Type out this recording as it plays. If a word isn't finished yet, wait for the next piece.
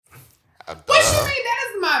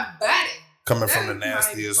my body. Coming That from the is my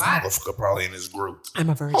nastiest body. motherfucker probably in this group. I'm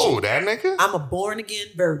a virgin. Oh, that nigga? I'm a born again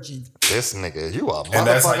virgin. This nigga, you a And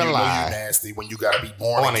that's how you motherfucking know you lie. nasty when you gotta be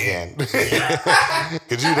born again.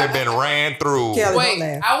 Because you done been ran through. Kelly, don't Wait,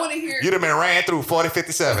 laugh. I want to hear. You done been ran through 40,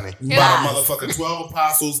 50, 70. By the Lies. motherfucking 12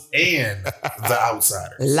 apostles and the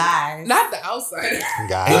outsiders. Lies. Not the outsider.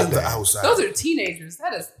 God And the damn. outsiders. Those are teenagers.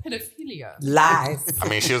 That is pedophilia. Lies. I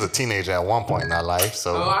mean, she was a teenager at one point in her life,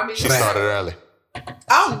 so Oh, I mean- she started early.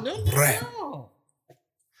 Oh, no, no, Right. no.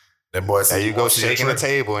 That boy said There you go, want to see a shaking the trick.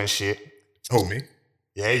 table and shit. Who, me?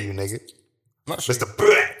 Yeah, you nigga. Not Mr.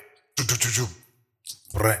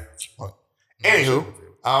 Right.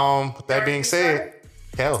 Anywho, with that being said,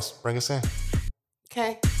 Kels, bring us in.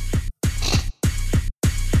 Okay.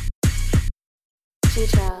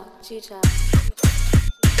 Chicha.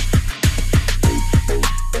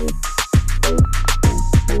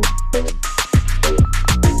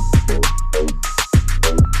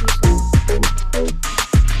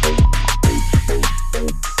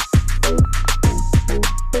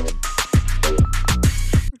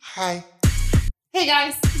 Hi. Hey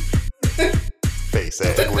guys, Face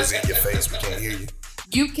That ass. was in your face. We can't hear you.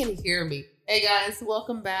 you can hear me. Hey guys,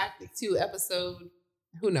 welcome back to episode.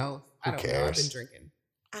 Who knows? I Who don't know. I've been cares? drinking.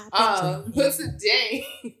 I've been But today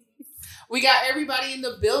we got everybody in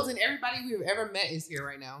the building. Everybody we've ever met is here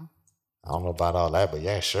right now. I don't know about all that, but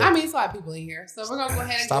yeah, sure. I mean, it's a lot of people in here, so we're gonna go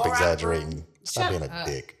ahead and Stop go around the room. exaggerating. Stop Shut being a up.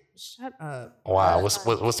 dick. Shut up. Wow, what's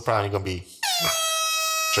the problem? You're gonna be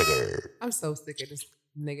triggered. I'm so sick of this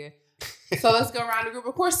nigga. So let's go around the group.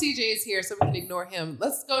 Of course, CJ is here, so we can ignore him.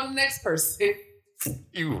 Let's go to the next person.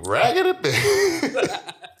 You ragged a bit.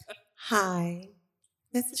 Hi.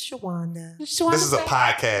 This is Shawanda. This is a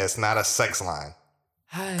podcast, not a sex line.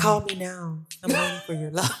 Hi. Call me now. I'm waiting for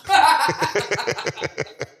your love.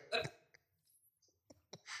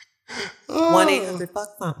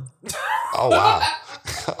 1-800-FUCK-something. Oh wow.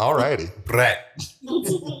 Alrighty. Right.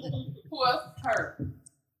 Who else? Her.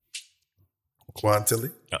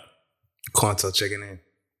 Quantilly. Quanto checking in.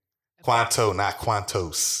 Quanto, not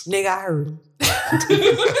Quantos. Nigga, I heard him.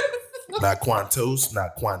 Not Quantos,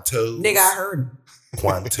 not Quantos. Nigga, I heard him.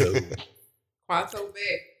 Quanto. Quanto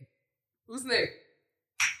Vic. Who's next?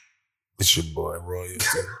 It's your boy, Royalty.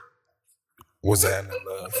 What's happening,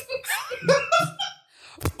 love?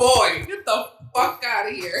 Boy, get the fuck out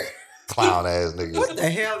of here. Clown ass niggas. What the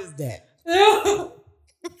hell is that?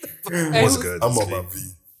 Hey, What's who's- good? I'm This on my week? V.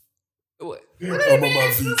 What? I'm What on do you my mean?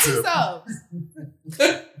 V Introduce tip. yourself.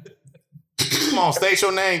 Come on, state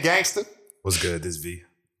your name, gangster. What's good? This V.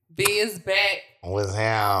 B is back. With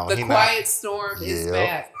him. The He quiet storm is Yep.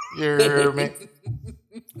 back. You heard me?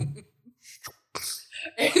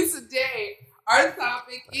 And today, our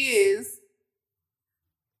topic is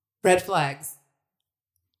red flags.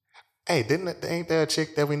 Hey, ain't there a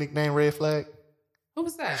chick that we nicknamed Red Flag? Who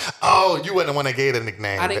was that? Oh, you wasn't the one that gave the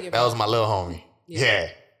nickname. I didn't give That it. was my little homie. Yeah.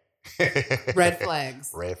 Red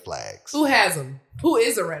flags. Red flags. Who has them? Who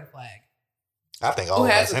is a red flag? I think Who all of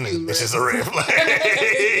has us a in this few bitch is a red red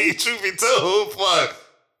flag. Truth be told, fuck.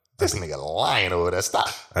 This nigga lying over there. Stop.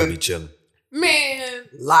 I be chilling. Man.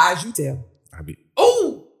 Lies you tell. I be.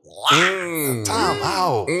 Oh. Time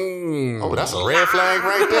out. Oh, that's a red flag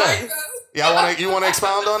right there. You wanna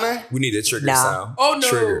expound on that? We need a trigger Nah. sound. Oh, no.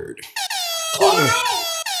 Triggered.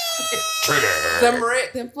 Oh,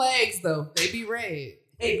 Trigger. them flags, though, they be red.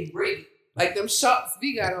 They be red. Like them shots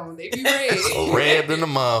we got on, they be red. Red than the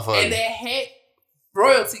And motherfucker. that hat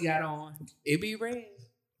royalty got on, it be red.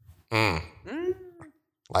 Mm. Mm.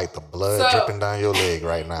 Like the blood So- dripping down your leg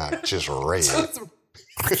right now. Just red.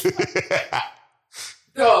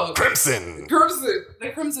 Dog. Crimson.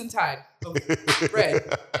 The crimson tide of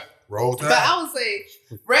red. Roll But Tide. I would say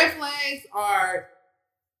red flags are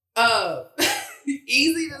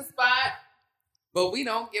easy to spot, but we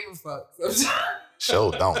don't give a fuck sometimes.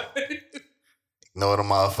 Sure don't. Know the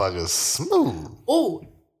motherfuckers smooth. Oh,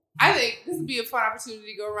 I think this would be a fun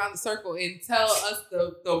opportunity to go around the circle and tell us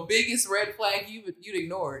the biggest red flag you'd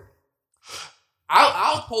ignored.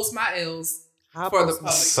 I'll post my L's for the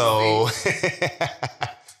public. So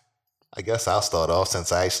I guess I'll start off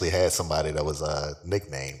since I actually had somebody that was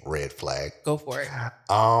nicknamed Red Flag. Go for it.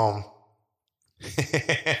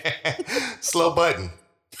 Slow Button.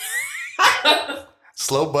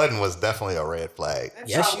 Slow Button was definitely a red flag. That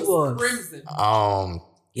Yes, child she was. Crimson.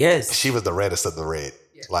 Yes. She was the reddest of the red.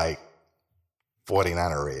 Yeah. Like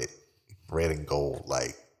 49er red. Red and gold.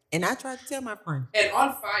 Like And I tried to tell my friend. And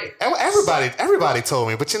on fire. everybody told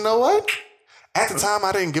me, but you know what? At the time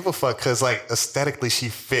I didn't give a fuck because like aesthetically she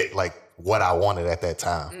fit like what I wanted at that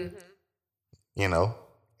time. Mm-hmm. You know?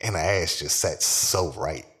 And the ass just sat so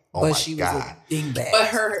right. Oh but my she was God. a dingbat. But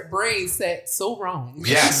her brain set so wrong.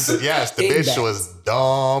 Yes. The Dingbat. bitch was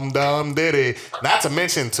dumb diddy. Not to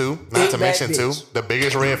mention, Dingbat bitch. the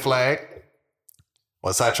biggest red flag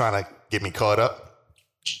was her trying to get me caught up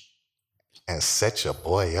and set your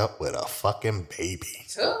boy up with a fucking baby.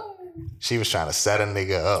 She was trying to set a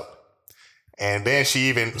nigga up. And then she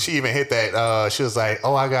even hit that, she was like,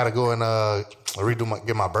 oh, I gotta go and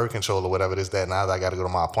get my birth control or whatever this, that, and I gotta go to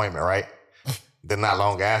my appointment, right? Then not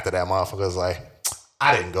long after that, motherfucker was like,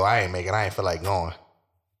 I didn't go, I ain't make it, I ain't feel like going.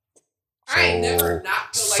 I ain't never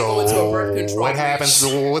not feel like going to a birth control. What happens?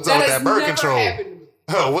 What's up with that birth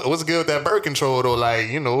control? What's good with that birth control though? Like,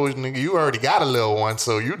 you know, nigga, you already got a little one,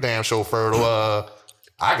 so you damn sure fertile.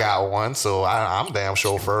 I got one, so I'm damn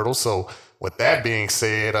sure fertile. So with that being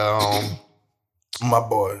said, My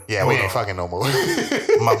boy. yeah, we ain't fucking no more.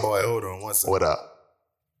 My boy, hold on one second. What up?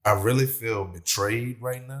 I really feel betrayed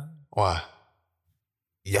right now. Why?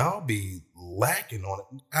 Y'all be lacking on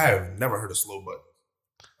it. I have never heard of slow button.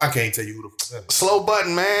 I can't tell you who the fuck that is. Slow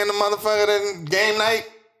button, man. The motherfucker that game night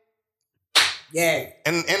yeah.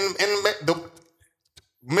 and the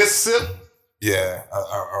Mississippi. Yeah,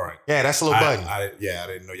 all right. Yeah, that's slow button. I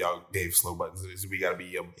didn't know y'all gave slow buttons. We got to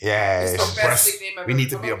be Yeah, It's the best abreast. nickname I've We ever need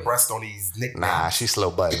to come be up with. abreast on these nicknames. nah, she's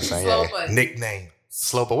slow button, son. Slow Yeah, button. Nickname.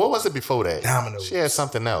 slow. But what was it before that? Dominoes. She had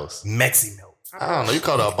something else. Mexi Milk. I don't know. You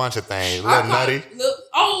called her a bunch of things. I Little nutty.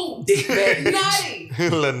 Oh, Dickbat. nutty.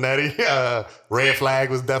 Little nutty. Red flag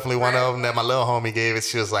was definitely one of them that my little homie gave it.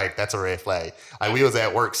 She was like, that's a red flag. Like, we was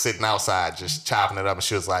at work sitting outside just chopping it up, and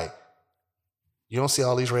she was like, you don't see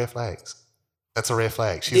all these red flags? That's a red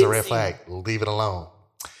flag. She's a Didn't red see flag. Leave it alone.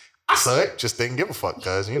 I saw it. Just didn't give a fuck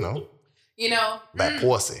because, you know, You know, that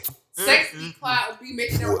pussy. sexy cloud be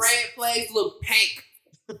making the red flags look pink.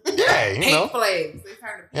 Yeah, you Pink know. flags. They turn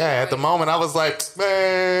to pink Yeah, at the flags. moment I was like,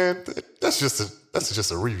 man, that's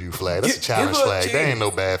just a review flag. That's a challenge give her a flag. That chance. ain't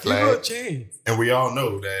no bad Give her a flag. chance. And we all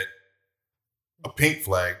know that a pink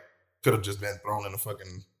flag could have just been thrown in a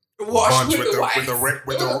fucking Wash bunch with the whites.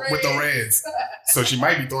 with the reds. So she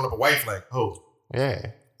might be throwing up a white flag. Oh,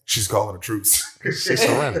 Yeah. she's calling a truce. She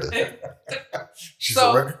surrendered. She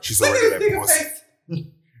So, surrendered. She Look at surrendered this that nigga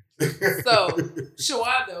pussy. face. So,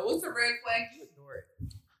 Shawanda, what's the red flag you ignore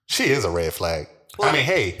it? She is a red flag. I mean,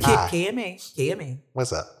 hey, Kid hi. KMA.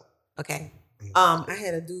 What's up? Okay. I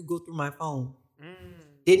had a dude go through my phone.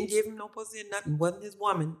 Didn't give him no pussy or nothing. Wasn't his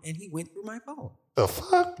woman, and he went through my phone. The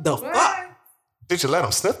fuck? The What? fuck? Did you let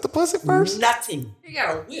him sniff the pussy first? Nothing. He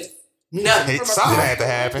got a whiff. Nothing. Hey, something had to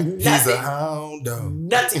happen. He's a Nothing. hound dog.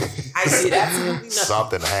 Nothing. I did absolutely nothing.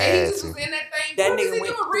 Something And he had just was to. in that thing. That What was nigga he went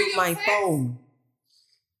doing? through Reading my text? phone.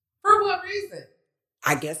 For what reason?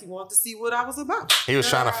 I guess he wanted to see what I was about. He was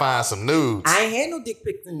trying to find some nudes. I ain't had no dick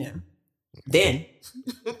pics in there. Then.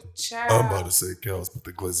 Child. I'm about to say, Kels, put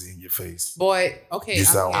the glizzy in your face. Boy, okay. You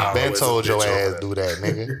sound I'm, wild. Ben Always a told your bitch over ass there. do that,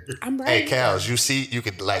 nigga. I'm Hey, ready. Kels, you see, you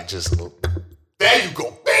could like just. There you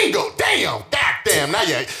go. Bingo. Damn. Goddamn. Now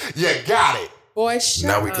you got it. Boy, shut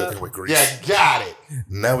Now we up. cooking with grease. You got it.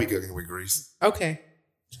 Now we cooking with grease. Okay.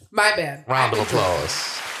 My bad. Round of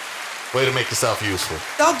applause. Way to make yourself useful.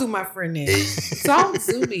 Don't do my friend that. Don't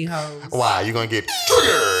sue me, hoes. Why? You gonna get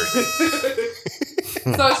triggered.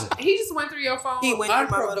 So he just went through your phone He went through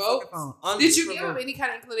my unprovoked. motherfucking phone. Did you give him Unprovoked. any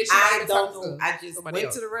kind of inclination? I to don't talk know. to I just somebody went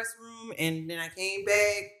else? to the restroom and then I came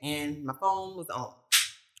back and my phone was on.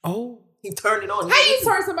 Oh. He turned it on. How you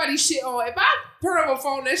turn somebody's shit on? If I turn on my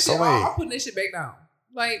phone, that So shit on, wait. I'm putting that shit back down.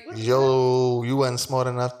 Like, what Yo, you wasn't smart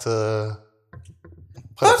enough to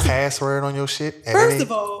put a password on your shit. First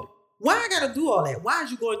of all, why I gotta do all that? Why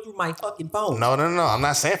is you going through my fucking phone? No. I'm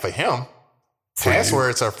not saying for him. For you.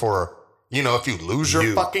 Passwords are for, if you lose your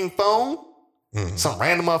You. fucking phone, Mhm. some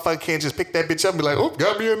random motherfucker can't just pick that bitch up and be like, oh,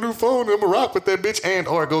 got me a new phone. I'm gonna rock with that bitch, and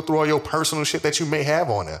or go through all your personal shit that you may have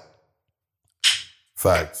on there.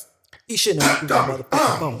 Facts. He shouldn't have went through my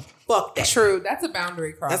motherfucking phone. Fuck that. True. That's a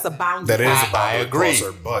boundary cross. That's a boundary. That is I a boundary agree,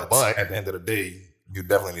 crosser, but at the end of the day, you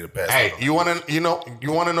definitely need a password. Hey, you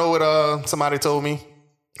wanna know what somebody told me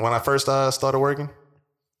when I first started working?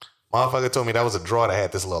 Motherfucker told me that was a drawer that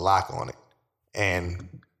had this little lock on it, and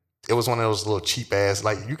it was one of those little cheap ass,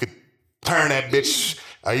 like you could turn that bitch,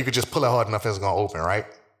 or you could just pull it hard enough and it's gonna open, right?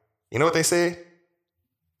 You know what they said?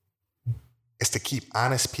 It's to keep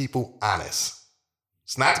honest people honest.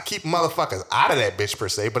 It's not to keep motherfuckers out of that bitch per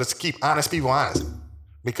se, but it's to keep honest people honest.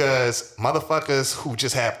 Because motherfuckers who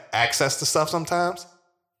just have access to stuff sometimes,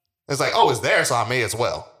 it's like, oh, it's there, so I may as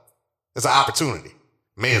well. It's an opportunity.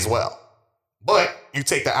 May as well. But you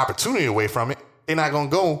take the opportunity away from it, they're not gonna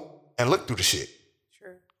go and look through the shit.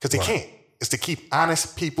 True. Because they can't. It's to keep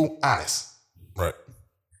honest people honest. Right.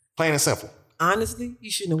 Plain and simple. Honestly,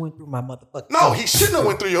 you shouldn't have went through my motherfucking No, phone. he shouldn't have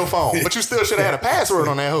went through your phone, but you still should have had a password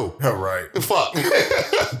on that hoe. All right. Fuck.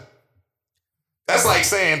 That's like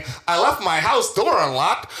saying, I left my house door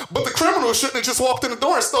unlocked, but the criminal shouldn't have just walked in the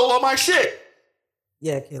door and stole all my shit.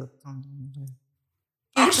 Yeah, Caleb.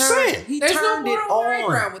 I'm just saying. He There's no turned more it high on.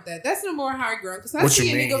 ground with that. That's no more high ground. Because I What see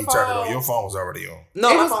you a mean nigga you turned it fall. on? Your phone was already on. No,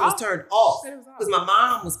 It my was phone was off. turned off It was off. because my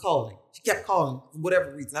mom was calling. She kept calling for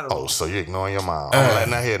whatever reason. I don't know. Oh, so you're ignoring your mom. I'm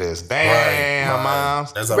letting her hear this. Damn, Right. mom.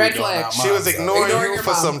 That's how Red we doing flag. our She was moms, ignoring Ignoring you your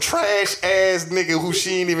for mom. some trash ass nigga who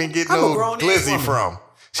she ain't even get I'm a no grown-ass glizzy woman. from.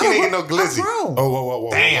 She didn't get no glizzy. I'm grown. Oh, whoa.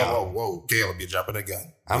 Damn. Whoa. Caleb, you're jumping the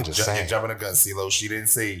gun. I'm just saying. You're jumping the gun, CeeLo. She didn't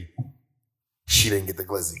say she didn't get the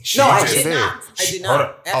glizzy. She No, I just did did. not. I did Hold not.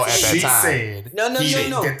 up. Oh, at that She time. said No, he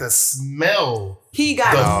didn't no. get the smell. He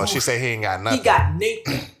got. No, she said he ain't got nothing. He got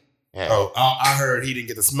naked. Yeah. Oh, I heard he didn't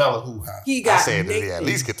get the smell of hoo-ha. He I got said naked. at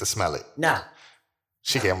least get to smell it. Nah,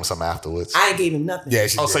 She gave him some afterwards. I ain't gave him nothing. Yeah,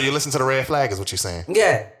 she Oh, did. so you listen to the red flag is what you're saying?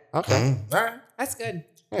 Yeah. Okay. Mhm. All right. That's good.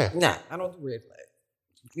 Yeah. Nah, I don't do red flag.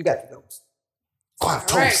 You got to go. All right.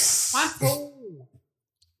 Quantos. Quanto.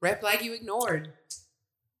 Red flag you ignored.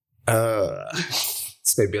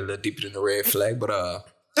 It's maybe a little deeper than the red flag, but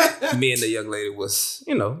me and the young lady was,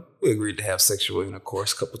 we agreed to have sexual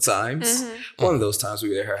intercourse a couple times. One of those times we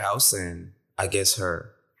were at her house, and I guess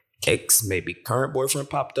her ex, maybe current boyfriend,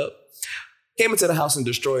 popped up, came into the house and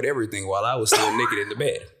destroyed everything while I was still naked in the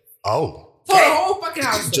bed. Oh. For the whole fucking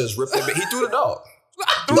house. Just ripped the bed. He threw the dog.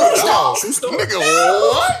 True dog. True story. Nigga,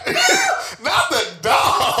 what? Not the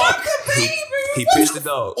dog. He pitched the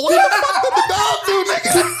dog. What the fuck did the dog do,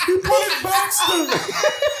 nigga? He put it back still.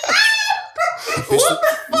 What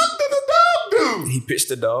the fuck did the dog do? He pitched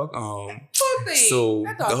the dog. Poor thing. So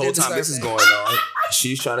That dog the whole didn't time this is deserve going on,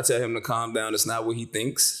 she's trying to tell him to calm down. It's not what he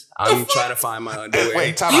thinks. I'm trying to find my underwear.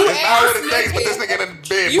 Wait, time You out. It's not what it ass thinks, but this naked. nigga in the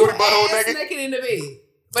bed, You booty butthole ass naked, naked in the bed.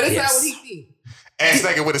 But it's Yes. not what he thinks. ass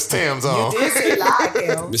naked with his Timbs on. You did say lie,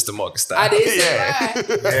 Kel. Mr. Marcus style. I did say Yeah.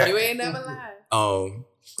 lie. Yeah. You ain't never lied.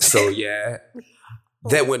 So yeah,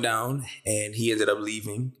 that went down, and he ended up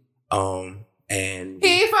leaving. And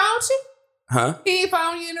He ain't found you? huh? He ain't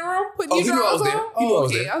found you in the room putting Oh, your he knew I was drawers there. on? He knew I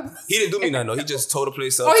was okay. there. He didn't do me nothing. No, he just told the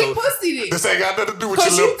place up. Oh, he told- pussied it. This ain't got nothing to do with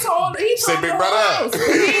Because your you little. told he Say told big the brother. whole house.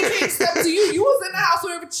 He came step to you. You was in the house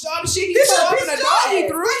with all the shit he This tore up your in the bitch dog he ass.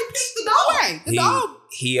 threw. Right, pick the dog. Right. The he, dog.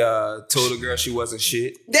 he told the girl she wasn't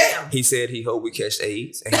shit. Damn. He said he hoped we catch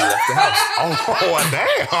AIDS, and he left the house. Oh,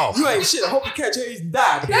 damn. You ain't shit. I hope you catch AIDS and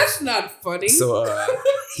die. bitch. That's not funny. So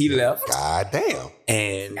he left, God damn.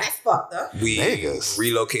 and That's fucked up. we Niggas.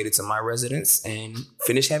 relocated to my residence and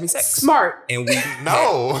finished having sex. Smart. And we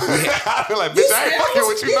No. I feel like, bitch, I ain't fucking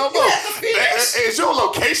with you no more. Is your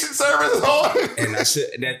location service on? And I should.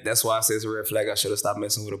 That's why I say it's a red flag. I should have stopped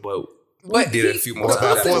messing with her, but But did it a few more What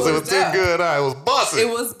times. that was, it was too down. good. It was busted. It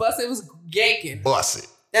was busted. It was ganking. Busted.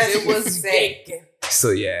 That's It was ganking.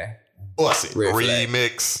 So yeah, Busted. Red flag.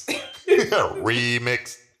 Remix.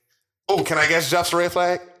 Remix. Oh, can I guess Jeff's red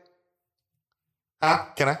flag? Huh?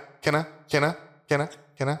 Can I?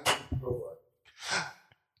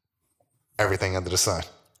 Everything under the sun.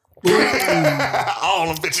 All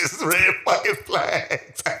them bitches red fucking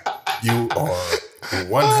flags. You are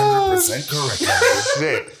 100% correct.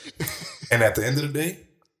 man. Shit. And at the end of the day,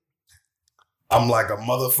 I'm like a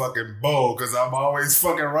motherfucking bull because I'm always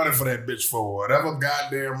fucking running for that bitch for whatever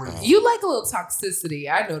goddamn reason. You like a little toxicity.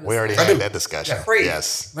 I noticed. We already I had do. that discussion. Yeah, crazy.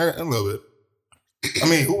 Yes. A little bit. I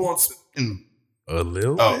mean, who wants? a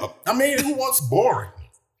little. I mean, who wants boring?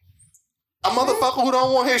 A motherfucker who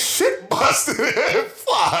don't want his shit busted.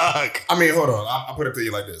 Fuck. I mean, hold on. I'll put it to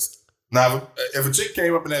you like this. Now, if a chick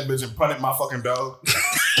came up in that bitch and punted my fucking dog,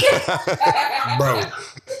 bro,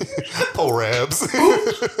 Poor Rabs.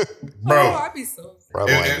 bro. Oh, I'd be so. Bro,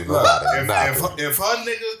 If, ain't if, do look, nobody if, nothing. if her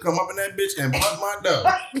nigga come up in that bitch and punt my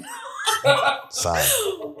dog, Son.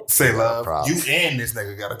 say love, Problem. you and this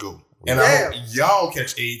nigga gotta go. And I hope y'all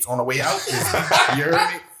catch AIDS on the way out. You heard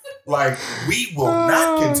me? Like, we will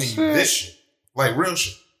not continue this shit. Like, real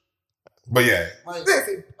shit. But yeah. Like,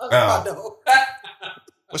 listen, I know.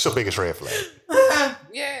 What's your biggest red flag?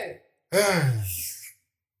 Yeah.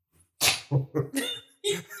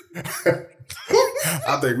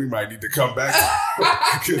 I think we might need to come back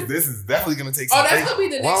because this is definitely going to take some Oh, that's thinking. gonna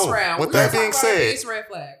be the next Whoa. round. With We're that gonna being talk about our said- biggest red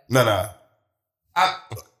flag. No.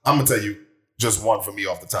 I'm going to tell you just one for me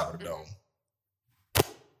off the top of the dome.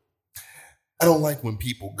 I don't like when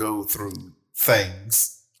people go through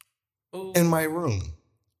things Ooh. in my room.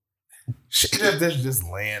 Shit that's just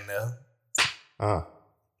laying there.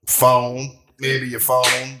 Phone, maybe your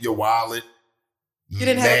phone, your wallet. You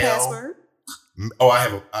didn't have a mail. password? Oh, I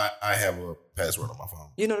have a password on my phone.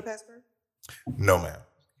 You know the password? No, ma'am.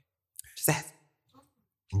 Just ask.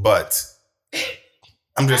 But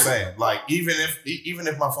I'm just saying, like, even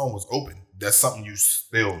if my phone was open, that's something you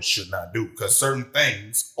still should not do because certain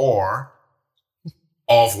things are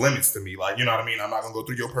off limits to me. Like, you know what I mean? I'm not gonna go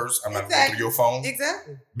through your purse. I'm not gonna go through your phone.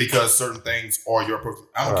 Exactly. Because certain things are your personal.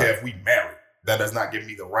 I don't care if we married. That does not give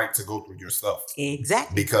me the right to go through your stuff.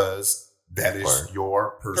 Exactly. Because that is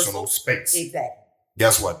your personal space. Exactly.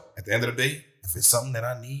 Guess what? At the end of the day, if it's something that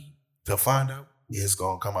I need to find out, it's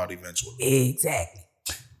gonna come out eventually. Exactly.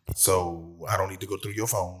 So I don't need to go through your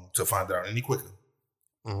phone to find out any quicker.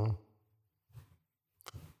 Mm-hmm.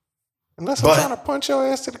 Unless I'm trying to punch your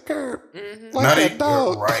ass to the curb. Mm-hmm. Like that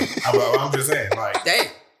dog. Right. I'm just saying, like,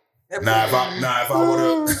 Damn. Nah, if I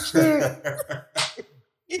would have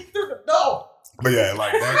Get through the door. But yeah,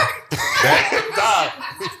 like that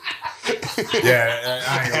yeah,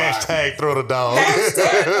 I ain't lying. Hashtag throw the dog.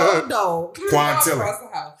 Hashtag throw the dog.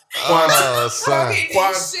 Quantilly. Oh,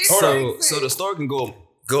 son. So the story can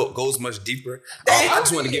goes much deeper. I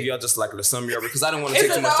just want to give y'all just like the summary of it because I don't want to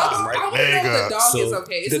take too much time, right? The dog is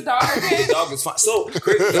okay. Is the dog okay? The dog is fine. So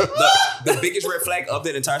the biggest red flag of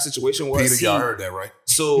that entire situation was Peter, y'all heard that, right?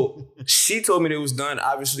 So she told me that it was done.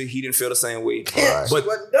 Obviously, he didn't feel the same way. Right. But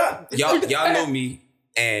wasn't done. y'all know me,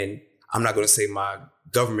 and I'm not gonna say my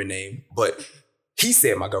government name, but he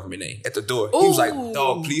said my government name at the door. He was like,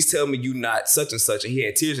 "Dog, please tell me you not such and such." And he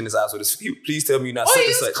had tears in his eyes with his feet. Please tell me you not such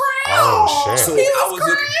and such. Oh shit! So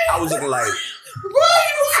I was looking like,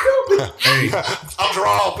 Hey, I'm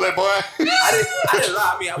drawn, playboy. I didn't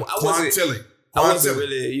lie. I mean, I wasn't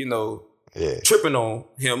really, tripping on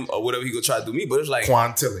him or whatever he gonna try to do me. But it's like,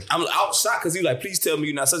 Quantilly. I was shocked because he like, please tell me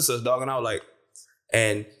you're not such and such, dog. And I was like,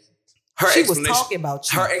 and she was talking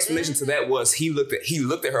about you. Her explanation to that was he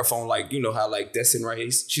looked at her phone like, you know how like that's sitting right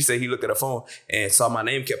here. She said he looked at her phone and saw my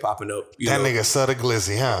name kept popping up. Nigga Sutter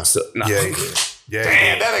Glizzy, huh? So, nah. Yeah.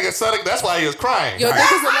 Damn, that nigga Sutter. That's why he was crying. Yo,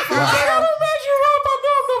 this is enough for jail.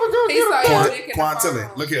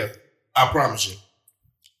 Quantilly, look here. I promise you,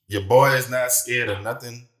 your boy is not scared of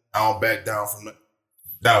nothing. I don't back down from it.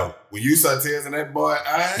 Dog, when you saw tears in that boy's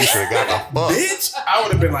eyes, You should have got my fuck. bitch, I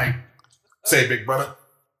would have been like, say, big brother,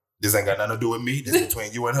 this ain't got nothing to do with me. This is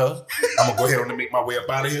between you and her. I'm going to go ahead and make my way up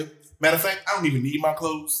out of here. Matter of fact, I don't even need my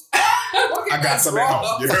clothes. I got some at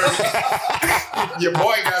home. You heard me? Your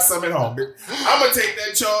boy got some at home. I'm going to take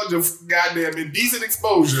that charge of goddamn indecent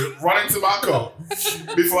exposure, run into my car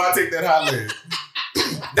before I take that hot leg.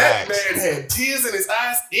 That man had tears in his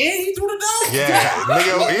eyes and he threw the dog. Yeah,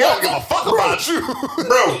 nigga, he don't give a fuck about you.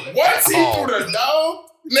 Bro, once he threw the dog,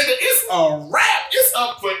 nigga, it's a wrap. It's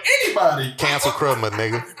up for anybody. Cancel Krumma,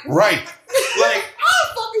 nigga. Right. Like, how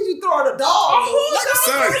the fuck is you throwing a dog?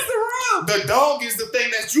 son, the dog is the thing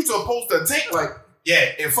that you supposed to take. Like,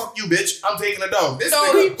 yeah, and fuck you, bitch. I'm taking a dog. This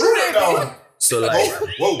nigga threw the dog. So like,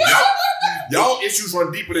 whoa, y'all issues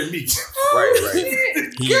run deeper than me.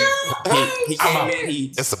 right. He came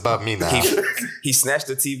in. It's about me now. He snatched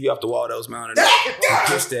the TV off the wall that was mounted up. He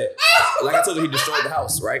pushed that. Like I told you, he destroyed the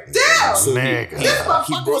house, right? Damn. So Nigga.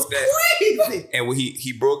 he broke that. Crazy. And when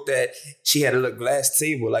he broke that, she had a little glass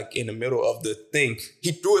table like in the middle of the thing.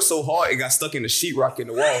 He threw it so hard it got stuck in the sheetrock in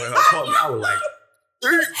the wall in her apartment. I was like,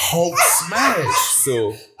 Hulk smash.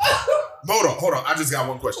 so Hold on. I just got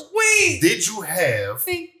one question. Wait. Did you have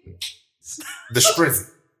the strizzy?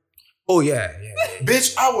 oh yeah.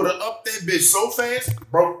 Bitch, I would have upped that bitch so fast,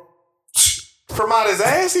 bro. From out his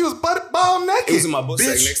ass, he was ball naked. It was in my book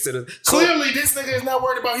sack Bitch. next to the. Clearly, this nigga is not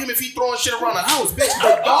worried about him if he throwing shit around the house, bitch.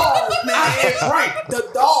 The dog, man. Right. The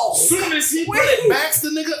dog. Soon as he put it back, the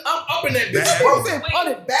nigga, I'm up in that bitch. Bro said put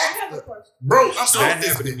it back. Bro, I'm That off this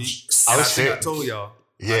happened to me. bitch. Oh, And I think I shit. told y'all.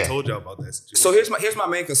 Yeah. I told y'all about that situation. So here's my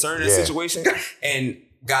main concern in this situation. And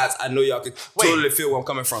guys, I know y'all can totally feel where I'm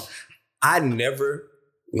coming from. I never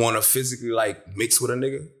want to physically like mix with a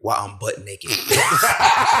nigga while I'm butt naked.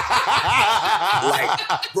 Like,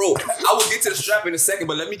 bro, I will get to the strap in a second,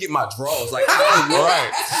 but let me get my drawers. Like, I don't want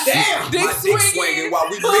Right. Damn, my dick swinging while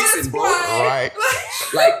we mixing, bro. Right.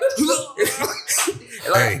 Like,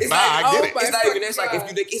 Hey, it's nah, not, I get it. It's not even it's like if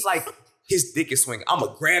you think it's like his dick is swinging. I'ma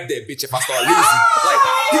grab that bitch if I start losing. Like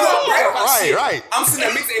he gonna grab my shit. Right. I'm sitting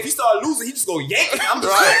there mixing. If he start losing, he just go yank it. I'm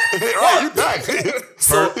just Right, you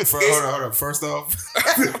done. Hold on. First off,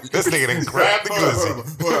 This nigga done grabbed the glizzy.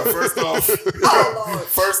 Hold on.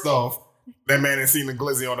 First off, that man ain't seen the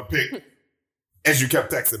glizzy on the pic as you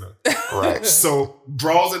kept texting her. Right. So,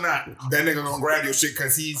 draws or not, that nigga gonna grab your shit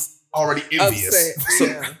because he's already envious. Upset.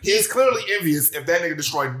 So, he's clearly envious if that nigga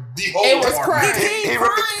destroyed the whole It was apartment. crazy. He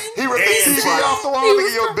ripped the And TV crying. off the wall,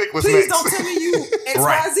 nigga. Your dick was Please next. don't tell me you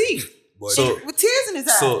Right. XYZ. But with tears in his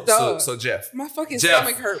eyes. So Jeff. My fucking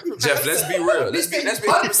stomach hurt. Jeff, let's be real. Let's be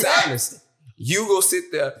 100% honest. You go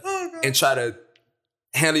sit there and try to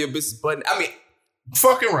handle your business, but I mean,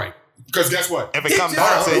 fucking right. Because guess what? If it comes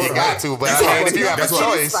down to it, you got to. But I mean, if you have a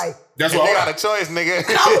choice, that's if what you got a choice,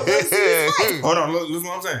 nigga. Hold on, listen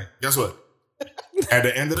what I'm saying. Guess what? At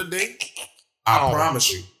the end of the day, I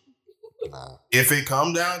promise you, if it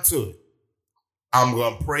come down to it, I'm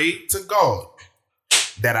gonna pray to God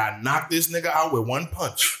that I knock this nigga out with one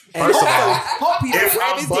punch. First of all, if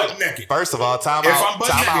I'm butt naked. First of all, time If out. I'm butt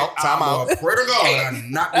Time naked, out. Time I'm out. gonna pray to God that I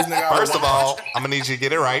knock this nigga out. First with of one all, punch. I'm gonna need you to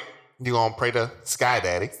get it right. You gonna pray to Sky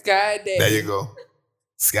Daddy. Sky Daddy. There you go.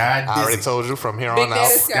 Sky I already Dizzy. told you from here Big on out.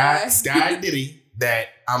 Daddy Sky. Sky Diddy that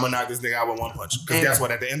I'm gonna knock this nigga out with one punch. Because guess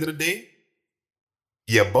what? At the end of the day,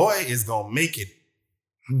 your boy is gonna make it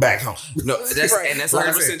back home. no, that's Right. and that's Like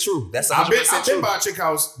I 100% said, true. That's I've 100% been true. by a chick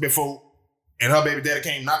house before, and her baby daddy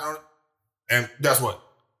came knocking on it, and guess what?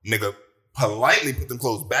 Nigga politely put them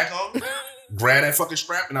clothes back on, grab that fucking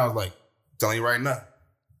strap, and I was like, telling you right now,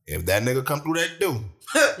 if that nigga come through that door,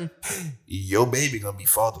 your baby gonna be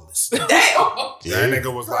fatherless. Damn. That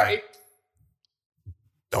nigga was like,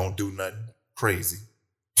 don't do nothing crazy.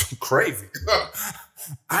 Crazy.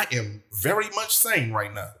 I am very much sane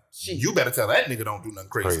right now. You better tell that nigga don't do nothing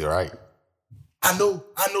crazy. Crazy, right? I know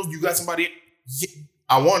you got somebody.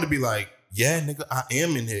 I wanted to be like, yeah, nigga, I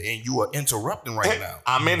am in here and you are interrupting right now.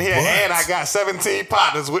 I'm in here But- and I got 17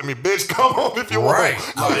 partners with me, bitch. Come on if you Right.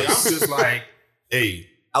 want. Like, I'm just like, hey.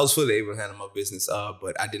 I was fully able to handle my business,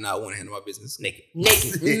 but I did not want to handle my business naked.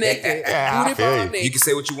 Naked. Yeah, I Booty feel ball you. naked. You can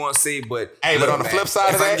say what you want to say, but Hey, but look, on the man, flip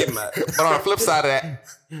side of if I that, get my- but on the flip side of that,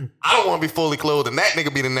 I don't want to be fully clothed and that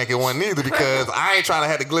nigga be the naked one neither because I ain't trying to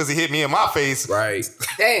have the glizzy hit me in my face. right.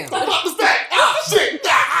 Damn. Shit.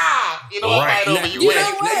 You know what? Right. Right over you. You win.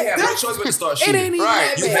 know what? Now you have no choice but to start It shooting. ain't even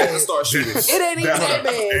Right. that You have to bad. start shooting. It ain't even that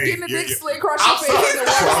bad. Hey, Getting the dick yeah. slit across your face in the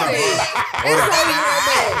worst thing. It's not even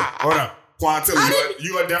that Hold up. Quantilly,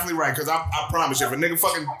 you are definitely right. Because I promise you, if a nigga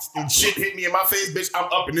fucking shit hit me in my face, bitch, I'm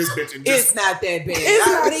up in this bitch and just. It's not that bad. It's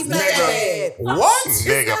not even that bad. What?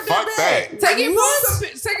 Nigga, not fuck that that. bad. Take it from some.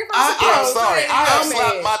 Take it from some. I'm girls. sorry. It ain't I have that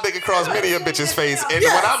slapped bad. my dick across many a bitch's face, and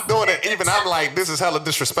when I'm doing it, even I'm like, this is hella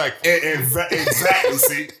disrespectful. Exactly.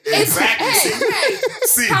 See. It's, Exactly. hey, See. hey,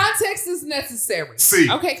 See. context is necessary. See.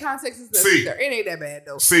 Okay, context is See. necessary. It ain't that bad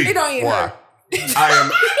though. See. It don't even Why? hurt.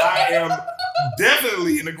 I am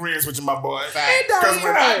definitely in agreement with you, my boy. It don't Because even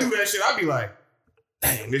when I hurt. do that shit, I be like,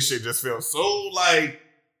 dang, this shit just feels so like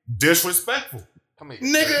disrespectful. Come here.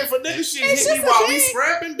 Nigga, if a nigga shit It's hit me just a while we thing.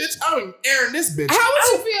 scrapping, bitch, I'm airing this bitch. How would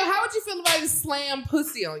you feel? How would you feel about just slam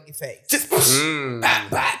pussy on your face? Just Bring Damn,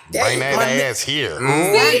 that my ass here.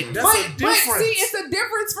 Right, See, that's a but difference. see, it's a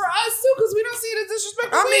difference for us too because we don't see it as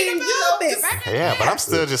disrespectful. I We mean, ain't you feel know, it. Back in Yeah, the but day. I'm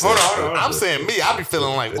still just. Hold on. I'm saying me. I be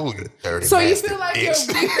feeling like, ooh, you dirty. So you nasty feel like your bitch.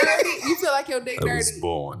 dick dirty? You feel like your dick dirty?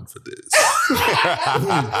 born for this.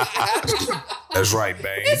 That's right,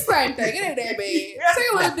 bang. It's the same thing. It ain't that bad.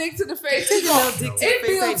 Take a little dick to the face. It, dick to the it face ain't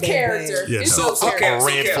builds that character. bad. Yeah, It no. builds Okay, character.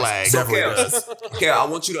 red flag. Okay, I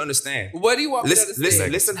want you to understand. What do you want me to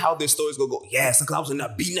understand? Listen how this story's gonna go. Yeah, Uncle, I was in there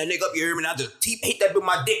beating that nigga up, you hear me? And I just hit that with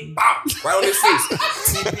my dick, bam, right on his face.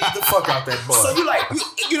 TP the fuck out that boy. So you like,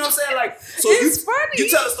 you know what I'm saying? Like, so It's funny. you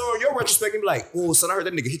tell the story in your retrospect and be like, oh, son, I heard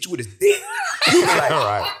that nigga hit you with his dick. You be like, All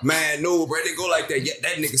right. man, no, bro, it didn't go like that. Yeah,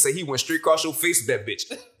 that nigga say he went straight across your face with that bitch.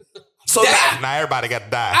 So Now everybody got to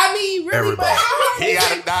die. I mean, really, but Everybody. how He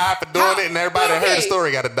got to die for doing it, and everybody that heard the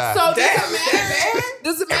story got to die. So Damn, does it matter?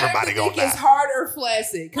 Does it matter Everybody if the gonna dick is die. hard or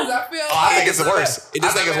flaccid? Because I feel Oh, I think it's does not worse. matter. It I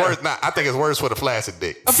does think not it's matter. worse. Nah, I think it's worse with a flaccid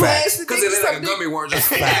dick. a flaccid because dick it is look like a something. gummy worm just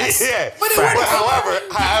fast. Yeah. But it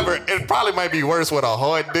wouldn't- However, it probably might be worse with a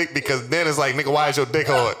hard dick because then it's like, nigga, why is your dick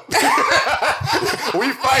hard?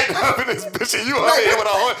 We fighting up in this bitch and you over here with a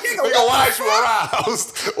hard nigga, why is you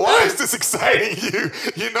aroused? Why is this exciting you?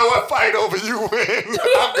 You know what? Fight over, you win.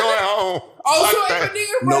 I'm going home. Oh, Fuck so that. if a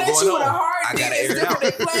nigga No run at going you with a home. hard I dick, gotta it's air it different out.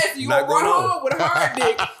 than flaccid. You Not will run going home with a hard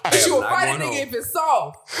dick, but you will not fight a going nigga home. if it's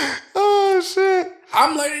soft. Oh, shit.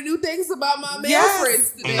 I'm learning new things about my male Yes. friends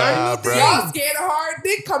today. Nah, bro. Y'all scared of hard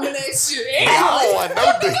dick coming at you. I don't want no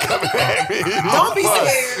dick coming at me. Don't be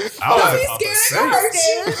scared. Don't be scared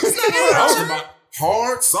of hard dick.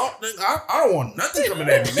 Hard, soft, nigga. I don't want nothing coming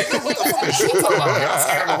at me, nigga. What the fuck is you talking about? I'm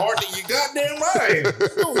scared of a hard thing. You goddamn right.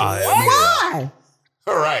 Why?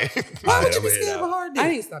 All right. Why would you be scared of a hard I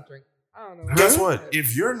dick? need to stop drinking. I don't know. Guess what?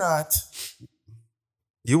 If you're not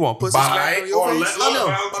You want pussy Buy smacked on your or face? let. I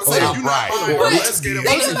was about to say, Right. you not Right. or let's get a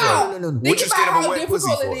Think pussy about- for. No. Think What you about scared of a how wet pussy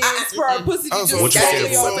difficult it for? is for a pussy to Oh, just so go what you in scared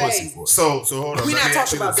of your a wet face. pussy? So hold on. We let not me talking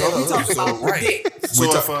ask you about this. that. We So, talking about right. dick.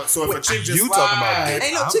 So if a chick just You talking about slide- dick?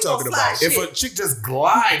 Ain't no I'm chick talking gonna about slide if shit. a chick just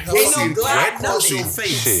glide her Ain't no pussy glide, right across nothing. your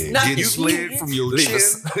face, Shit. Nothing. You slid from your Leave chin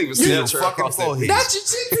us- leave us to your snatcher fucking across that forehead. Not your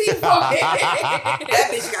chin to your forehead.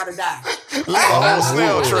 That bitch gotta die. Oh,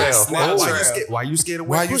 snail trail. Now, why trail. you scared? Why you scared of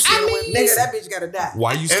Why wet you pussy? scared of I wet mean- Nigga, that bitch gotta die.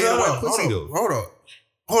 Why you scared of wet pussy though?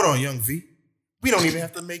 Hold on, young V. We don't even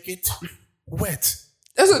have to make it wet.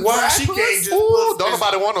 That's a Why dry she puss? can't just Ooh, put- don't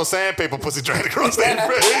nobody want no sandpaper pussy dragged across their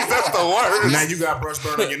face. That's the worst. Now you got brush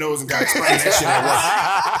burn on your nose and got to explain that shit at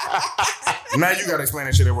work. Now you got to explain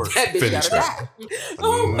that shit at work. That bitch Finish gotta that. die.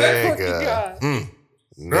 Oh my Nigga. fucking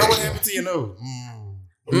God. Girl, what happened to your nose?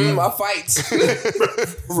 My fight.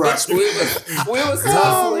 Right. we was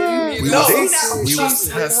hustling. We No, was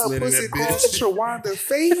hustling in that bitch. Shawanda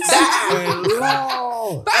face. If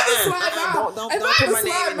I just slide my, Don't if put I my just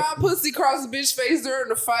name slide in my pussy across the bitch face during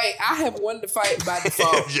the fight, I have won the fight by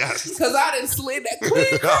default. Yes. Because I didn't slid that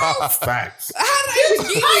clean across. Facts. How did I even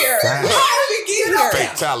get here? How did I even get here?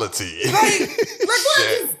 Fatality.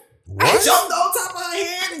 Like what? I jumped on top of her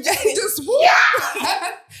head and just. Just whoop.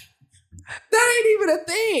 That ain't even a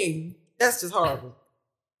thing. That's just horrible.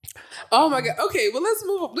 Oh my God. Okay, well let's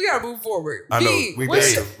move. We gotta move forward. I know. V,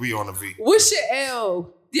 We on the V. what's your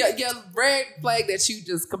L? Yeah, your red flag that you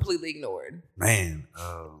just completely ignored. Man,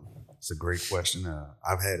 it's a great question.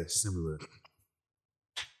 I've had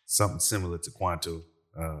something similar to Quanto.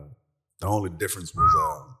 The only difference was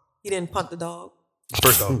He didn't punt the dog.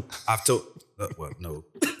 first off, I've told no,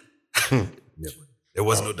 never. There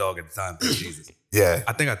was no dog at the time. Thank Jesus. Yeah.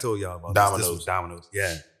 I think I told y'all about Domino's. This was Domino's.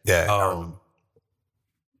 Yeah. Yeah. I remember.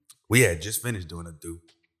 We had just finished doing a do.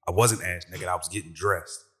 I wasn't asked, nigga. I was getting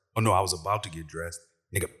dressed. Oh no, I was about to get dressed.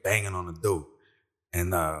 Nigga banging on the door.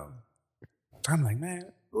 And I'm like,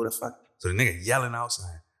 man, who the fuck? So the nigga yelling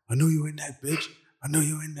outside, I know you in that bitch. I know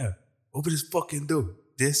you in there. Open this fucking door.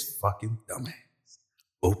 This fucking dumbass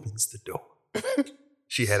opens the door.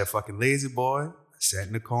 She had a fucking lazy boy. I sat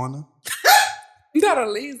in the corner. You got a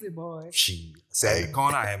lazy boy. She sat in the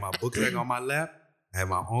corner. I had my book sack on my lap. I had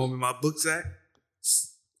my arm in my book sack.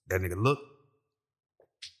 That nigga look.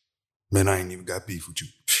 Man, I ain't even got beef with you.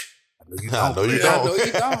 I know you don't. I know you I don't. know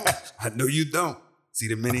you don't. I know you don't. See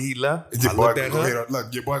the minute he left, Your I boy looked can at go ahead her. on,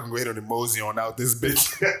 look, your boy can go ahead on the mosey on out this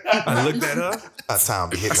bitch. I looked at her. That time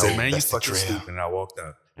be I hitting. said, man, you that's the fucking drill. stupid. And I walked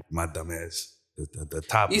out. My dumb ass. The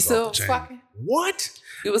top You was still off the chain. fucking? What?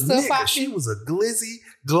 You was still Nigga, she fucking? was a glizzy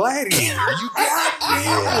gladiator. You got me.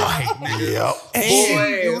 Yeah. Like, nigga. Yep.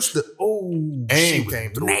 She used to, she And was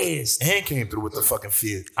came through. nasty. And came through with the fucking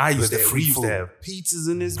fit. I used With to, that we free used food. to have pizzas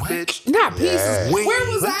in this bitch. Not pieces. Yeah. Where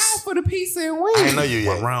was I for the pizza and wings? I ain't know you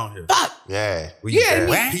yet. Around here. Yeah. We used to Yeah,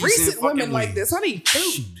 have need pizza recent and women fucking like wings. this. I need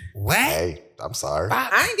food. What? Hey, I'm sorry.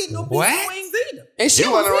 I ain't getting no pizza wings either. And she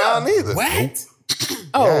You was wasn't around here. either. What?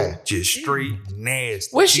 Oh, Yeah. Just straight nasty.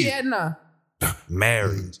 where's she at now?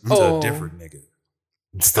 Married to Oh. a different nigga.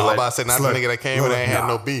 Still I'm about to say, not the Slut. nigga that came when they ain't had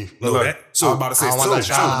no beef. No, Look, that, I so was about to say, I don't want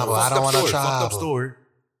still no trouble. I fucked don't up want no story, fucked up trouble. story.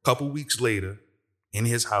 Couple weeks later, in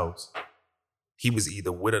his house, he was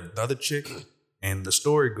either with another chick, and the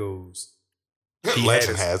story goes, he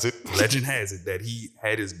Legend had has it. legend has it that he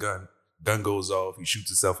had his gun. Gun goes off. He shoots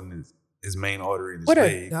himself in his main artery in his What a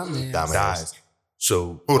leg. dumbass. Dumbass. Dies.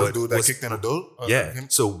 So Who, the what- dude that what's- kicked in a door? Yeah. Him?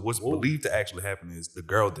 So what's believed to actually happen is the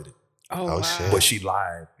girl did it, Oh, Oh, wow. shit. but she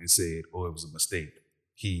lied and said, "Oh, it was a mistake."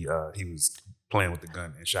 He was playing with the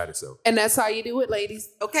gun and shot himself. And that's how you do it, ladies.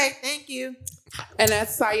 Okay, thank you. And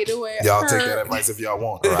that's how you do it. Y'all take that advice if y'all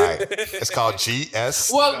want. Right. It's called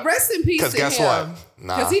GS. Well, rest in peace Because to guess him. what?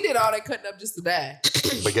 Nah. Because he did all that cutting up just to die.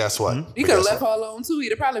 But guess what? He But could have guess left what? her alone too. He'd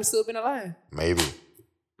have probably still been alive. Maybe.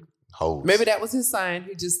 Hoes. Maybe that was his sign.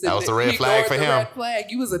 He just That was the red he flag ignored for the him. Red flag.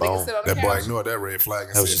 You was a nigga Boom. sit on the That boy couch. ignored that red flag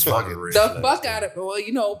and That was said, just fuck fucking it. red The flag. fuck out of well,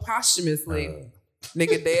 you know, posthumously.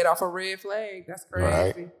 Nigga dead off a red flag. That's crazy.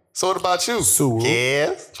 Right. So what about you?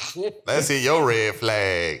 Yes. Let's hear your red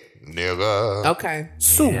flag, nigga. Okay.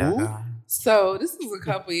 So this was a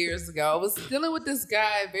couple years ago. I was dealing with this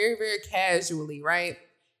guy very, very casually, right?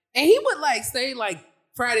 And he would like stay like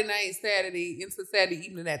Friday night, Saturday, into Saturday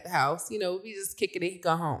evening at the house. You know, we just kicking it, he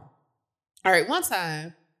go home. All right, one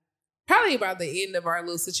time, probably about the end of our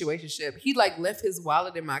little situationship, he like left his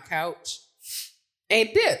wallet in my couch and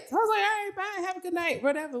dipped. I was like, all right, bye, have a good night,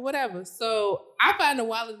 whatever. So I find the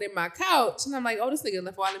wallet in my couch and I'm like, oh, this nigga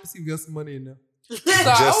left wallet. Let me see if we got some money in there. So I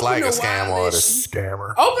Just open like the a scam wallet. artist.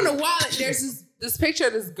 Scammer. Open the wallet. There's this picture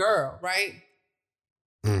of this girl, right?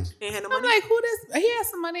 He had no I'm money. like, who this? He had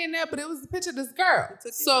some money in there, but it was the picture of this girl.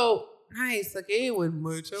 So nice. Like, it wasn't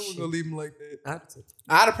much. I wasn't gonna leave him like that.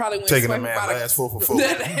 I'd have probably went Taking a swiping man about last 4 for 4.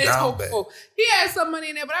 Last Down 4 bad. for 4. He had some money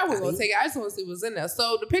in there, but I wasn't gonna take it. I just want to see what's in there.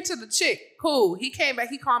 So the picture of the chick, cool. He came back.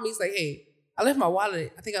 He called me. He's like, hey, I left my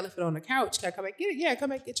wallet. I think I left it on the couch. Can I come back get it? Yeah,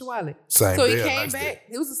 come back get your wallet. Same So he day or came next back. day?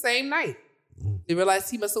 It was the same night. He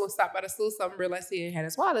realized he must have stopped by the store. Something realized he didn't have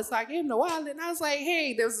his wallet. So I gave him the wallet. And I was like,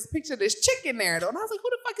 hey, there was this picture of this chick in there, though. And I was like, who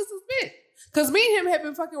the fuck is this bitch? Because me and him had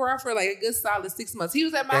been fucking around for like a good solid 6 months. He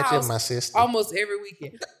was at my That's house my sister. almost every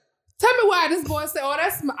weekend. Tell me why this boy said, oh,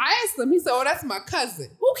 that's my, I asked him, he said, oh, that's my cousin.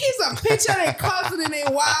 Who keeps a picture of their cousin in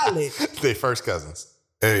their wallet? They first cousins.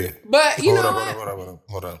 Hey, But you know what?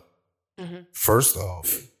 hold up. Mm-hmm. First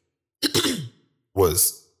off,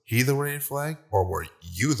 was he the red flag or were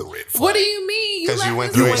you the red flag? What do you mean? 'Cause you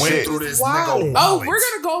went left through his his wallet. shit. through this Wallet. nigga Oh, wallet.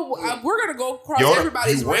 we're gonna go across Yo,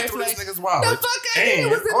 everybody's you went red through flag. this nigga's The wallet. fuck I did. It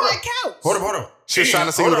was in hold my up. couch. Hold up. She was trying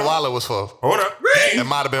to see who the wallet was for. Hold up. It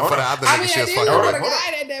might have been for the other I nigga mean, she I was didn't fucking look Hold at up, a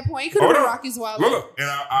hold guy at that point. He could have Hold been up. Rocky's wallet. Look, and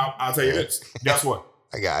I'll tell you this. Guess what?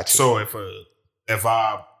 I got you. So if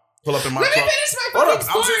I pull up in my Let me truck, finish my hold fucking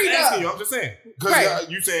up. I'm story, just asking though. you. I'm just saying because Right.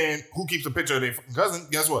 you saying who keeps a picture of their fucking cousin?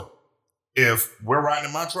 Guess what? If we're riding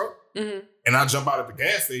in my truck Mhm. and I jump out at the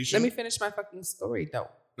gas station, Let me finish my fucking story, though.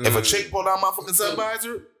 if a chick pulled out my fucking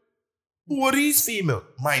Subvisor, who are these female?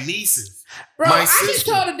 My nieces. Bro, My I can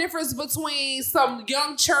sister. tell the difference between some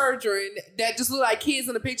young children that just look like kids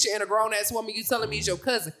in the picture and a grown ass woman you telling me is your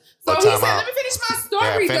cousin. So But he time said, out. let me finish my Yeah,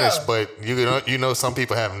 story, finish. though. But you know, some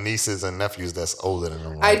people have nieces and nephews that's older than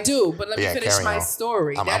them. I Right? do, but let me Yeah, finish carry my on.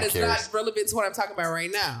 story. I'm That is curious. not relevant to what I'm talking about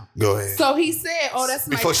right now. Go ahead. So he said, oh, that's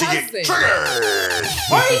my Before she cousin. get triggered.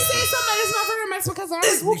 Or he said something like, that's my friend, that's my cousin. I'm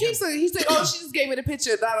like, who keeps it? He said, oh, she just gave me the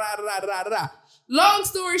picture, da da da da da da da. Long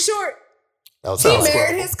story short, That was he sounds married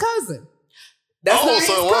horrible. his cousin. That's Oh, not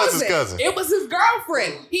so his it was cousin. his cousin. It was his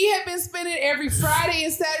girlfriend. He had been spending every Friday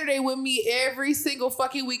and Saturday with me every single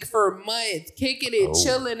fucking week for months, kicking it, Oh.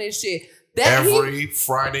 chilling and shit. That Every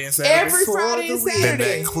Friday and Saturday. every Friday and Then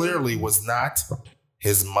Saturday. that clearly was not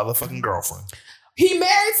his motherfucking girlfriend. He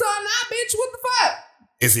married some bitch. What the fuck?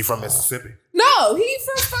 Is he from Mississippi? No, he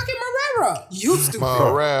from fucking Marrero. You stupid.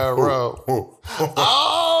 Marrero.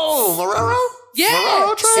 Oh, Marrero? Yeah,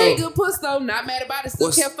 Marrero she trade? good puss though. Not mad about it. Still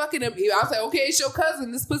What's- kept fucking him. I was like, okay, it's your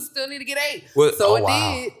cousin. This pussy still need to get ate. What- So oh, it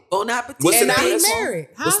wow. did. Bon appetit. What's the And name now of he that song? married.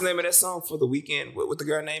 Huh? What's the name of that song for The Weeknd? What the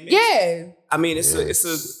girl name is? Yeah, I mean, it's a. it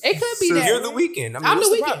could be that. You're The Weeknd. I mean, I'm what's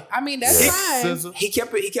the the weekend. problem? I mean, that's fine. Scissor. He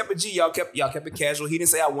kept it G. Y'all kept it casual. He didn't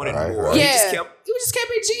say I wanted Right, more. right. He Yeah, just kept. you just kept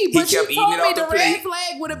it G. But you kept eating told it me off the the red plate.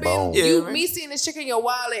 flag would have Boom. been Yeah, you, right. me seeing this chick in your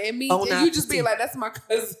wallet and me, Bon and you just being appetit. like, "That's my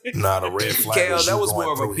cousin." Nah, the red flag. Kale, was that you was going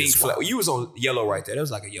more of a through pink his flag. wallet. You was on yellow right there. That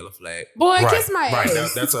was like a yellow flag. Boy, Right, kiss my right.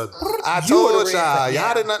 ass. That's a. I You told were the red y'all. flag.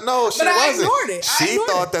 Y'all did not know. She But I wasn't. ignored it. I She ignored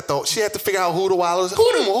thought that she had to figure out who the wallet was.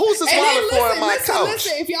 Who's Who's this wallet for in my couch?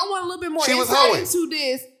 Listen, if y'all want a little bit more She was insight hoeing. into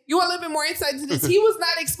this, you want a little bit more insight into this. He was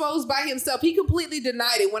not exposed by himself. He completely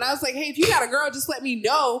denied it. When I was like, "Hey, if you got a girl, just let me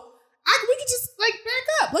know. We could just like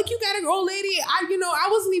back up. Like you got an old lady. I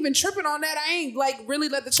wasn't even tripping on that. I ain't like really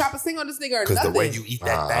let the chopper sing on this nigga or Because the nothing. way you eat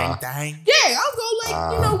that thing. Yeah, I was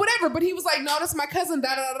going like, whatever. But he was like, no, that's my cousin,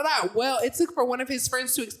 da da da da. Well, it took for one of his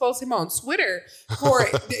friends to expose him on Twitter for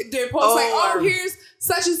their post like, oh, here's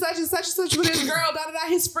such and such and such and such with his girl, da da da.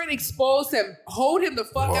 His friend exposed him, hold him the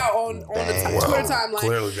fuck out on the Twitter timeline.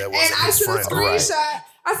 Clearly, that And wasn't I his sent a friend. screenshot.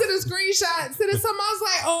 I sent a screenshot, sent it something. I was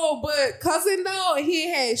like, oh, but cousin, no, and he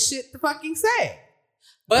ain't had shit to fucking say.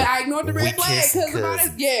 But I ignored the red We flag kissing because about it.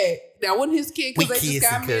 cousin. Yeah, that wasn't his kid because We they just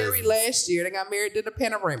got kissing married cousins. last year. They got married in the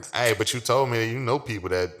panorama. Hey, but you told me that you know people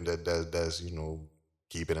that's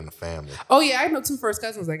keep it in the family. Oh yeah, I know two first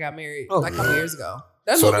cousins that got married like a couple years ago.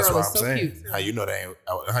 That So little that's girl what is I'm so saying. cute. How you know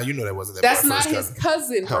that wasn't that That's boy not first his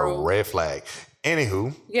cousin? cousin, bro. Red flag.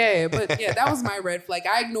 Anywho, Yeah, but yeah, that was my red flag.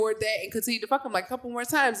 I ignored that and continued to fuck him like a couple more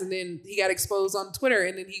times, and then he got exposed on Twitter,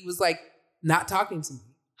 and then he was like not talking to me.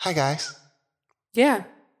 hi guys. Yeah.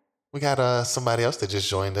 We got somebody else that just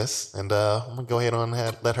joined us, and I'm gonna go ahead and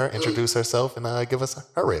let her introduce herself and give us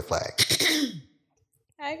her red flag.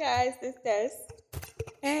 Hi guys, this is Des.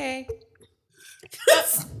 Hey.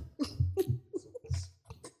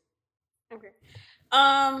 Okay.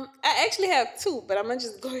 I actually have two, but I'm gonna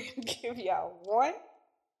just go ahead and give y'all one.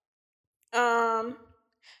 I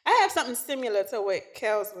have something similar to what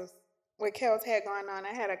Kels had going on.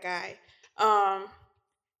 I had a guy.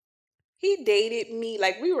 He dated me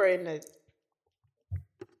like we were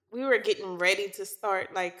getting ready to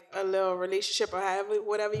start like a little relationship or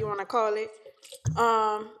whatever you want to call it.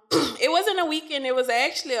 It wasn't a weekend. It was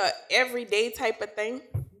actually a everyday type of thing.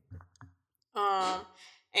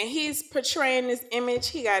 And he's portraying this image.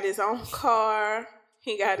 He got his own car.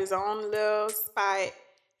 He got his own little spot.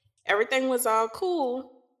 Everything was all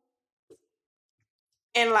cool.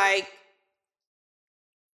 And like,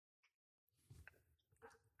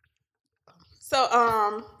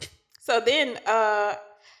 so then I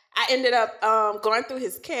ended up going through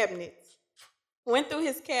his cabinets. Went through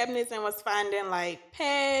his cabinets and was finding like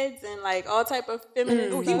pads and like all type of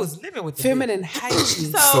feminine. He was living with the feminine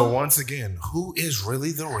hygiene. So once again, who is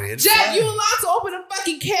really the red Jeff, flag? you allowed to open a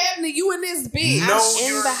fucking cabinet. You in this bitch. No, I'm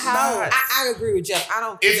in you're the house. not. I agree with Jeff. I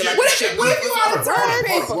don't If feel you- like What this if, shit what if you was- got a toilet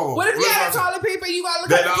paper? Whoa. What if you Listen, got a toilet paper? You got to look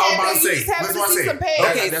That's at the all I'm cabinet. about to You say. just happen That's to what I see say. some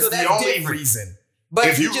pads. Okay, That's so the that's only different. reason. But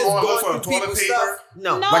If you just going going for a through toilet people's paper, stuff,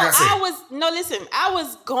 no. No, Like I said.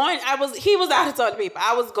 He was out of toilet paper.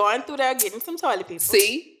 I was going through there getting some toilet paper.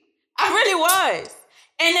 See? I really was.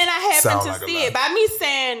 And then I happened Sound to like a see lie. it. By me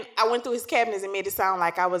saying I went through his cabinets and made it sound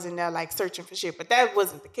like I was in there like searching for shit, but that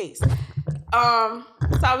wasn't the case.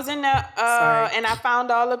 So I was in there and I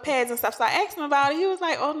found all the pads and stuff. So I asked him about it. He was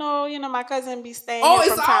like, "Oh no, my cousin be staying Oh, here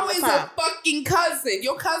it's from time always to time. a fucking cousin.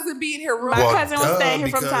 Your cousin be in here real My Well, cousin was staying here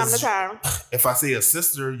from time to because- time." If I say a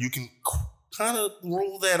sister, you can kind of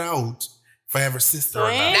rule that out if I have a sister So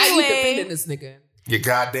or not. Now you Anyway. defending this nigga. You're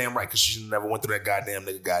goddamn right, because she never went through that goddamn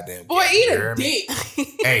nigga goddamn. Boy, gap, eat you a hear me? dick.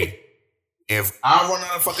 Hey, if I run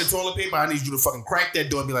out of fucking toilet paper, I need you to fucking crack that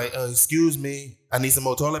door and be like, excuse me, I need some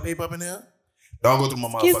more toilet paper up in here. Don't go through my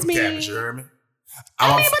Excuse motherfucking me. cabinet, you heard me? I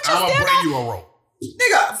I'm mean, but you gonna still bring you a roll.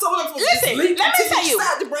 Nigga, so what I'm supposed to Listen, just leave let me until tell you,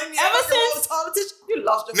 decide to bring me a ever fucking roll since- of toilet tissue? You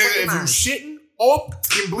lost your Nigga, fucking if you mind. shitting or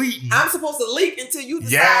fucking bleeding, I'm supposed to leak until you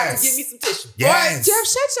decide Yes. to give me some tissue. yes. Boy, Jeff,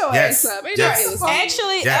 shut your Yes. ass up. Ain't Yes. nobody listening.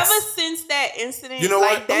 Actually, Yes. ever since that incident, You know like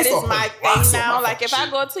what? that Let me is start my putting rocks thing on now. my Like if I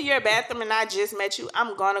fucking go to your bathroom and I just met you,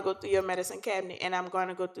 I'm gonna go through your medicine cabinet and I'm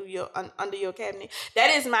gonna go through your under your cabinet. That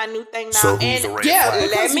is my new thing now. So who's and the red Yeah, flag?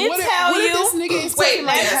 because let me what if- tell what if you. this nigga is Wait, taking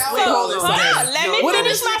my yes, house? wait, hold Hold on. on, let me What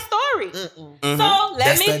finish is- my story. Mhm. So let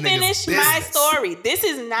That's me that nigga's finish my business. story. This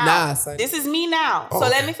is now. Nah, son. This is me now. Oh, so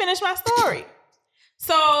let okay. me finish my story.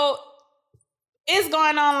 So it's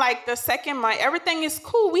going on like the second month. Everything is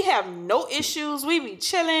cool. We have no issues. We be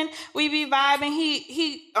chilling. We be vibing.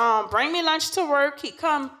 He bring me lunch to work. He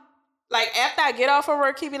come like after I get off of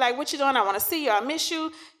work. He be like, "What you doing? I want to see you. I miss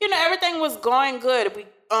you." Everything was going good. We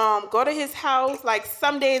go to his house. Like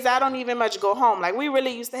some days I don't even much go home. Like we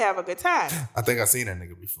really used to have a good time. I think I seen that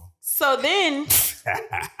nigga before. So then,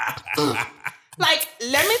 like,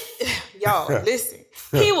 let me, y'all listen.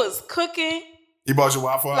 He was cooking. He bought your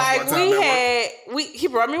Waffle House Like one time he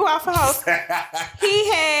brought me Waffle House.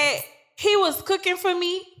 He was cooking for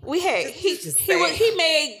me. He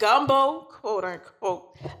made gumbo, quote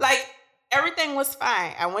unquote. Like everything was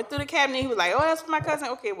fine. I went through the cabinet. He was like, "Oh, that's for my cousin."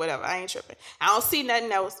 Okay, whatever. I ain't tripping. I don't see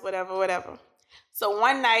nothing else. Whatever. So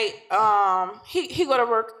one night, he go to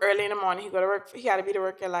work early in the morning. He go to work. He got to be to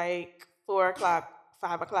work at like 4:00,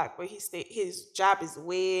 5:00. But his job is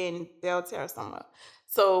way in Delta or somewhere.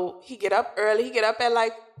 So he get up early. He get up at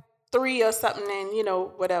like 3 or something, and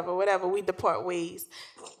whatever. We depart ways.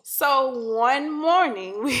 So one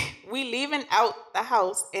morning we leaving out the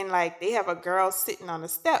house, and like they have a girl sitting on the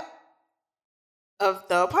step of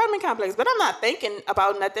the apartment complex. But I'm not thinking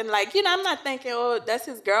about nothing. Like I'm not thinking, oh, that's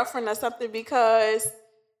his girlfriend or something, because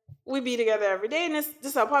we be together every day in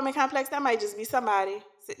this apartment complex. That might just be somebody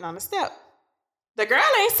sitting on the step. The girl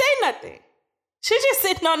ain't say nothing. She just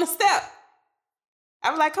sitting on the step. I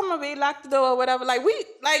was like, "Come on, babe, lock the door or whatever." Like we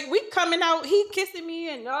coming out, he kissing me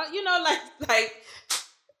and like.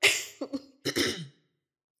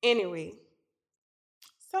 Anyway,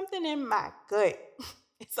 something in my gut.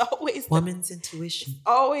 It's always Woman's intuition.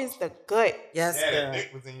 always the gut. Yes, girl.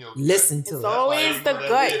 was in your Listen to It's it. always the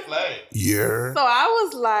gut. Yeah. So I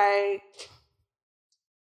was like,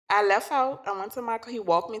 I left out. I went to my car. He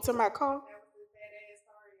walked me to my car.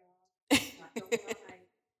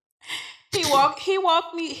 He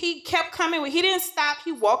walked me. He kept coming. He didn't stop.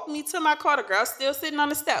 He walked me to my car. The girl still sitting on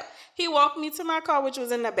the step. He walked me to my car, which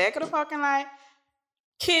was in the back of the parking lot.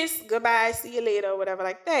 Kiss, goodbye, see you later, whatever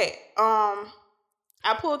like that.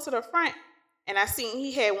 I pulled to the front and I seen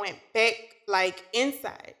he had went back like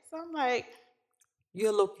inside. So I'm like, You're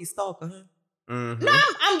a low-key stalker, huh? Mm-hmm. no,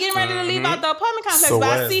 I'm getting ready to leave out the apartment complex, but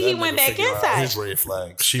I see he went back inside. His red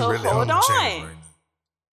flag. She So really hold on the channel on. right now.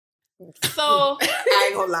 So I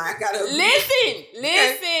ain't gonna lie. I gotta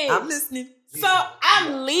listen. I'm listening. So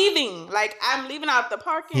I'm leaving. Like I'm leaving out the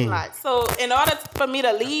parking lot. So in order for me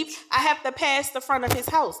to leave, I have to pass the front of his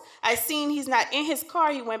house. I seen he's not in his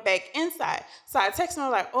car. He went back inside. So I texted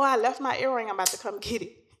him like, "Oh, I left my earring. I'm about to come get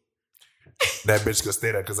it." That bitch could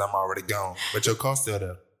stay there because I'm already gone. But your car's still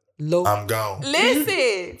there. Low. I'm gone.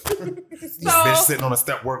 Listen. This bitch sitting on a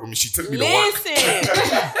step working with me. She took me to work. Listen.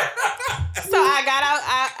 So I got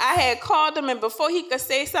out. I had called him, and before he could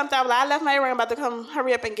say something, I was like, I left my ring. I'm about to come.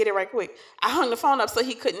 Hurry up and get it right quick. I hung the phone up so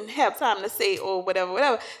he couldn't have time to say or whatever.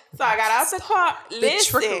 So I got out the car.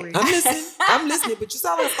 Listen. I'm listening, but you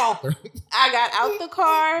sound like a stalker. I got out the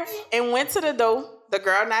car and went to the door. The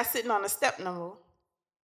girl not sitting on the step no more.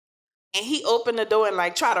 And he opened the door and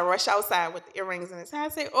like try to rush outside with the earrings in his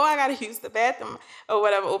hand. I say, I gotta use the bathroom or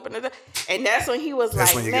whatever. Open the door. And that's when he was That's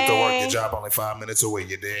like, when you man, get to work. Your job only 5 minutes away.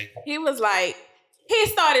 You dig? he was like, he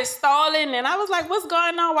started stalling, and I was like, what's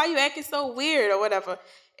going on? Why you acting so weird or whatever?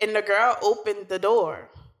 And the girl opened the door.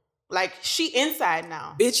 Like, she inside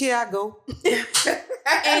now. Bitch, here I go.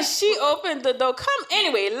 And she opened the door.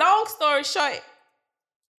 Anyway, long story short,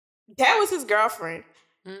 that was his girlfriend.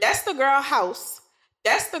 That's the girl house.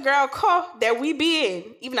 That's the girl car that we be in.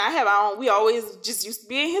 Even I have our own. We always just used to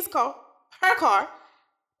be in his car, her car.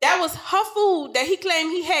 That was her food that he claimed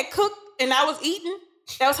he had cooked and I was eating.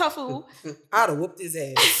 That was her food. I'd have whooped his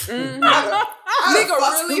ass.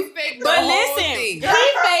 Nigga really faked the But whole listen, thing. he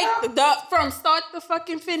faked from start to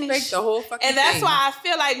fucking finish. Faked the whole fucking And that's thing. why I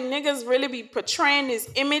feel like niggas really be portraying this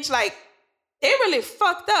image like they really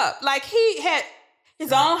fucked up. Like he had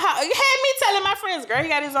his own house. He had me telling my friends, girl, he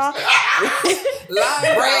got his own.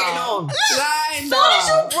 Lying Bragging dog. on. Lying Soon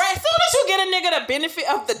as you get a nigga the benefit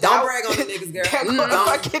of the doubt. Don't brag on the niggas, girl. they're gonna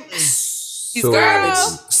fucking- He's garbage.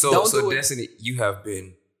 Don't So do it. Destiny, you have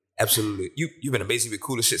been absolutely you've been amazing. You've been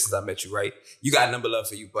cool as shit since I met you, right? You got number love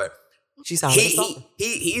for you, but She sounds like a he, stalker.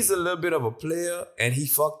 he's a little bit of a player and he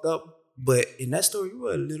fucked up. But in that story, you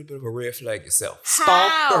were a little bit of a red flag yourself. How?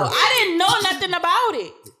 Stalker. I didn't know nothing about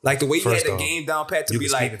it. Like the way you First had the off, game down pat to you be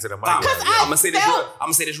can like, speak into the mic. "Bow." Because I I'm gonna say this felt- real. I'm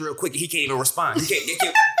gonna say this real quick. He can't even respond. He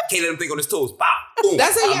can't let him think on his toes. Bow. Boom.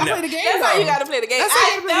 That's how you I'm gotta play there. the game. That's how though. you gotta play the game. That's how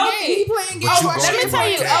you I play felt the game. He it. playing But games. you Let going me through tell my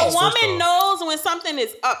you, cash, a woman first off. knows when something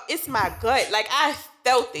is up. It's my gut. Like I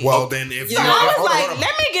felt it. Well, then if so you I was hold on, like, hold on.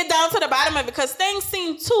 let me get down to the bottom of it because things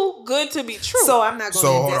seem too good to be true. So I'm not going So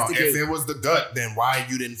to hold on. investigate. If it was the gut, then why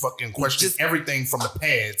you didn't fucking question Just- everything from the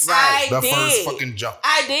pads? I The did. first fucking jump.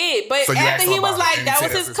 I did, but So you asked after him he was about it, like, and that he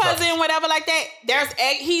was said his that's his cousin, whatever, like that.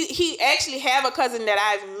 He actually have a cousin that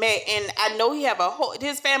I've met, and I know he have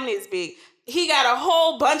his family is big. He got a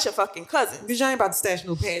whole bunch of fucking cousins. Because you ain't about to stash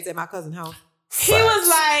no pads at my cousin's house. He was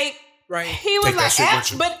like, Right. he was Take that like, shit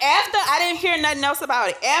with you. but after I didn't hear nothing else about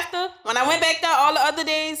it. After when I went back there all the other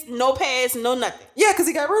days, no pads, no nothing. Yeah, because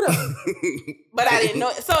he got rid of them. But I didn't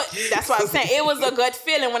know. So that's what I'm saying. It was a good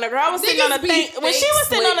feeling when the girl was sitting on the Niggas be thing. When she fake was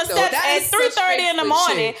sitting on the slick, though. steps That at is such 3:30 in the fake slick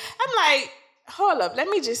morning, shit. I'm like, hold up, let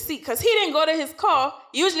me just see, because he didn't go to his car.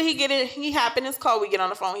 Usually he hop in his car, we get on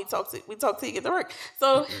the phone, we talk till he get to work.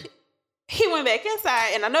 So he went back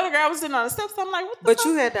inside, and I know the girl was sitting on the steps. So I'm like, what the But fuck?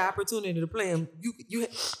 you had the opportunity to play him.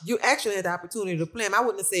 You actually had the opportunity to play him. I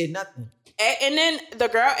wouldn't have said nothing. And then the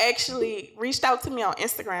girl actually reached out to me on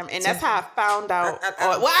Instagram, and that's how I found out.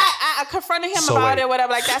 I confronted him So about wait. it,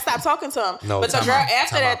 whatever, like that. I stopped talking to him. No, but the time girl out,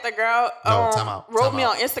 after time that, out. the girl No, time out, wrote time me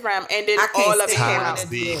out. on Instagram, and then I can't all of it stand came it. out. Time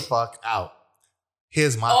the fuck out.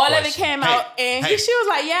 Here's my All question. of it came Hey, out, and hey, she was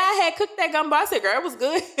like, "Yeah, I had cooked that gumbo." I said, "Girl, it was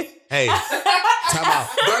good." Hey, time out.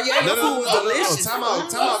 Girl, yeah, your No, food was delicious. time out,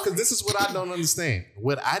 because this is what I don't understand.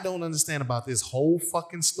 What I don't understand about this whole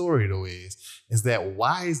fucking story, though, is that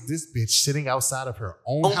why is this bitch sitting outside of her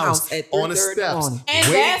own Own house house at on the 3:30 in the steps, morning. And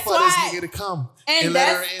waiting that's for why- this nigga to come And let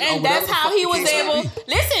her that's in, or and whatever that's the how fuck he the was case may able. be.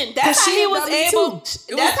 Listen, that's 'Cause how she he had was done me able.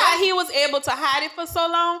 too. That's how he was able to hide it for so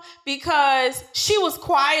long, because she was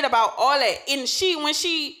quiet about all that. And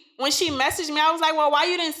when she messaged me, I was like, "Well, why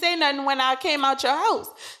you didn't say nothing when I came out your house?"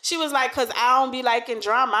 She was like, "Cause I don't be liking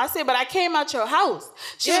drama." I said, "But I came out your house."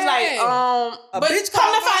 She was like, Yeah. but bitch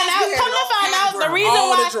come to called find mine, out, you come had to find all out, the drama. reason All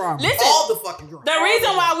the why. drama. Listen, All the fucking drama. the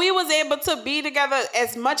reason why we was able to be together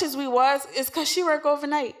as much as we was is because she worked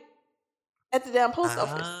overnight at the damn post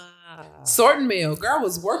office. Sorting mail. Girl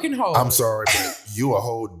was working hard. I'm sorry, but you a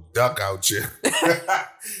whole duck out here.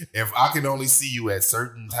 If I can only see you at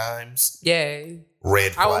certain times, Yeah.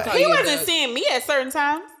 red I won't flag. tell He you wasn't that. seeing me at certain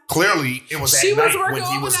times. Clearly, it was at She was night working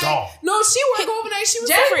when he was overnight. gone. No, she worked overnight. She was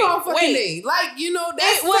Jeffrey, working all fucking wait. day. Like, you know,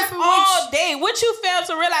 that's It was the type of all bitch- day. What you failed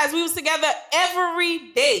to realize, we was together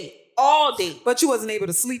every day, all day. But you wasn't able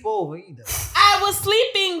to sleep over either. I was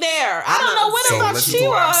sleeping there. I don't know what So the fuck listen she to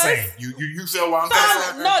what I'm was. saying. You feel what I'm So,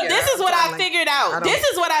 saying? no, Yeah, this is what I'm I like- figured I out. don't- This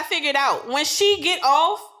is what I figured out. When she get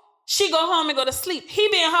off, she go home and go to sleep. He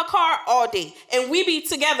be in her car all day, and we be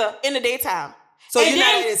together in the daytime. So And you're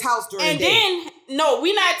not then- at his house during And the day. then, no,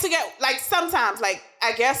 we not together. Like sometimes, like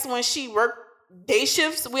I guess when she worked day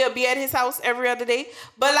shifts, we'll be at his house every other day.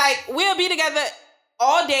 But like we'll be together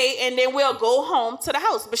all day, and then we'll go home to the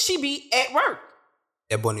house. But she be at work.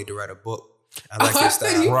 That boy need to write a book. I like his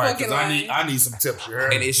style. Right, because I need some tips. You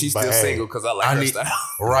heard And me? is she still single? Because I like her style.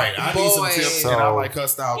 Right, I need some tips, and I like her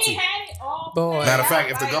style too. He had it all. Boy. Matter of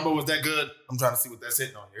fact, if the gumbo was that good, I'm trying to see what that's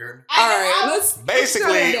hitting on. You heard me? All right, let's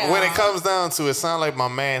Basically, down. when it comes down to it, sounds like my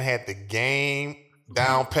man had the game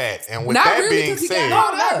down pat. And with Not that really, being 'cause he got said,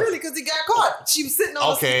 caught No, not really, because he got caught. She was sitting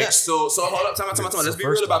on Okay. the So hold up, time out. Let's be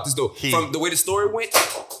real about this though. He- From the way the story went,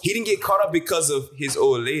 he didn't get caught up because of his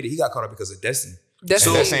old lady. He got caught up because of Destiny.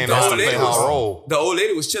 Destiny. that's saying the that's old to play lady her was- role. The old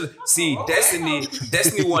lady was chilling. See, Destiny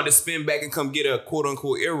wanted to spin back and come get a quote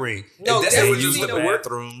unquote earring. No, And Destiny Destiny used seen the the work.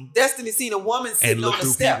 bathroom Destiny seen a woman and sitting look on the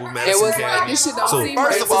through step. people. It Madison was County. like this shit don't So, seem First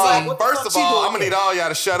right of to all, me. what the first fuck of she all, doing I'm gonna here? need all y'all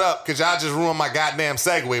to shut up because y'all just ruined my goddamn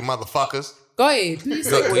segue, motherfuckers. Go ahead. Do you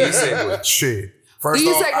Go- do you segue? segue? Shit. Do First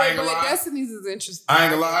you off, I segue? ain't But gonna lie. Destiny's is interesting. I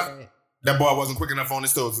ain't gonna lie. That boy wasn't quick enough on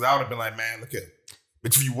his toes. Cause I would have been like, man, look here.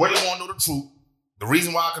 But if you really want to know the truth, the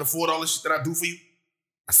reason why I can afford all this shit that I do for you,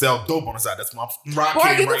 I sell dope on the side. That's my rock Boy,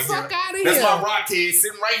 kid get the right fuck here. out of That's here. my rock kid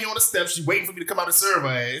sitting right here on the steps. She waiting for me to come out and serve her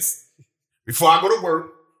ass before I go to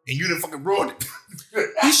work. And you didn't fucking ruin it.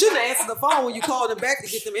 You shouldn't have answered the phone when you called him back to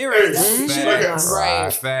get them earrings. That's what you should have done.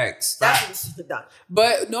 Right. Facts. That's what you should have done.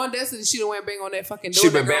 But knowing Destiny, she done went bang on that fucking door. She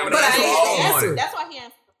been That girl banging was on like, that "Oh, door all answer." morning. That's why he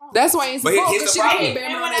answered the phone. That's why I ain't But supposed here's because the she problem. can't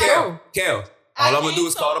bang on that Kel, door. Kel, all I'm gonna do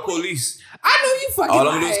is call the police. I know you fucking All I'm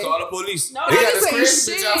gonna do is lying. call the police. No, They got Niggas this ain't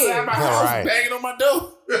crazy bitch shit. outside my All house right. banging on my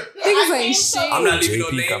door. Niggas ain't shit. I'm not leaving no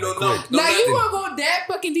JP name, coming no quick. no Now you nothing. gonna go that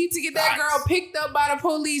fucking deep to get that girl picked up by the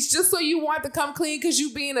police just so you want to come clean because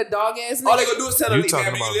you being a dog ass All they nigga? gonna do is tell her, You leave, talking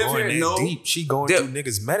man, about you live going here? that No. deep? She going Dip. through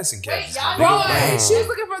niggas' medicine cabinets. y'all Nigga, Boy, bang. she was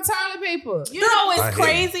looking for toilet paper. You know what's I hear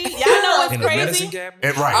crazy? Y'all know what's in the medicine crazy? cabinet.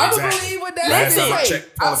 And right, I'm gonna exactly. believe what Last that time I say. checked,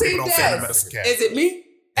 I'll toilet see paper don't fit in the that. medicine cabinet. Is it me?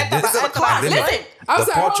 At the This is a bottom. closet. Listen, I'm The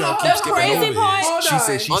sorry, part hold y'all on. keep The skipping crazy over part- is Hold she on.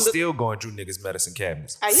 said she's Under- still going through niggas' medicine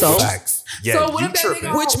cabinets. are you So- Facts. Yeah, So what you if that tripping.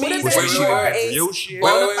 nigga- Which what means if that Wait, you you are got a your shit?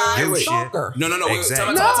 bona Wait, fide your shit. stalker. No. Wait,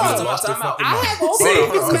 Exactly. No. Time You out. lost your fucking I mind. have opened Say,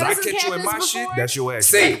 people's Because I medicine catch you in my cabinets shit, before. that's your ass.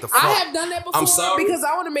 Say, Get the fuck. I have done that before I'm sorry. because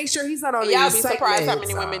I want to make sure he's not on Y'all any be psych surprised how meds.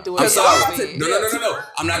 many women do it. I'm Cause sorry. I'm about to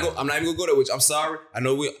No. I'm not even gonna go there with you. I'm sorry. I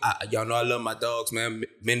know y'all know I love my dogs, man.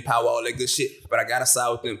 Men power, all that good shit. But I gotta side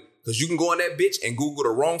with them. Cause you can go on that bitch and Google the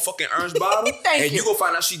wrong fucking Ernst bottle, Thank and you. you gonna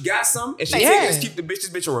find out she got some, and she Yeah. take, let's keep the bitch, this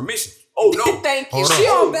bitch in remission. Oh no, Thank you. She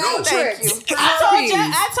on no, Valtrex. Thank you. for I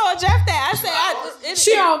herpes. told Jeff that. I said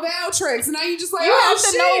She on Valtrex. Now you just like, you oh, have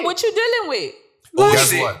to shit. know what you're dealing with. oh Guess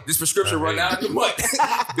shit, what? this prescription run out in the month,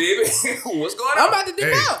 baby. What's going I'm on? about to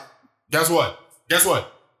dip Hey. out. Guess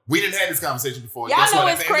what? We didn't have this conversation before. Y'all Guess know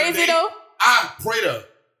what? it's At the end of the crazy day, though. I pray to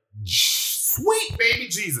sweet baby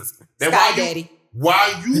Jesus that Sky Daddy.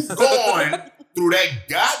 while you going through that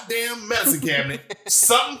goddamn medicine cabinet,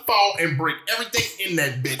 something fall and break everything in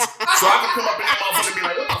that bitch. So I can come up in that motherfucker and be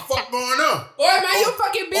like, what the fuck going on? Boy, man, your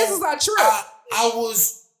fucking business are trip. I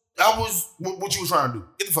was what you was trying to do.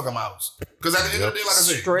 Get the fuck out of my house. Because at the end of the day, like I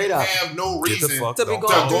said, Straight you up. have no Get the reason fuck. To be Don't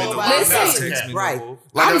going call through me the no medicine more. cabinet. Text me no Right. more.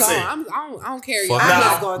 like I'm I gone. said. I don't care. Fuck y'all. I'm Now-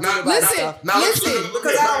 not going now- through the now- bad stuff. now let's Listen, look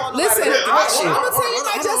because at- I don't want nobody Listen, to I'm do my shit. gonna tell you my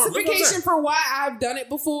Hold on, justification for why I've done it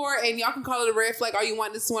before, and y'all can call it a red flag all you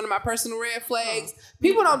want. This is one of my personal red flags.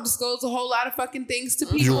 People don't disclose a whole lot of fucking things to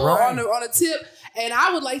people You're right. on a tip, and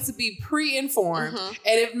I would like to be pre-informed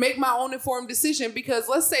and make my own informed decision. Because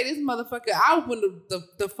let's say this motherfucker, I opened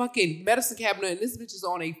the fucking medicine cabinet, and this bitch is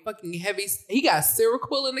on a fucking heavy. He got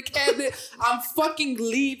Seroquel in the cabinet. I'm fucking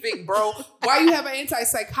leaving, bro. Why you have an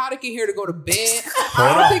antipsychotic in here to go to bed?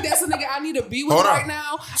 I don't think that's a nigga I need to be with Hold on. right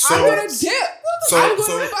now. So- I'm gonna dip. I'm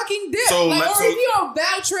gonna fucking dip. so like, let's- or if you on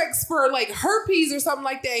Valtrex for like herpes or something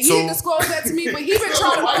like that, he So- didn't disclose that to me, but he been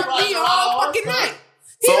trying to fuck me all fucking night.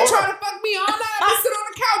 He So been hold trying on. to fuck me all night. I been sitting on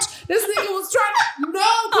the couch. This nigga was trying to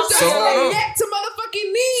because So that's hold from on. neck to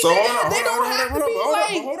motherfucking knee. So nigga. hold on, They hold don't on, have hold to on, be hold on,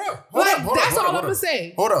 like, hold on, like hold on, that's all hold I'm on. gonna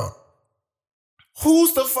say. Hold on.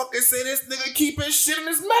 Who's the fucking say this nigga keeping shit in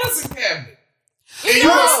his medicine cabinet? And you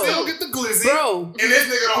Bro. gonna still get the glizzy, Bro. and this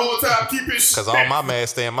nigga the whole time keeping shit. Because all my meds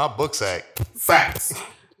stay in my book sack. Facts.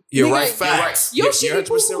 You're Nigga, right. You're right. facts. Your You're shitty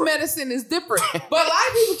 100% poo right. medicine is different. But a lot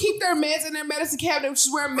of people keep their meds in their medicine cabinet, which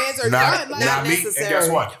is where meds are Not, done. Like, not me. And necessary. guess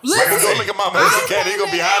what? Listen. Like I Don't said, look at my medicine I cat. You're going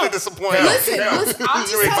to be found highly out. disappointed. Listen, Hell. listen, I'm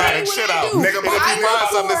just You ain't telling finding you what shit I out. do. Nigga, And if I you look find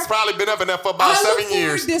something for- that's probably been up in there for about I 7 look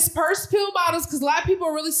years. for dispersed pill bottles because a lot of people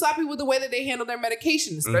are really sloppy with the way that they handle their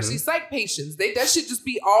medication, especially psych patients. That should just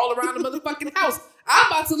be all around the motherfucking house. I'm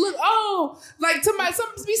about to look. Like somebody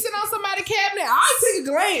be sitting on somebody's cabinet. I'll take a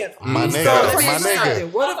glance. My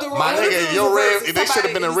nigga. What if your red, they should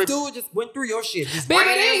have been a rip. dude just went through your shit. Baby,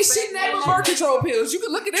 they ain't shitting at my birth control pills. You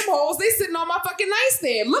can look at them hoes. They sitting on my fucking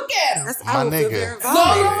nightstand. Look at them. My nigga.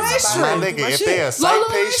 My nigga, if they a psych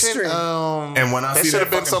patient, and when I there see should that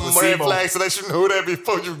have been some fucking red placebo- flags so they should know that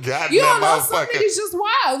before you got You that don't know, some motherfucker. niggas just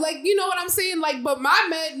wild. Like, you know what I'm saying? Like, but my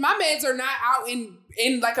meds are not out in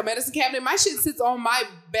like a medicine cabinet. My shit sits on my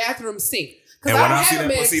bathroom sink. And when I see have a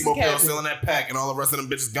that medicine placebo pill cabinet. still in that pack and all the rest of them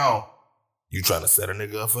bitches gone, you trying to set a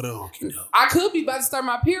nigga up for the okie doke. I could be about to start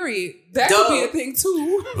my period. That could be a thing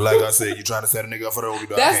too. Like I said, you trying to set a nigga up for the okie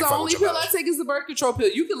doke. That's the only pill I take is the birth control pill.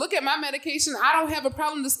 You can look at my medication. I don't have a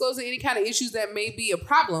problem disclosing any kind of issues that may be a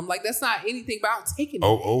problem. Like, that's not anything about taking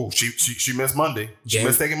it. She missed Monday. She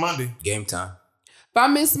missed taking Monday. Game time. If I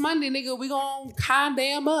miss Monday, nigga, we gonna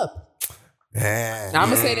condemn up. I'm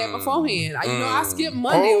gonna say that beforehand. You know, I skip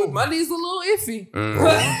Monday. Monday's a little iffy.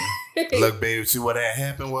 Look, babe, see what that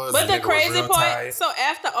happened was. But the crazy part, part, so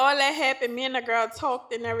after all that happened, me and the girl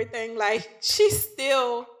talked and everything. Like, she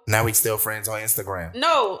still. Now we still friends on Instagram.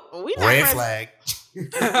 No, we not Red friends. flag. We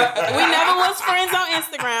never was friends on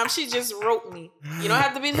Instagram. She just wrote me. You don't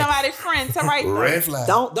have to be somebody's friend to write them. Red flag.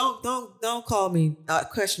 Don't call me,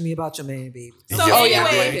 question me about your man, baby. So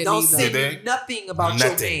anyway, Don't say nothing about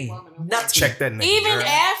your man. Nothing. Check that nigga. even girl.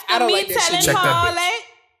 after me like that telling shit. her Check that all bitch.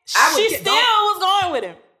 that, she still was going with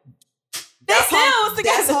him. They still was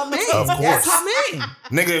together. That's her man. Of course. That's her man.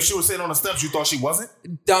 Nigga, if she was sitting on the steps, you thought she wasn't?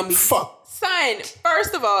 Dummy. Fuck. Son,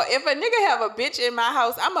 first of all, if a nigga have a bitch in my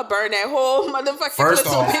house, I'ma burn that whole motherfucking First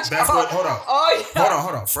little off, bitch that's off. what. Hold on. Oh yeah.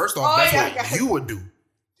 Hold on. First off, that's yeah, what you would do.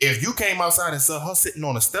 If you came outside and saw her sitting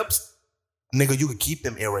on the steps, nigga, you could keep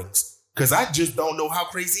them earrings. Cause I just don't know how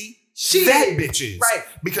crazy that bitch is. Right.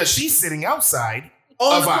 Because she's sitting outside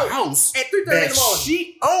On of the a porch house at 3:30 in that the morning.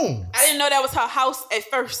 she owns. I didn't know that was her house at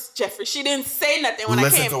first, Jeffrey. She didn't say nothing when I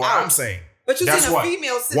Listen came to what out. I'm saying. But you That's seen a what.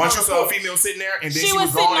 female sitting Once on you the saw a porch. female sitting there and then She was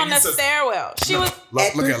sitting gone on and the you stairwell. She was. At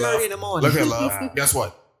Look at 3:30 love. in the morning. Look at love. Guess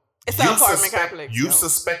what? It's an apartment complex. You so.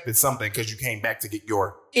 suspected something because you came back to get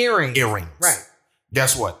your Earring. earrings. Right.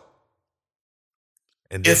 Guess what?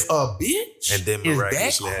 And then, If a bitch and then is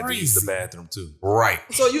miraculously that had to use the crazy, bathroom too. right?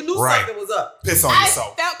 So you knew Right. something was up. Piss on I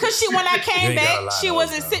yourself. felt because when I You came ain't gotta back, lie she to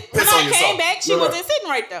wasn't us, sitting. Piss When on I yourself. came back, she Look. wasn't sitting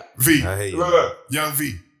right there. V, I hear you. look, young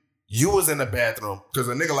V, you was in the bathroom because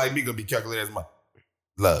a nigga like me gonna be calculated as my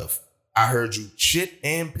love. I heard you shit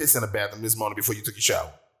and piss in the bathroom this morning before you took your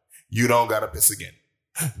shower. You don't gotta piss again.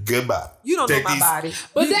 Goodbye. You don't Take know my these- body.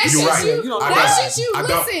 But that's You're just right. you. You don't I know That's my just you. I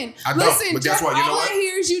don't. Listen, I don't. listen. But guess Jeff, what? You know all what? I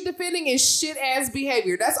hear is you defending is shit ass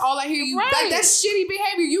behavior. That's all I hear you. Right. Like, that's shitty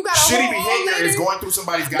behavior. You got a Shitty whole old behavior lady. is going through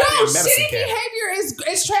somebody's No, goddamn medicine shitty cabinet.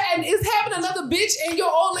 behavior is having another bitch in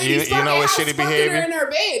your old lady's You know fucking what's house, shitty fucking behavior? her in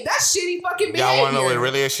her bed. That's shitty fucking behavior. Y'all want to know what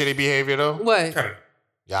really is shitty behavior though? What?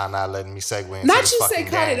 Y'all not letting me segue into Not this you fucking say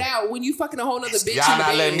cut game. it out when you fucking a whole nother bitch Y'all in the not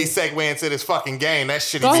bed. letting me segue into this fucking game. That's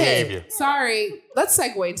shitty Go behavior. ahead. Sorry. Let's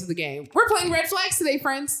segue into the game. We're playing red flags today,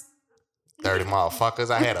 friends. Dirty motherfuckers.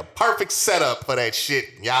 I had a perfect setup for that shit.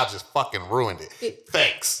 Y'all just fucking ruined it.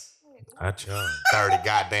 Thanks. Not y'all. Dirty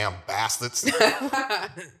goddamn bastards.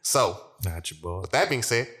 So, Not your boy. with that being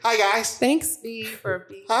said, hi guys. Thanks, B, for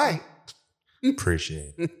being Hi.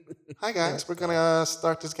 Appreciate it. Hi guys. We're gonna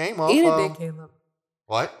start this game off. Eat a dick, Caleb.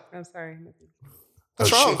 What? I'm sorry.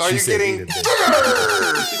 What's Oh, wrong? shit, Are she you said getting eat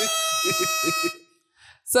a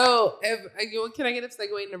So, can I get a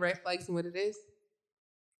segue into red flags and what it is?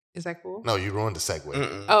 Is that cool? No, you ruined the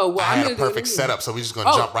segue. Oh, well, I I'm had gonna a do it perfect anyway. setup, so we're just gonna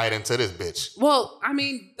Oh. jump right into this bitch. Well, I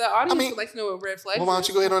mean, the audience mean- would like to know what red flags. Well, why don't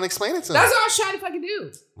you go ahead and explain it to That's them, what I was trying to fucking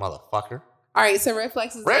do. motherfucker? All right, so red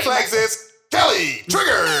flags is Red flags is Kelly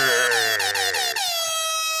Trigger.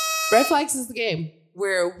 Red flags is the game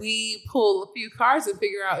where we pull a few cards and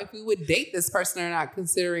figure out if we would date this person or not,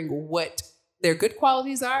 considering what their good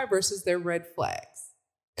qualities are versus their red flags.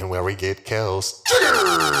 And where we get Kel's Trigger.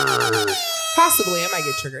 Possibly, I might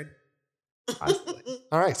get triggered. Possibly.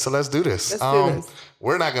 All right, so let's do this. Let's do this.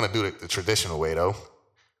 We're not gonna do it the traditional way though.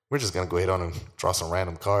 We're just gonna go ahead on and draw some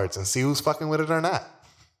random cards and see who's fucking with it or not.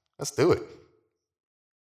 Let's do it.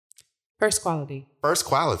 First quality, First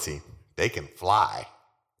quality, they can fly.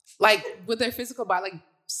 like with their physical body, like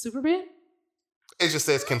Superman. It just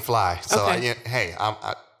says can fly. So Okay. hey,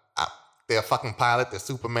 they're a fucking pilot. They're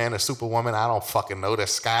Superman. They're Superwoman. I don't fucking know. They're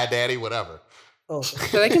Sky Daddy. Whatever. Oh.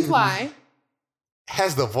 So they can fly.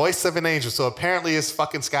 Has the voice of an angel. So apparently it's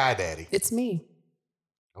fucking Sky Daddy. It's me.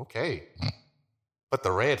 Okay. But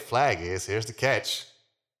the red flag is, here's the catch.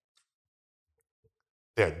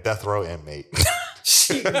 They're a death row inmate.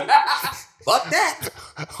 Fuck that.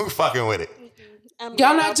 Who fucking with it?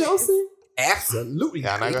 Y'all not Joseph? Absolutely.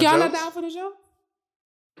 Y'all not Y'all gonna not joke? down for the joke?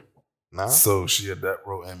 No. So she a death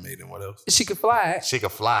row inmate and what else? She could fly. She can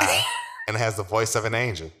fly and has the voice of an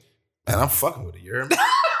angel. Man, I'm fucking with it. You hear me?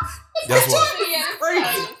 Guess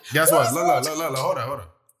what? Guess what? Look, hold on.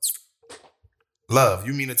 Love,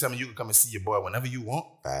 you mean to tell me you can come and see your boy whenever you want?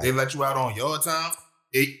 Right. They let you out on your time?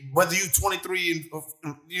 Whether you 23 and,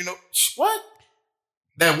 you know, what?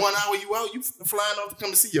 That 1 hour you out, you flying off to come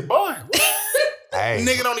and see your boy. What? Hey,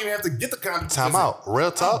 Nigga don't even have to get the condom. time out.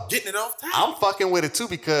 Real talk. Getting it off time. I'm fucking with it too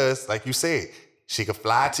because, like you said, she could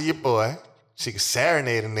fly to your boy, she could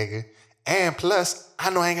serenade a nigga, and plus, I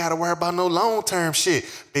know I ain't gotta worry about no long-term shit.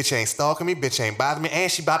 Bitch ain't stalking me, bitch ain't bothering me,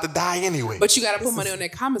 and she about to die anyway. But you gotta put money on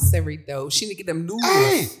that commissary though. She need to get them noodles.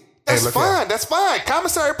 Hey, that's look fine. here. That's fine.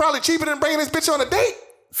 Commissary probably cheaper than bringing this bitch on a date.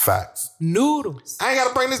 Facts. Noodles. I ain't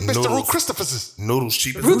gotta bring this bitch to Noodles. Ruth Christopher's. Noodles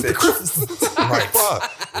cheap as a Ruth bitch. Right. Fuck.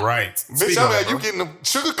 Right. Bitch, Speak I'm on like, it, you bro. getting them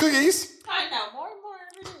sugar cookies? I know more and more.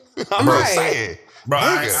 I'm Right. just saying. Bro,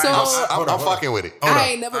 I ain't- So- I'm fucking with it. Hold I up.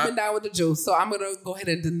 ain't never been down with the juice, so I'm gonna go ahead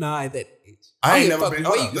and deny that. I ain't don't give a never fuck been.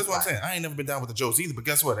 where Hold you up. That's what I'm fly. saying. I ain't never been down with the jokes either. But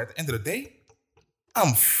guess what? At the end of the day,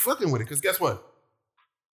 I'm fucking with it. Because guess what?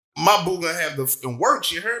 My boo gonna have the fucking work.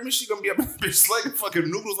 You heard me? She gonna be up in the bitch slinging fucking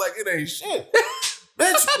noodles like it ain't shit.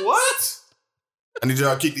 Bitch, what? I need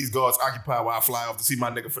y'all to keep these guards occupied while I fly off to see my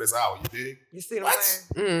nigga for this hour. You dig? You see what I'm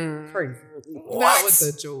saying? Crazy. Not with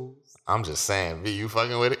the jewels. I'm just saying, V, you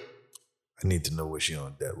fucking with it? I need to know what she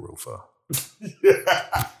on that roof for.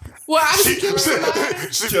 Well, I can kill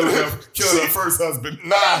her. She Killing her first husband.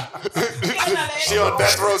 Nah. She on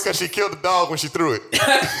death row because she killed the dog when she threw it.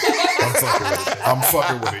 I'm fucking with it. I'm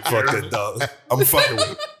fucking with it. Fuck that dog. I'm fucking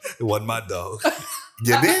with it. It wasn't my dog.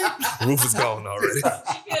 You dig? Rufus gone already.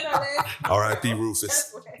 R.I.P.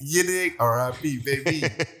 Rufus. You dig? R.I.P. baby.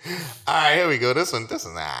 All right, here we go. This one, all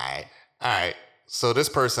right. All right. So this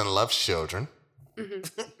person loves children.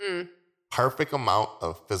 Perfect amount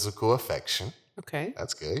of physical affection. Okay.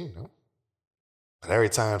 That's good, you know. But every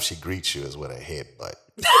time she greets you is with a headbutt.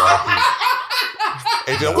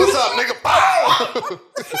 Hey, Joe, what's up, nigga? Pow!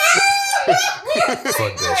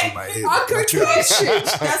 Fuck that. She might hit. I concussed.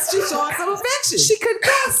 That's just showing some affection. She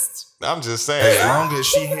concussed. I'm just saying. As long as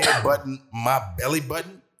she head button my belly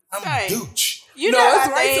button, I'm Right. dooch. You No, know it's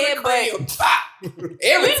about right the to head, the but crib.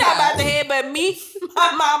 Every we not about time. to head, but me,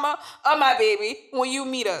 my mama, or my baby when you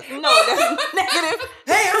meet us. No, that's negative.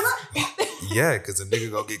 Hey, Yeah, because a nigga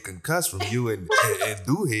gonna get concussed from you and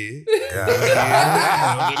do head. The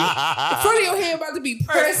front of your head about to be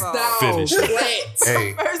pressed of all, down. Finish. Flat.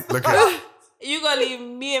 Hey, First look of at all, you gonna leave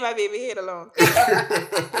me and my baby head alone.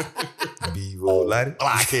 Be roll lighted.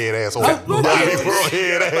 Blockhead ass. I'm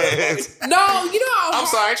Blockhead ass. No, you know how I'm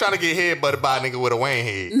sorry, I ain't trying to get headbutted by a nigga with a Wayne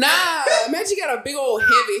head. Nah, imagine you got a big old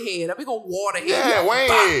heavy head, a big old water head. Yeah, Wayne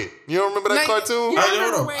head. You don't remember that Like, cartoon? You Hey,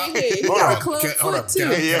 remember hold Wayne on. head? He Hold got a on. club Hold foot up. too.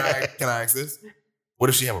 Yeah. Can I ask this? What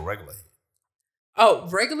if she have a regular head? Oh,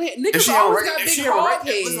 regular head? If Niggas she have a always regular, got if big she have a hog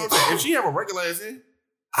regular, listen what I'm heads. saying. If she have a regular ass head,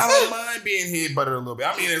 I don't mind being head butted a little bit.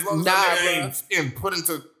 I mean, as long as Nah, that nigga bruh. ain't getting put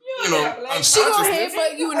into, You you know, got black- She gonna unconsciousness.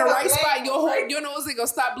 headbutt you in the right spot. Your nose ain't gonna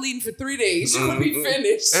stop bleeding for 3 days. You gonna be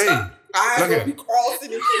finished. Hey, I Look gonna at- be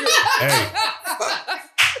crossing and shit. hey,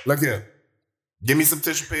 look here. Give me some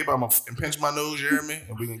tissue paper. I'm gonna pinch my nose. You hear me?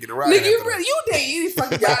 And we can get it right. Nigga, after you that. really, you date any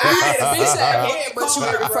fucking guy. You date a bitch that headbutt you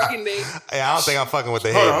every fucking day. Hey, I don't think I'm fucking with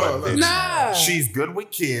the Hold on, headbutt, hold on. bitch. Nah. She's good with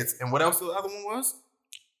kids. And what else the other one was?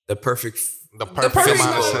 The perfect. The The perfect perfect amount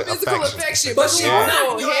amount of of physical affection, But but she yeah.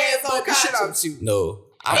 will Your ass headbutt the shit out you. No.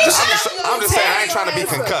 I'm just saying I ain't trying to be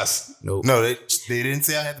concussed. Nope. No, they didn't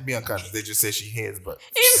say I had to be unconscious. They just said she heads, but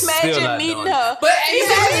Still Imagine not meeting doing it. her. But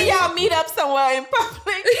Imagine y'all meet up somewhere in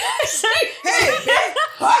public.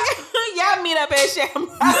 Y'all meet up at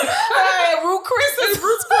Shamrock. Root Chris's.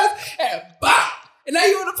 Roots Chris, and bop, and now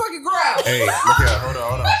you on the fucking ground. hey, look here.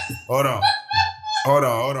 Hold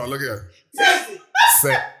on. Look here.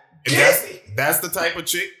 Say, that's the type of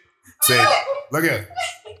chick. Say, look here.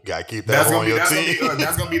 Gotta keep that on your teeth.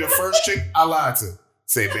 That's gonna be the first chick I lied to.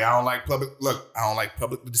 Say, babe, I don't like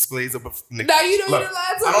public displays of a nigga. Now you know you Look, done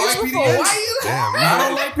lied to I don't me like before. PDA. Why you? Damn, I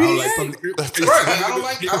don't like PDA. public. Right, I don't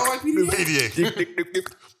like PDA. PDA.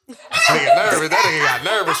 Nigga nervous. That nigga got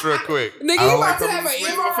nervous real quick. Nigga, I you don't about like to have an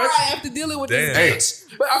public MRI affection. after dealing with Damn. this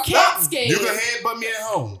bitch. But a cat scan. You can headbutt me at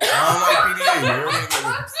home. I don't like PDA. You heard me?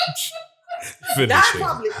 Finish Not it.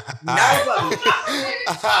 public. Not public.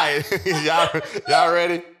 All right. y'all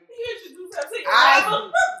ready?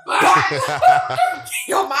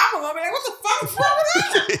 Your mama gonna be like, what the fuck is wrong with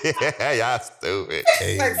that? Yeah, y'all stupid.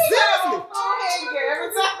 Hey, Like, seriously.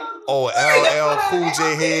 Oh, LL Cool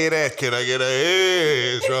J head ass. Can I get a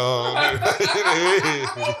head strong? Imagine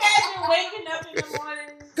waking up in the morning.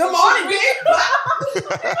 Good morning,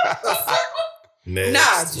 bitch.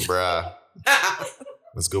 Next. Bruh.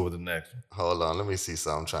 Let's go with the next. Hold on, let me see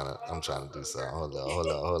something. I'm trying to do something. Hold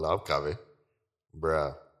on. I'm coming.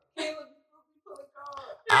 Bruh.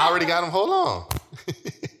 I already got him. Hold on.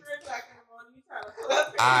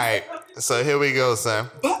 Alright, so here we go, Sam.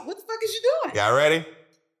 What the fuck is you doing? Y'all ready?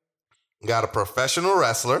 Got a professional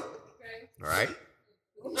wrestler. Okay. All right.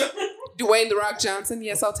 Dwayne The Rock Johnson.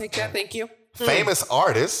 Yes, I'll take that. Thank you. Famous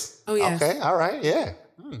artist. Oh, yeah. Okay, all right, yeah.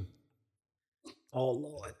 Oh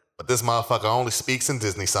Lord. But this motherfucker only speaks in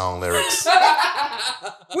Disney song lyrics.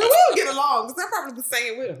 We will get along because I probably be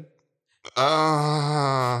singing with him.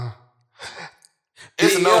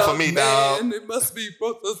 It's a no for me, dog. It must be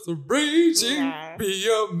Professor Raging. Nah. Be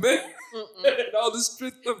a man. And all the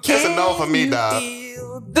strength of It's a no for me, dog.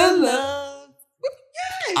 Feel the love.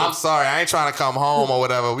 I'm sorry, I ain't trying to come home or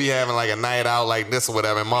whatever. We having like a night out like this or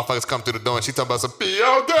whatever, and motherfuckers come through the door and she talking about some be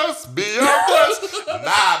your guest.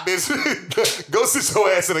 Nah, bitch. Go sit your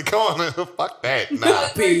ass in the corner. Fuck that. Nah.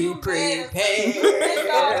 Be prepared.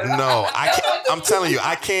 No, I can't. I'm telling you,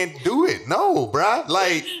 I can't do it. No, bruh.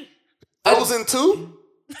 Like, Frozen 2?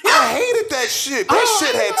 I hated that shit. That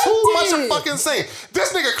shit had too much of fucking saying.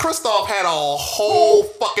 This nigga Kristoff had a whole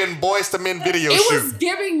fucking Boyz II Men video It shoot. was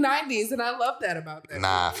giving 90s, and I love that about that.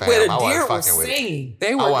 Nah, fam, Where I the wasn't deer was fucking with it. singing.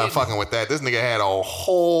 They I were wasn't fucking with that. This nigga had a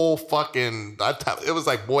whole fucking. It was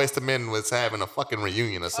like Boyz II Men was having a fucking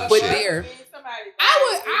reunion or some with shit. deer.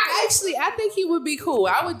 I think he would be cool.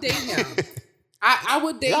 I would date him. I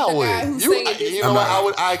would date Y'all the guy would. who's You singing Disney. know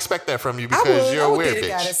what? I expect that from you because you're a weird date a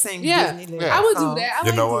guy that bitch. sing Yeah. Disney Yeah. I would do songs. that. I You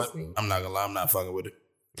like know what? Disney. I'm not gonna lie. I'm not fucking with it.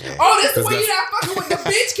 Oh, that's the Cause way you're not fucking with the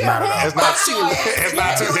bitch. Not at all. It's not.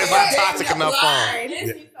 It's not toxic enough for him.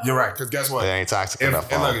 Yeah, you're right. Because guess what? It ain't toxic If, enough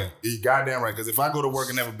for and him. look, you goddamn right. Because if I go to work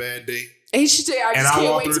and have a bad day, And she say, I and just I can't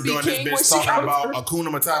walk wait through to the be door and this king when bitch she talking comes about through.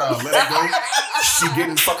 Hakuna Matata, let it go, she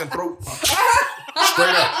getting fucking throat punched. Straight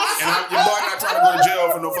up. And your boy not trying to go to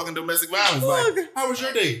jail for no fucking domestic violence. Like, how was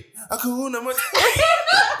your day? Hakuna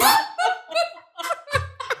Matata.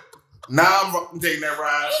 Now I'm taking that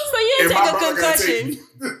ride. So you And take my a brother gonna take concussion.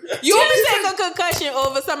 me. You take a concussion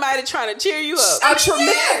over somebody trying to cheer you up. A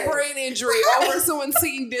traumatic brain injury over someone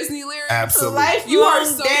singing Disney lyrics. Absolutely. Life You are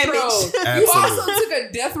long so damage. pro. You Absolutely. also took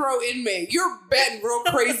a death row inmate. You're betting real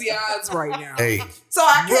crazy odds right now. Hey, So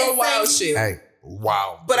I Real can't wild sing, shit. hey,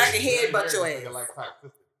 wow. but I can headbutt your ass.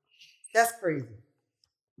 That's crazy.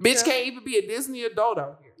 Bitch can't even be a Disney adult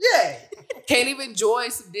out here. Yeah. Can't even enjoy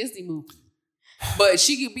some Disney movies. But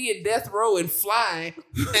she could be in death row and fly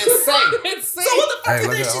and sing. So what the fuck Hey, is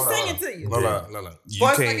look that at- she hold on, singing hold to you? Look. You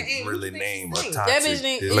Boys can't like an really angel name a sing. That toxic bitch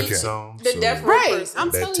ain't- Disney Look at- song. the so death row Right. person. I'm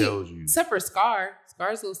that telling tells you. you. Except for Scar.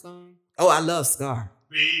 Scar's little song. Oh, I love Scar.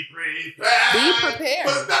 Be prepared. Be prepared.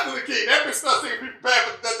 But nothing to the king. That bitch still saying be prepared,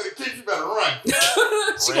 but nothing to the king. You better run.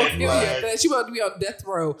 She gonna Red kill you flag. after that. She about to be on death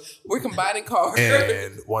row. We're combining cars.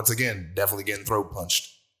 And once again, definitely getting throat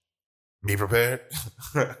punched. Be prepared.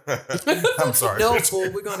 I'm sorry. No,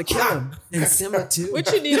 fool, we're gonna kill him. And Simba too.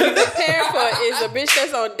 What you need to be prepared for is a bitch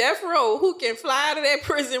that's on death row who can fly out of that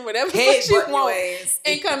prison whenever she Headbutt your want ass.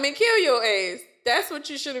 and come and kill your ass. That's what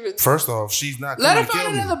you should have been. First off, she's not Let her coming to kill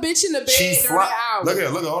find me. another bitch in the bed She's during the fly- hour. Look at,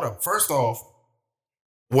 hold up. First off,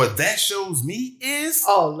 what that shows me is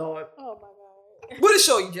Oh Lord. Oh my god. What it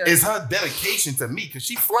show you, Jerry? is her dedication to me because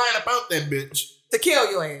she flying about that bitch To kill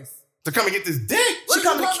your ass. to come and get this dick. She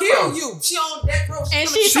coming to kill you. She on death row. And coming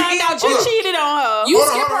she to found kill out you you. cheated on her. You Hold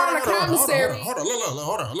on, skip hold her on, on a hold on, hold on, commissary.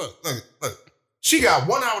 Hold on, look. She got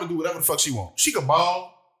 1 hour to do whatever the fuck she wants. She could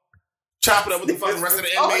ball, chop it up with the fucking rest of the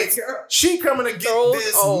Oh, inmates. girl. She coming to get Throw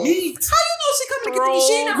this off. meat How you know she coming to get the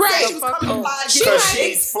She never Right. said she was coming to fly to get because her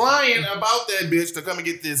she's ass. flying about that bitch to come and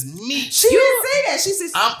get this meat. She didn't say that. She said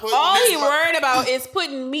I'm putting All this he mu- worried about is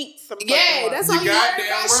putting meat some fucking Yeah, way. that's You all you worried goddamn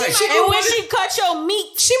about. right. She might And be when she cut your meat,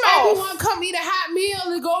 She might off, be want to come eat a hot meal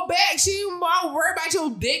and go back. She won't worry about your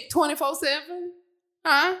dick 24/7.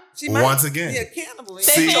 Huh? she might Once again. be a cannibal.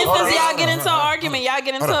 say See, for hold instance, on, y'all hold get on, into an hold on, argument, y'all get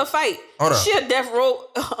into hold on. a fight. Hold on. She a death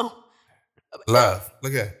row. Love,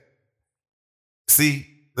 look at. See,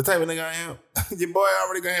 the type of nigga I am, your boy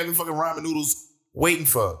already gonna have the fucking ramen noodles waiting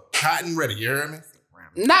for hot and ready. You heard me?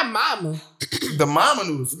 Not mama. The mama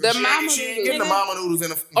noodles. The she mama ain't, she ain't noodles. getting the mama noodles in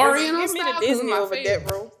the Oriental Give me style the 'cause Disney my over favorite.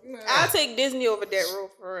 death row. I'll take Disney over death row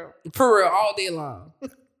for real. For real, all day long.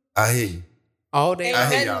 I hear you. All day Ain't I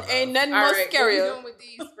long. hear nothing, y'all. ain't nothing All more right, what we scarier. doing with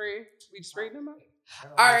these, friend? We just reading them out?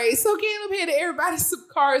 All right, so Caleb handed everybody some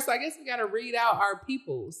cards, so I guess we got to read out our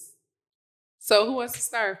peoples. So who wants to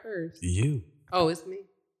start first? You. Oh, it's me.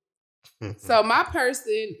 So my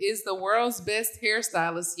person is the world's best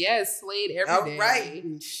hairstylist. Yes, Slade every day. All right.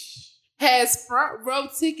 Has front row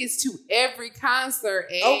tickets to every concert.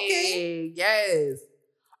 Okay. Yes.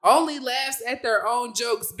 Only laughs at their own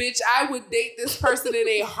jokes. Bitch, I would date this person in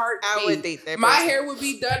a heartbeat. I would date that My person. hair would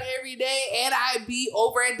be done every day, and I'd be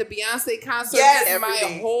over at the Beyonce concert Yes, my every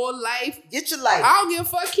day. whole life. Get your life. I don't give a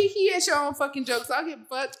fuck. Kiki at your own fucking jokes. I don't give a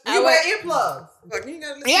fuck. You wear earplugs. Like, you ain't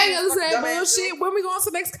gotta listen Yeah, to you that listen to that fucking dumbass bullshit. joke. When we going to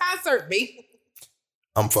the next concert, B?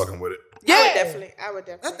 I'm fucking with it. Yeah. I would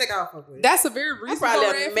definitely. I think I'll fuck with it. That's a very I reasonable probably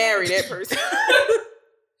red have flag. marry that person.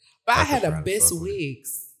 But I I had could the probably best fuck with it.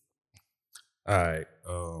 wigs. All right.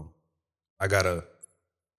 I got a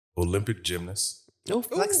Olympic gymnast. No,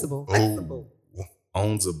 flexible. Flexible.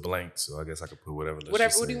 Owns a blank, so I guess I could put whatever.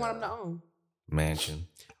 Whatever. What do you want them to own? Mansion.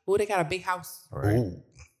 Oh, they got a big house. All right. Ooh.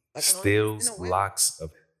 Like Steals in a way. locks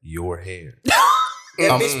of your hair. Yeah,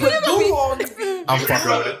 I'm- bitch, put glue on the feet. I'm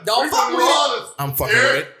fucking with it. Don't fuck with it. I'm fucking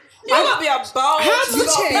with it. You gonna be a bald. How You much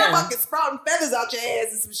gonna be hair? fucking sprouting feathers out your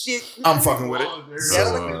ass and some shit. I'm fucking with it.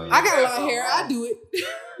 So, I got a lot of hair. I do it.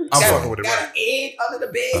 I'm fucking with it. Got Right. an egg under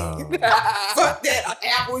the bed. Fuck that. An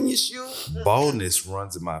apple in your shoe. baldness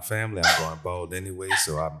runs in my family. I'm going bald anyway,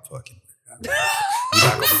 so I'm fucking. You're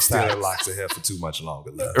not gonna be stealing locks of hair for too much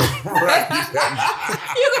longer. Love. You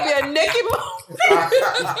gonna be a naked mom. She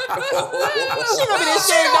gonna be there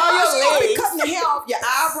shaving all She your gonna be legs. cutting the hair off your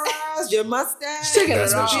eyebrows, your mustache. Taking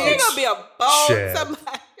That's it what off. she You gonna be a bald Shab.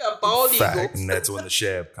 somebody, a bald Fact, eagle. and that's when the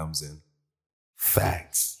shab comes in.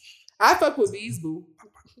 Facts. I fuck with bees, boo.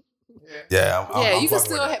 Yeah, Yeah, I'm you can fucking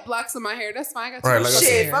still with it. have blocks in my hair. That's fine. I got Right, too like I much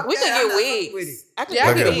said. hair. fuck We that. could I'm get not wigs. fucking with it. I could Yeah, I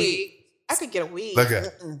Look get at a it. wig. I could get a wig. Look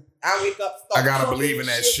at. I wake up. I gotta start believe in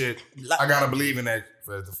that cooking shit. I gotta believe in that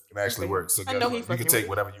for it to actually work. So I guess know what? he You fucking can take with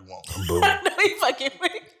whatever you want. Boom. I know you fucking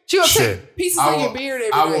wig. She gonna Shit. take pieces I of your will- beard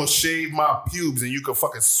every I day. will shave my pubes and you can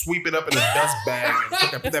fucking sweep it up in a dust bag and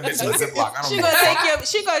fucking put that bitch in a Ziploc. I don't She know. gonna take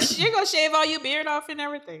your. She gonna shave all your beard off and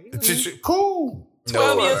everything. Cool.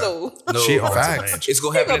 12 No, years old. No, She owns a Facts. mansion. it's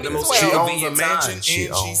gonna happen at the gonna be most 12. She owns a inconvenient mansion time. and She she's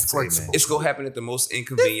owns a flexible. mansion. It's gonna happen at the most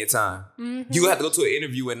inconvenient time. Mm-hmm. You have to go to an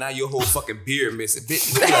interview and now your whole fucking beard missing.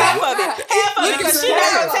 Bitch, Half of it. Because she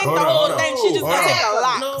not gonna take Hold the on, whole hold thing. on. She just Hold gonna on. take a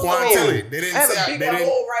lot. No. Quantilly. They I didn't have say a I, big they old didn't,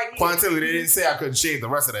 hole right here. Quantilly, they didn't say I couldn't shave the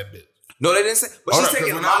rest of that bitch. No, they didn't say. But Hold she's on, 'cause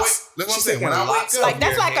taking when I lots. wake- that's what I'm She's saying. taking When I lots wake up- of Like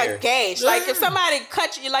that's your like hair. a gauge. Like if somebody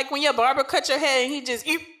cut you, like when your barber cut your hair and he just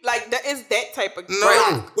like that is that type of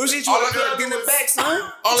No. What is it you All I want to gotta get in do the is- back, son?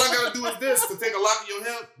 All I gotta do is this: to take a lock of your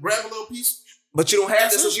hair, grab a little piece. But you don't have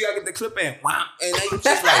this, so you gotta get the clip in. Wow. And now you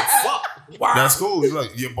just like, fuck. Wow. That's cool.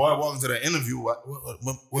 Look, your boy walking to the interview.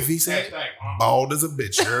 What he said? Bald as a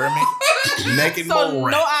bitch. You heard me? Naked So mole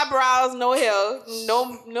rat. no eyebrows, no hair,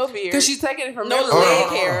 no beard, Because she's taking it from no everywhere. Hold on, leg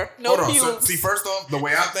hold on, hair, no hold on. So, pubes. see, first off, the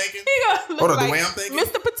way I'm thinking. He gonna look Hold on, the like way I'm thinking.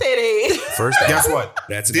 Mr. Potato Head. First, Guess what?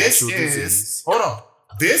 that's an This actual is disease. hold on.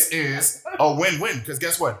 This is a win-win because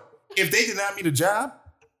guess what? If they deny me the job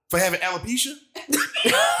for having alopecia,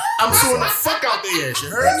 I'm suing the fuck out their ass. You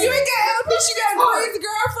heard me? You ain't got alopecia. You got a crazy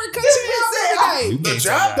girlfriend cut you off every day. The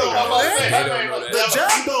job don't know They that. don't know that. The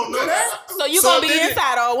job don't know that. So you So gonna be if they-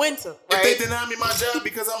 inside all winter, If they right? deny me my job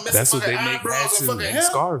because I'm missing That's what fucking they make eyebrows hats and and, fucking and hair.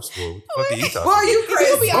 scarves for. What the fuck are you talking Boy, about? you You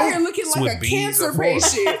crazy. be out here looking That's like what a bees cancer are for.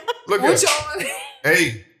 patient. Look What at y'all?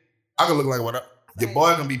 hey, I can look like what your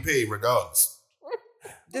boy gonna be paid regardless.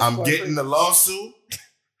 I'm getting the lawsuit.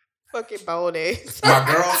 Fucking bald ass. My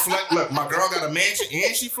girl look, my girl got a mansion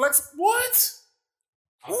and she flex. What?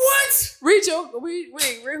 What? Read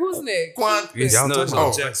who's next? Quan, Yeah, y'all No, talking it's about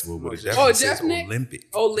not Jacksonville, but it Oh, definitely says Jeff Nick? Olympic.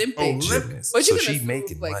 Olympic. Olympic. Gymnast. But you So can she assume,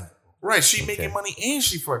 making like- money. Right, she Okay. making money and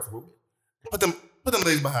she flexible. Put them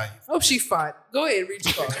legs behind you. Oh, she fought. Go ahead, read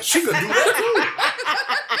your card. She could do that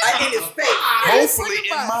Like in his face. too. Hopefully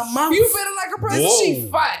in my mouth. You feeling like a person she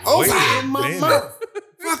Whoa. fought. Hopefully Wait, in my damn. mouth.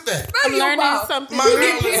 Fuck that. I'm your learning mouth. something My You girl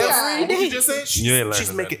get is pissed every off. what you day. just said? You ain't learning she's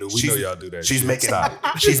that, making. dude. We know y'all do that She's shit. making.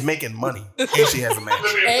 Stop. She's making money and she has a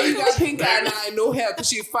mansion. And you got pink eye now and no hair because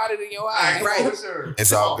she fought it in your eye. Right.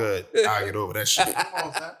 It's all good. I'll get over that shit.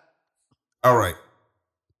 All right.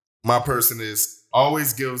 My person is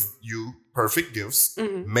always gives you perfect gifts,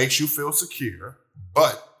 Mhm. makes you feel secure,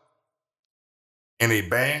 but in a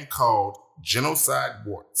band called Genocide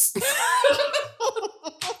Warts.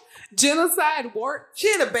 Genocide Wart.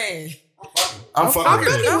 She in a band. I'm I'm fucking with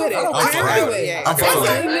fucking it. with it. I'm I'm fucking fucking with with it. it. I'm fucking with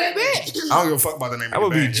That's it. that bitch. I don't give a fuck about the name I of the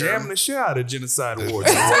would be band. you heard jamming me? the shit out of Genocide Awards.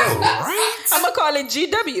 Right? I'm gonna call it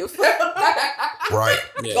GW. Right.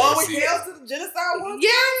 Yeah, Going with see. Kels to the genocide one? Yeah,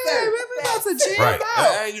 man, we about to jam Right.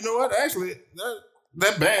 out. Hey, you know what? Actually,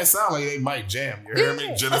 that band sound like they might jam. You heard me?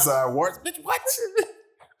 Yeah. Genocide Warts. Bitch, what?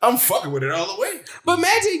 I'm fucking with it all the way. But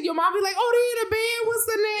imagine your mom be like, "Oh, they in a band. What's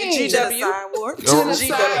the name?" Genocide Ward.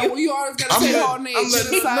 Genocide. Well, you always gotta say the whole name. I'm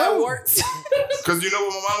letting them Genocide know. Warts. Because you know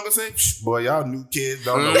what my mom gonna say? Shh, boy, y'all new kids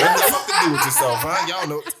don't know what the fuck to do with yourself, huh? Y'all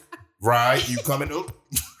know. Right, you coming up.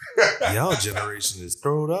 Y'all generation is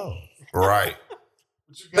throwed off. Right.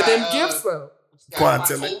 But them gifts though.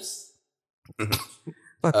 Quantum.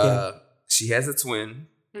 Fuck yeah. She has a twin.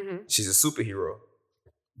 Mm-hmm. She's a superhero,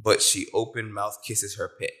 but she open mouth kisses her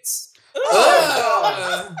pets.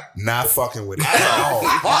 Not fucking with it.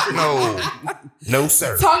 Fuck no. No,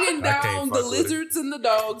 sir. Tonguing I can't down the fuck with it. lizards and the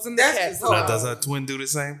dogs and the That's cats. just Now, does her twin do the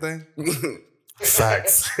same thing?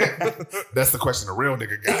 Facts. That's the question a real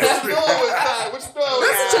nigga got. That's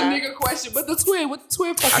such a nigga question. But the twin, what the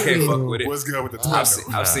twin I fucking can't with? fuck with it. What's good with the twin?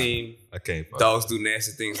 I've seen I can't fuck. dogs do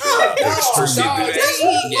nasty things. Dogs, Extremely they do nasty.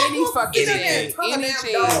 eat any fucking Anything.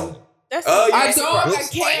 anything. That's Oh, A yeah. dog, a cat,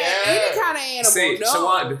 any kind of animal. See, No.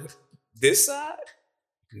 Shawan, this side,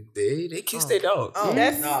 they kiss their dog.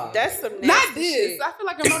 that's some nasty Not this. shit. I feel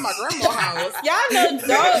like I'm at my grandma's house. Y'all know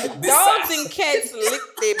dogs and cats lick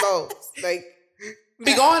their balls. Like,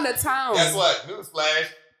 Be going to town. Guess what? Newsflash.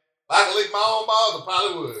 If I could lick my own balls, I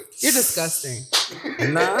probably would. You're disgusting.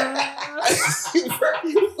 Nah.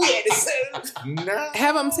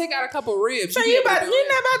 Have them take out a couple ribs. so be you're able to not do it.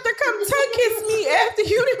 about to come tongue kiss me after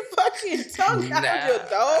you done fucking tongue out your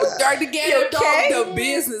dog? Start to get You your dog okay? the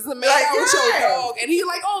business and make Like, out with your yeah. dog. And he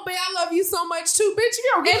like, oh, babe, I love you so much too. Bitch, you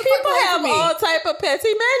don't get And the fuck people away have from me. all type of pets.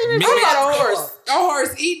 Imagine if Me you and had a my horse. A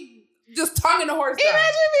horse, eat, just tonguing the horse down.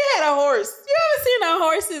 Imagine if you had a horse. You ever seen a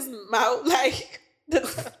horse's mouth? Like,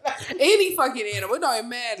 Any fucking animal, it don't even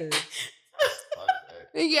matter.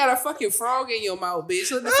 Then you got a fucking frog in your mouth,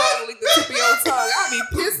 bitch. Let the frog lick the tip of your tongue. I'll be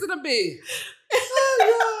pissed in a bit.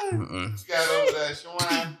 Mm-mm. What you got over there,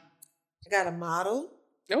 Shawan? I got a model,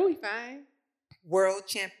 No, we fine. world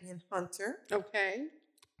champion hunter, Okay.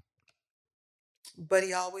 but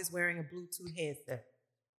he always wearing a Bluetooth headset.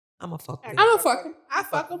 I'm a fuck with I'm him. a fuck him. I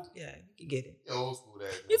fuck him. Yeah, you can get it. Old school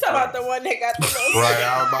that. you talking about the one that got the little Right, I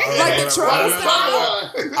was about Like the truck I was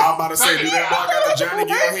about to say, do that boy got the Johnny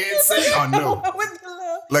Gill headset or no? with the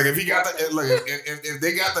little. Like if he got the like if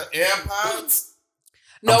they got the AirPods,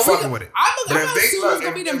 No, I'm fucking with it. I'm But if they assuming look, it's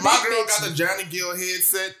gonna be them if big my girl got bitches. the Johnny Gill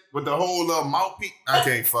headset with the whole mouthpiece, I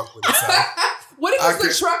can't fuck with it. son. What if I it's the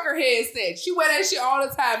could- trucker headset? She wear that shit all the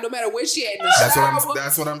time, no matter where she at in the That's shower.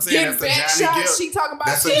 that's what I'm saying. Getting That's the back Johnny shots. Gill. She talking about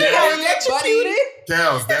That's the she Johnny- got electrocuted.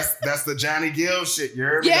 Kels, that's the Johnny Gill shit. You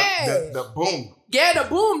heard me? Yeah. The boom. Yeah, the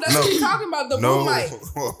boom. That's No. what she talking about. The No. boom mic.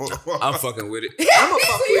 I'm fucking with it. I'ma He fuck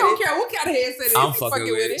said he with don't it. care what kind of headset it is. I'm He fucking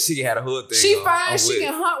with it. She can have a hood thing. She on. fine. I'm She with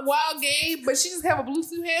can it. hunt wild game, but she just have a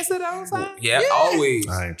Bluetooth headset all the time. Yeah, always.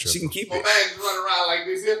 I ain't tripping. She can keep My it. man just running around like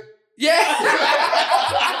this here. Yeah.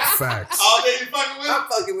 Facts. All day you fucking with him? I'm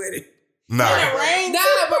fucking with it. Nah.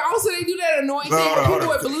 Nah, but also they do that annoying No, thing hold on, where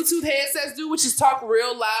people hold with Bluetooth headsets do, which is talk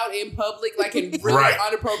real loud in public, like in really Right,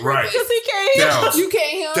 inappropriate right. places. Because he can't hear. Kels, You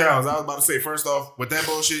can't hear. Kels, I was about to say, first off, with that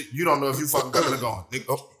bullshit, you don't know if you fucking coming or going. Nigga,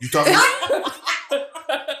 oh, you talking to me?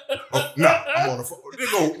 Oh, no, I'm on the phone.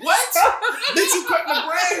 Nigga, what? Bitch, you cutting the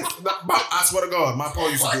grass? No, I swear to God, my pa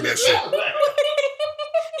used to do that shit.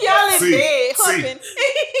 Y'all in See, bed, see, humping.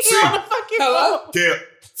 He see. on the fucking Hello? phone. Kel,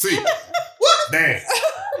 see. Damn.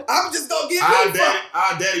 I'm just gonna get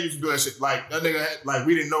Our daddy used to do that shit. Like, that nigga had, like,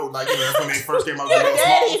 we didn't know, like, you know, that's when they first came out with Your the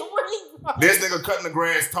daddy, small. what are you- This nigga cutting the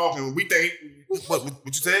grass talking. We think, what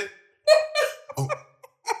you said? Oh,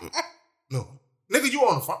 no. Nigga, you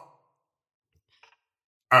on the phone.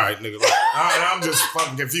 All right, nigga. Like, I'm just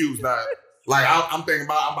fucking confused now. Like, I'm thinking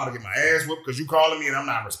I'm about to get my ass whooped because you calling me and I'm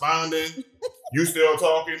not responding. You still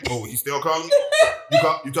talking? Oh, he still calling me?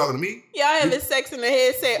 You talking to me? Y'all having sex in the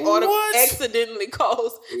headset or accidentally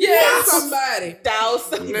calls. Yeah, somebody. Dial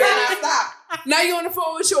somebody. Stop. Now you on the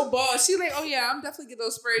phone with your boss. She like, oh yeah, I'm definitely get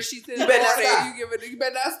those spreadsheets in. You better not order. stop. You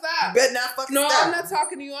better not stop. You better not fucking No, stop. I'm not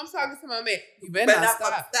talking to you. I'm talking to my man. You better, Better not not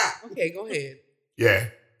stop. fucking stop. Okay, go ahead. Yeah.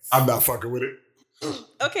 I'm not fucking with it.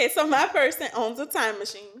 Okay, so my person owns a time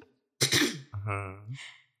machine.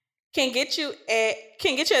 Can get you a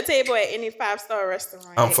table at any 5-star restaurant.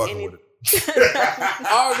 I'm at fucking any, with it.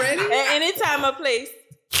 Already? at any time or place.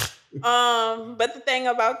 But the thing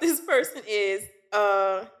about this person is,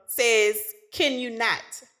 says, "Can you not?"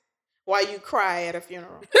 While you cry at a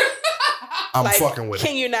funeral. I'm Like, fucking with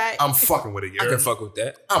Can it. you not? I'm fucking with it. I can fuck with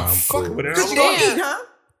that. I'm fucking with it. Cause you Damn. gonna eat, huh?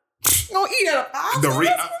 You gonna eat at a five?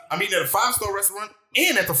 I'm eating at a 5-star restaurant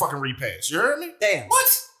and at the fucking repast. You heard me? Damn.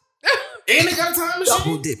 What? And they got a time machine?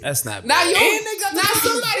 Double dip. That's not Now bad. you, And they got now the-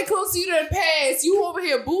 somebody close to you that passed. You over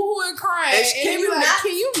here boohooing crying, And and can you you like, not?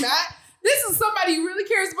 can you not? This is somebody who really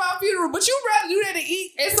cares about a funeral, but you'd rather do that to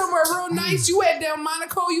eat at somewhere real nice. You at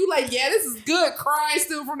Delmonico, you like, yeah, this is good. Crying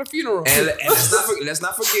still from the funeral. And let's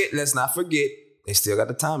not forget. They still got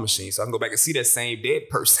the time machine, so I can go back and see that same dead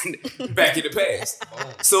person back in the past.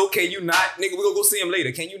 So can you not, nigga? We gonna go see him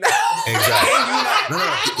later. Can you not? Exactly. Can you not?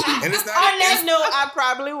 No. And it's not. On that note, I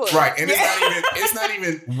probably would. Right, and it's not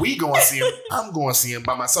even we going to see him. I'm going to see him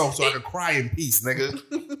by myself so I can cry in peace, nigga.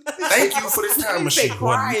 Thank you for this time machine.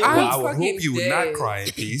 crying. Well, I'm I would fucking hope you would dead. not cry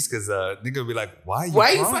in peace, because nigga would be like, why you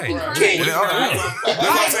Why you crying? fucking Can crying? you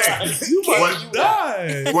That's what I'm saying. You What- might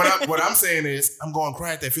die. What I'm saying is, I'm going to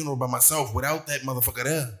cry at that funeral by myself without that motherfucker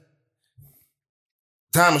there.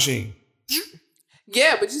 Time machine.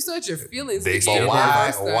 Yeah, but you said your feelings. They at the still end But of the why?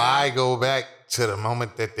 first time. Why go back to the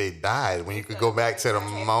moment that they died when you could go back to the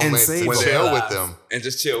moment save to them. chill with them? And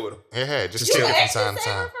just chill with him. Yeah, just You chill can from actually time to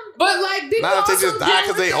save time. her from But like, did Not if they also just die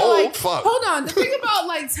 'cause they deal old, with, fuck. Hold on, the thing about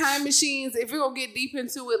like time machines, if we're gonna get deep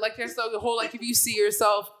into it, like there's the whole like if you see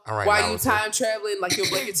yourself All right, while now you it's time traveling, like you'll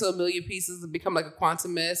break into a million pieces and become like a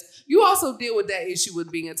quantum mess. You also deal with that issue with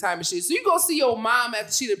being a time machine. So you go see your mom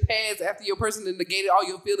after she done passed, after your person done negated all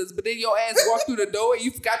your feelings, but then your ass walked through the door and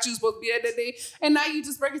you forgot you was supposed to be there that day, and now you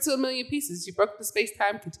just break into a million pieces. You broke the space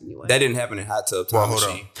time continuum. That didn't happen in Hot Tub Well, Time hold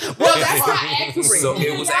Machine. Well, that's not accurate. So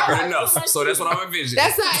it was accurate enough. So that's what I'm envisioning.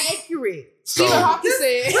 That's not accurate. So- Stephen Hawking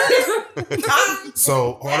said.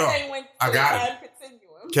 So hold on. I got it.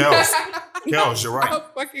 Kels, you're right. I'm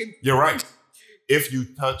fucking You're right. If you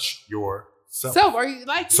touch yourself. self. Are you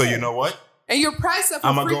like? So yeah. you know what? And your price stuff.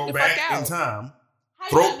 I'm will going freak to the go fuck back out. in time,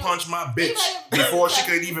 throat punch my bitch before she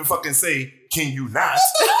could even fucking say, can you not?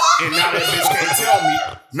 And now that bitch can't tell me.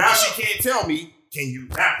 Now she can't tell me, can you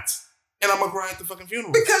not? And I'm going to cry at the fucking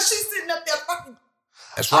funeral. Because she's sitting up there fucking.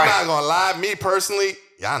 That's I'm right. not gonna lie. Me personally,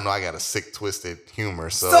 y'all know I got a sick, twisted humor.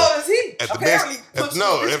 So, So does he. if the Apparently,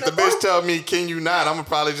 bitch, if the bitch tell me, "Can you not?" I'm gonna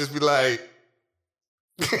probably just be like,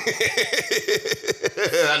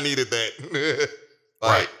 "I needed that."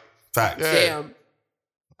 Like, Right. Fact. yeah, Damn.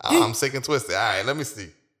 I'm sick and twisted. All right, let me see.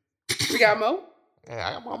 We got Mo.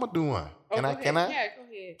 Yeah, I'm gonna do one. Oh, Can go I? ahead. Can I? Yeah, go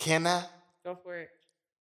ahead. Can I? Go for it.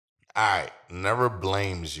 All right. Never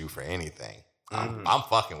blames you for anything. I'm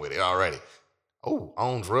fucking with it already. Oh,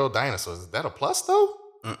 owns real dinosaurs. Is that a plus though?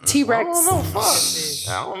 T-Rex. I don't know.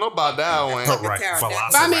 Fuck. I don't know about that one. Right.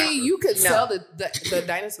 But I mean, you could sell the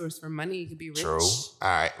dinosaurs for money. You could be rich. True. All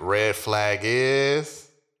right. Red flag is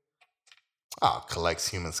collects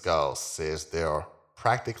human skulls. Says they're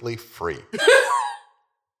practically free.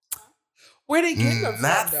 Where they get them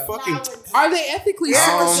Not from, though? fucking. Are they ethically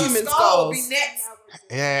sourced human skulls? Be next.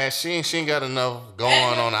 Yeah, she ain't got enough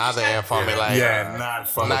going on either end for me. Like, Yeah, not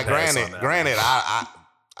fucking. Now, pass on that. granted,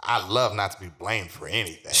 I love not to be blamed for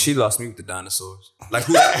anything. She lost me with the dinosaurs. Like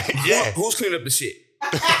who's cleaning up the shit?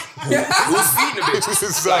 Who's feeding the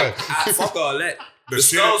bitches? Like, fuck all that. The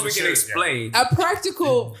skulls we can explain. A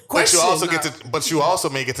practical But question. you also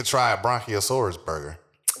may get to try a Bronchiosaurus burger.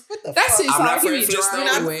 That's it. I'm So not I can be for instance,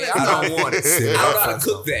 dry anyway. I don't want it. I don't know how to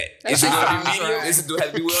cook that. Is it That's gonna be fine. medium? Is it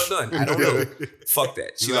have to be well done? I don't know. Fuck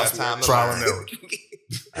that. She You lost got time me. to Trial learn. and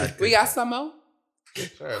error. We got some more.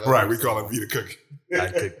 Sure, Right, we call it Vita Cookie. I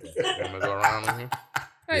cooked that. I'm gonna go around in here.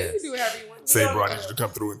 Hey, you can do whatever you want. Say, bro, I need you to come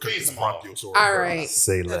through and cook this Bronchiosaurus. All right.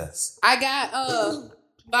 Say less. I got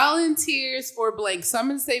volunteers for blank. So I'm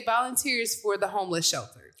gonna say volunteers for the homeless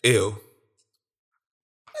shelter. Ew.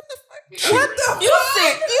 What the? You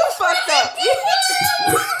sick. You fucked up.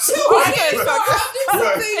 Okay, so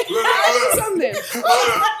I'll do something.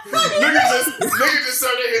 Nigga just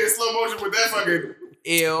started hitting slow motion with that fucking.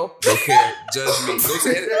 Ew. Okay, judge me.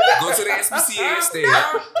 Go to the SPCA instead.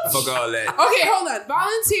 Fuck all that. Okay, hold on.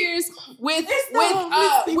 Volunteers with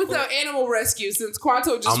the animal rescue, since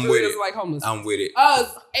Quanto just I'm really with doesn't it. like homeless. I'm with it.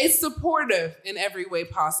 It's supportive in every way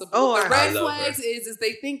possible. Oh, the I red love flags is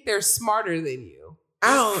they think they're smarter than you.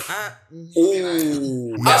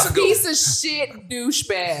 Ooh, that's A piece of shit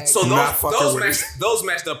douchebag. So Not fucking with those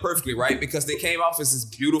matched up perfectly, right? Because they came off as this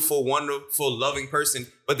beautiful, wonderful, loving person,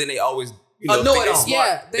 but then they always know think it they're all. smart.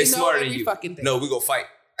 Yeah, they They're know smarter than every you. fucking thing. No, we go fight.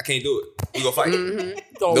 I can't do it. We go fight.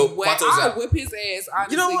 So Nope, well, Quanto's I'll out. whip his ass,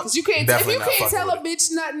 honestly. You know what? Because you can't, if Definitely you not can't fucking tell a with bitch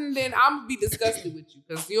nothing, then I'm gonna be disgusted with you.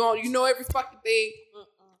 Because you know every fucking thing.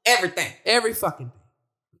 Everything. Every fucking thing.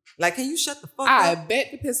 Like, can you shut the fuck I up? bet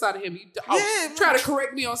the piss out of him. You Yeah, try to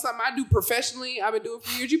correct me on something I do professionally. I've been doing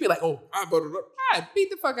for years. You be like, oh, I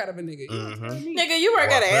beat the fuck out of a nigga. You know what I mean? Nigga, you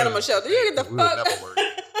work at an animal shelter. You get the We would fuck. never work.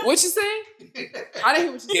 What you saying? I didn't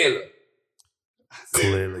hear what you Killer. said.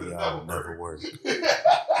 Clearly, I'll never work.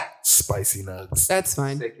 Spicy nuts. That's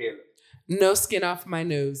fine. Say Killer. No skin off my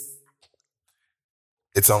nose.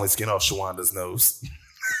 It's only skin off Shawanda's nose.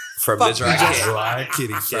 From the dry cat. Dry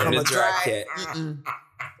kitty From cat. the dry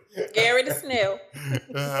cat. Gary the snail.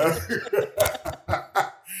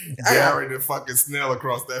 Gary the fucking snail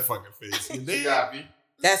across that fucking face. They got me.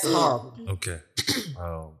 That's horrible. Okay.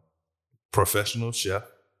 Professional chef.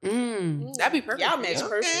 That'd be perfect. Y'all match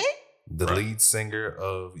perfect. The lead singer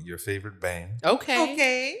of your favorite band. Okay.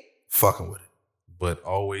 Okay. Fucking with it. But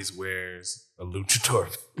always wears a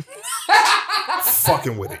luchador.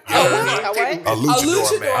 Fucking with it. You Oh, heard me? A what? A luchador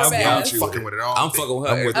luchador mask. mask. I'm fucking with it all. I'm day. fucking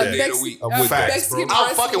with I'm her with every that. day of the week. I'm with facts, Mexican bro. I'm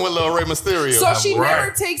wrestling. fucking with Lil Rey Mysterio. So she right.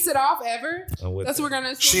 never takes it off ever? I'm with That's that. what we're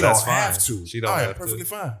gonna She assume. don't That's fine. have to. She don't I am have to. perfectly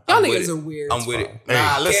fine. Y'all I'm with niggas it. are weird. I'm with it.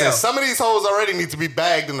 Nah, listen, Kel. some of these hoes already need to be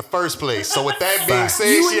bagged in the first place. So with that being Facts. said,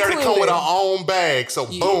 You she already come with her included. own bag. So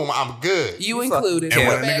boom, I'm good. You included. And Put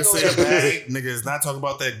when a a bag nigga over say there. bag, nigga is not talking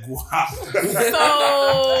about that guap.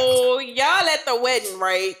 So y'all at the wedding,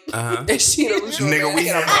 right? Uh-huh. And she in a luchador Nigga, mask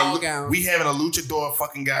and a ball gown. we having a luchador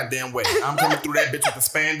fucking goddamn wedding. I'm coming through that bitch with the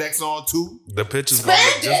spandex on too. The picture's gonna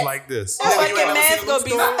look just like this. That Nigga, you fucking ain't never mask seen a gonna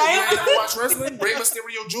be luchador? You ain't stank. never watch wrestling? Rey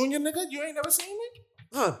Mysterio Jr., nigga? You ain't never seen it?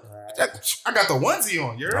 Huh. I got the onesie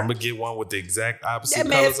on, you heard? I'm gonna get one with the exact opposite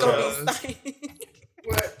That colors mask of gonna hers. be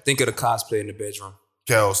stank. Think of the cosplay in the bedroom.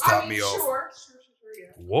 Kel, stop me off. Sure,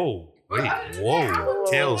 yeah. Whoa. Wait. But other than that, I Whoa.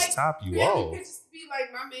 would Kels like top you Really, off. bitches be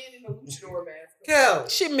like my man in a luchador mask. Kel.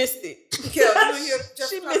 She missed it. Kel, you and your Jeff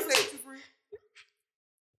She trying to missed say it. what you free?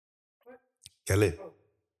 Calais.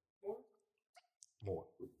 More.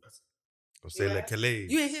 Go say Yeah. la Calais.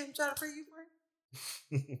 You ain't hear him trying to free you, free?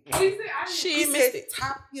 What do you say? I didn't- She He missed said it.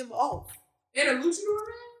 top him off. in a luchador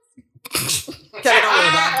mask? Kelly, don't worry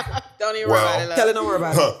about it. Don't even Well, worry about it. Kelly, love. don't worry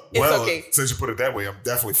about it. Huh, It's well, okay. since you put it that way, I'm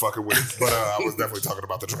definitely fucking with it. But I was definitely talking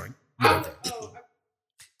about the drink. But,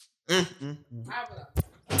 okay.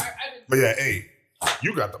 But yeah, hey,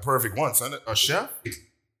 you got the perfect one, son. A chef?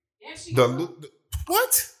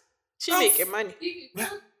 What? She making money.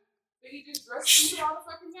 He just dressed all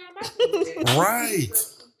the fucking time. Right.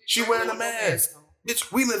 She wearing a mask.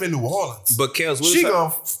 Bitch, we live in New Orleans. But Kels, what She if her,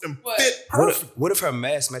 gonna fit perfect. what if her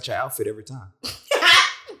mask match her outfit every time?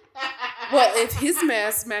 Well, if his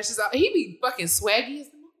mask smashes out, he be fucking swaggy as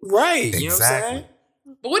the Right. You know what I'm Exactly. saying?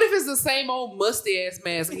 But what if it's the same old musty ass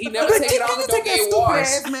mask and he never But take it off and don't get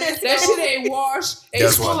washed? That shit ain't washed. And Guess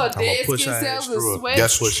he's full what? of I'm gonna dead push skin her ass cells and through sweat.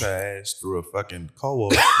 Guess push her ass through a fucking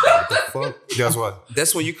co-op. What the fuck? Guess what?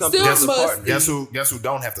 That's when you come Still to his must apartment. Guess who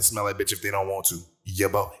don't have to smell that bitch if they don't want to? Your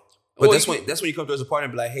boy. But Or that's you- when you come to his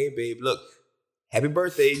apartment and be like, hey babe, look, happy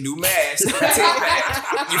birthday, new mask,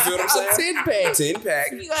 10-pack. You feel what I'm saying? 10-pack.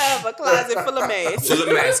 10-pack. You gonna have a closet full of masks. Full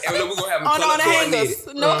of masks. And then we're gonna have them On color the coordinated.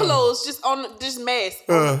 hangers, no clothes, just masks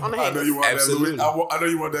on the I know hangers. you want Absolutely. that Louis. I know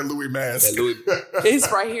you want that Louis mask. That Louis,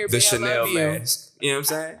 It's right here, the babe. I Chanel love you. mask. You know what I'm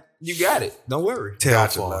saying? You got it. Don't worry.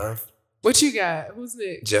 Gotcha, Tailfall. love. What you got? Who's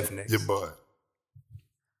next? Jeff next. Your boy.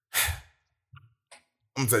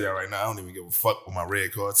 I'm gonna tell y'all right now, I don't even give a fuck what my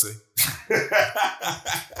red card say.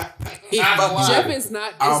 Jeff is not.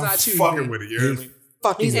 It's I'm not you. fucking with it. You hear me?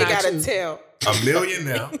 Fucking He's They not gotta you. tell. A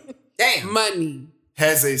millionaire damn. Money.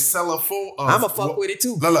 has a cellar full of. I'ma fuck with it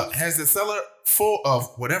too. Look, has a cellar full of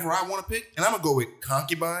whatever I want to pick, and I'm gonna go with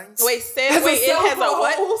concubines. Wait, Has it a cell has a phone.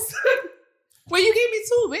 what? Well, you gave me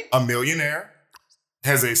two, man. A millionaire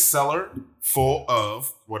has a cellar full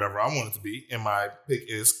of whatever I want it to be, and my pick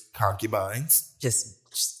is concubines. Just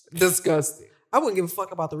Disgusting. I wouldn't give a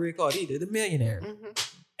fuck about the red card either. The millionaire.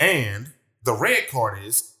 And the red card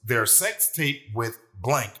is their sex tape with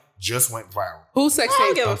blank just went viral. Who's sex I don't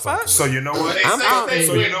tape? give a fuck. So you know what? I'm out.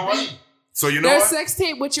 So you know what? So you know Their what? sex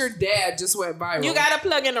tape with your dad just went viral. You gotta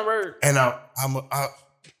plug in the word. And I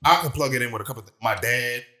can plug it in with a couple. My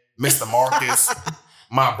dad, Mr. Marcus,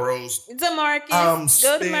 my bros. DeMarcus.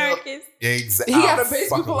 Go DeMarcus. Exactly. He got a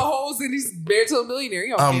basement full of holes and he's married to a millionaire.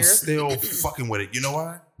 You don't I'm care. still fucking with it. You know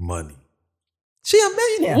why? Money. She a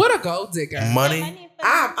millionaire. What a gold digger. Money.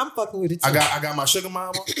 I'm fucking with it too. I got my sugar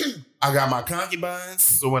mama. I got my concubines.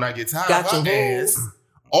 So when I get tired Got of her your ass,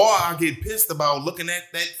 or I get pissed about looking at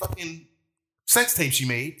that fucking sex tape she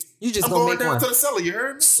made, You just I'm gonna going make down one. to the cellar. You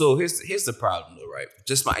heard me? So here's the problem though, right?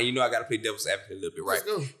 Just I gotta play devil's advocate a little bit, right?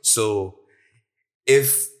 Let's go. So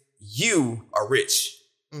if you are rich,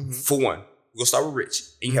 for one, we're gonna start with rich,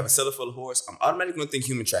 and you have a cellar full of whores, I'm automatically gonna think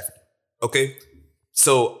human trafficking. Okay?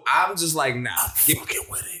 So I'm just like, nah.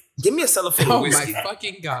 Give me a cellar full of Oh whiskey. my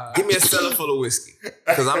fucking God. Give me a cellar full of whiskey.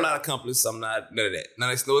 Because I'm not accomplice, I'm not none of that.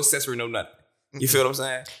 No accessory, no nothing. You feel what I'm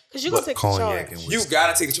saying? Because you gonna take the Cognac charge. and You whiskey.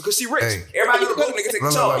 gotta take it because she rich. Hey. Everybody know the gold nigga take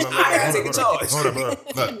the charge. I gotta take the charge. Hold up,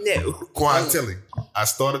 look. No. Quantilly. I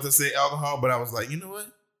started to say alcohol, but I was like, you know what?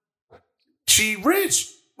 She rich.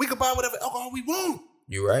 We could buy whatever alcohol we want.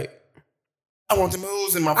 You right. I want them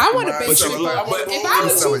hoes in my. I want a ride. basement full. If I would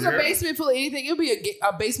choose a basement, basement full of anything, it would be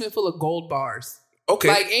a basement full of gold bars. Okay.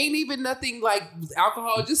 Like ain't even nothing like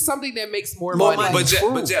alcohol, just something that makes more More money. money.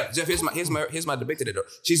 But Jeff, here's my debate to that though.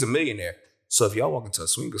 She's a millionaire. So if y'all walk into a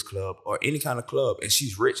swingers club or any kind of club and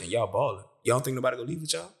she's rich and y'all balling, y'all don't think nobody gonna leave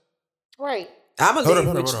with y'all? Right. I'm a Hold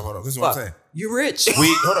up. This is what I'm saying. You rich?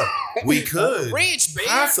 Hold up. We could Rich, bitch.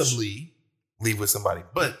 possibly leave with somebody,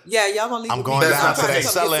 but Yeah, y'all gonna leave. I'm with going me. That's down not to that right.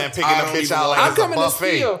 cellar and picking I a don't bitch even out like like I'm it's a coming to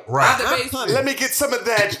buffet. steal. Right. Out the I'm basement. coming. Let me get some of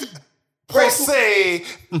that Jose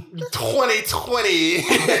 2020.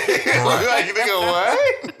 Like, nigga,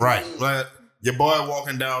 what? right. Like, your boy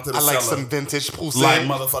walking down to the I like cellar some vintage pool like set.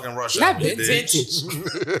 motherfucking rush Not hour. vintage.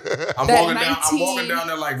 I'm That walking down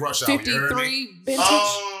there like rush hour. You heard me? 53 vintage.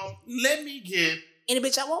 Let me get Any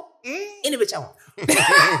bitch I want? Any bitch I want.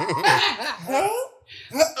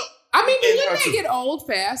 I mean, And wouldn't that her get old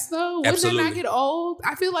fast though? Wouldn't that Absolutely. not get old?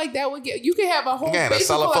 I feel like that would get. You could have a whole Again, a basement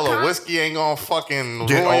cellar full of con- whiskey ain't gonna fucking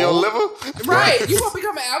Get ruin your old. liver. Right, you gonna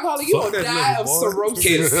become an alcoholic. You Fuck gonna that die of liver, boy.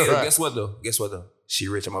 cirrhosis. Okay, guess what though? She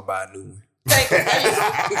rich, I'm gonna buy a new one.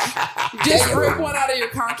 Just rip one out of your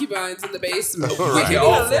concubines in the basement. Right. Like, you need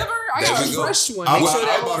a liver? I There got we a go. fresh one. I'm Make sure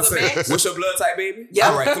about that to was a say. match. What's your blood type, baby? Yeah.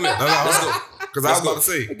 All right, come here. Let's go. Because I was about to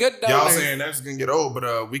say, Good y'all donor. saying that's gonna get old, but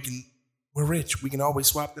we're rich. We can always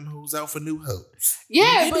swap them hoes out for new hoes.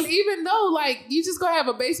 Yeah, but even though, like, you just gonna have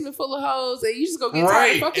a basement full of hoes and you just gonna get tired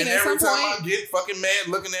Right. of fucking And at every some time point, I get fucking mad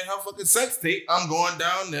looking at her fucking sex tape, I'm going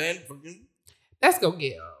down there and fucking that's gonna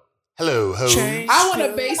get old. Hello, ho. I want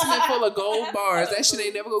a basement full of gold bars. That shit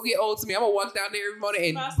ain't never gonna get old to me. I'm gonna walk down there every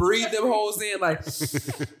morning and breathe them hoes in like,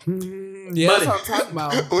 yeah, that's what I'm talking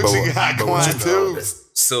about. What you got But going what you too? got?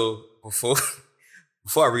 So before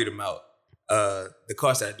I read them out, the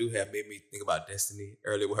cards that I do have made me think about Destiny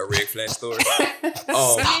earlier with her red flag story.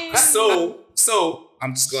 So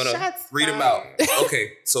I'm just gonna Shots read them out. fired.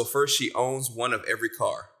 Okay, so first she owns one of every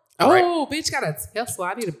car. Oh, bitch got a Tesla.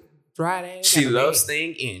 I need a dry ass. She loves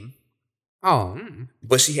staying in, Oh,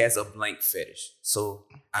 but she has a blank fetish. So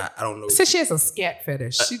I don't know. says she has a scat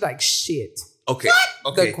fetish. She like shit. Okay, The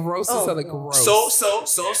okay. grossest of the gross. So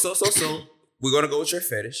we're gonna go with your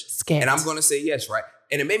fetish, Scat. and I'm gonna say yes, right?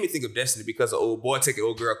 And it made me think of Destiny because the old boy take an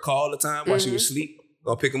old girl call all the time while she was asleep.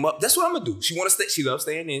 Gonna pick him up. That's what I'm gonna do. She want to stay. She loves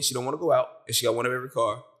staying in. She don't want to go out, and she got one of every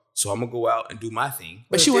car. So I'm gonna go out and do my thing.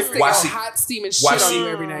 But she wants to take Why a she- hot steaming why shit on she- you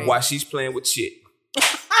every night. While she's playing with shit.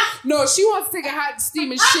 No, she wants to take a hot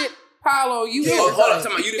steaming shit pile on you. Hold every on, night.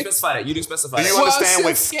 time out. You didn't specify that. You didn't specify Do that. you Well, understand what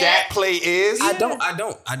shit, scat play is? I don't.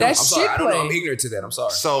 I'm That's sorry. shit I don't know. play. I'm ignorant to that. I'm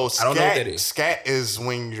sorry. So I don't know what that is. scat is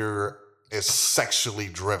when is sexually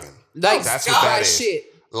driven. Like That's scat what that is. shit.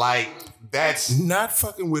 Like that's. Not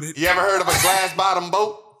fucking with it. You ever heard of a glass bottom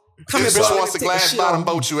boat? This here, bitch boy. wants to Take a glass shit bottom on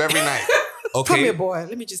boat you every night. Okay. Come here, boy.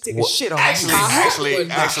 Let me just take a shit on Actually, you.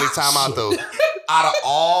 actually, time out though. Out of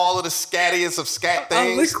all of the scattiest of scat A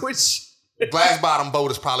things, liquid shit. glass bottom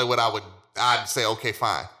boat is probably what I'd say, okay,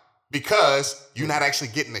 fine. Because you're not actually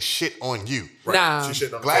getting the shit on you. Nah. She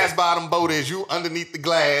shit on the Glass table. bottom boat is you underneath the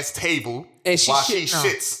glass table And she while she shitting on.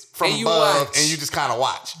 shits from And you above watch. and you just kind of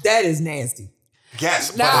watch. That is nasty.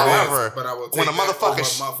 Yes, Nah. but however, But I will when a take that motherfucker,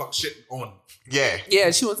 over motherfucker shit on. yeah,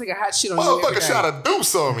 Yeah, she wants to take a hot shit on you every motherfucker night. try to do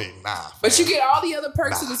something. Nah, But you man. get all the other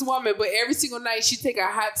perks of this woman, but every single night she take a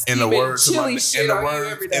hot In the steaming words of my chili shit on you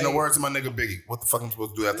every day. in the words of my nigga Biggie, what the fuck am I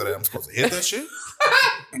supposed to do after that? I'm supposed to hit that shit?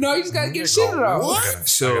 No, you just gotta get shit off. What?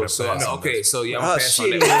 So okay. So yeah, I'm Oh, pass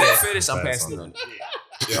on shit. that. That fetish, I'm passing on.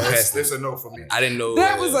 Yeah, that's a no for me. I didn't know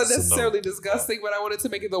That was it's a no. unnecessarily disgusting, but I wanted to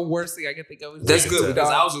make it the worst thing I could think of. That's Like, good because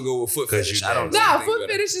dog. I was gonna go with foot 'Cause fetish. you I don't know. Nah, anything foot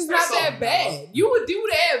better. fetish is not that bad. You would do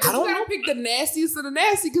that, but you gotta pick the nastiest of the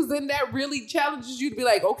nasty because then that really challenges you to be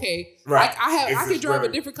like, okay, Right. like I It's can just drive a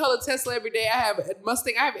very- different color Tesla every day. I have a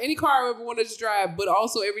Mustang. I have any car I ever wanted to drive, but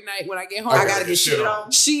also every night when I get home, I gotta get shit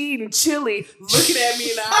on. she eating chili, looking at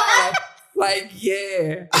me in the eye. Like,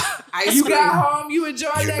 yeah, Ice you cream. got home, you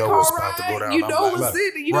enjoyed You that know car what's about to go ride, down. you I'm know like, what's look, in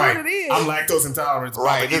it, you know right. what it is. I'm lactose intolerant. So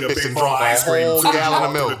Right, I can eat this a bitch big done bowl of drunk a ice cream. whole to the gallon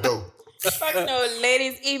of door, milk. to the door. No,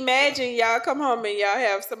 ladies, imagine y'all come home and y'all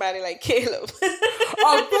have somebody like Caleb.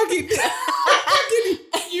 Oh, fucking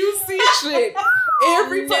UC shit.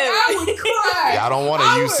 Every time I would cry. Y'all don't want a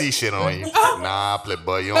I UC shit on you. Nah, flip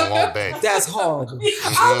boy, you don't want that. That's horrible.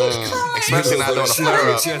 I would cry. Especially not doing a She flare got up.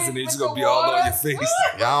 your chest and it's gonna be all on your face.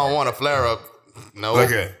 Y'all don't want a flare up. No.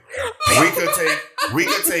 Look at we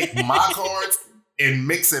could take my cards and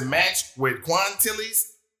mix and match with Quantilly's.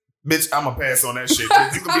 Bitch, I'ma pass on that shit.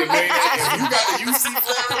 Bitch, you can be a millionaire if you got the UC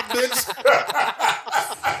flare up,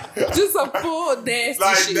 bitch. Just a full nasty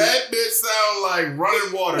Like shit. that bitch sound like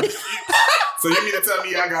running water. So you mean to tell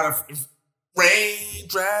me I gotta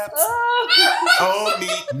Raindrops on me.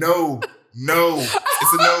 No.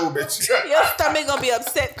 It's a no, bitch. Your stomach gonna be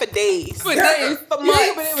upset for days. For days. For You months.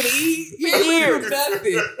 ain't been able to eat. You ain't Years.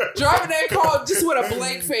 nothing. Driving that car just with a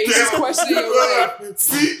blank face, just questioning your life.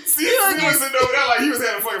 See, he was sitting over there like he was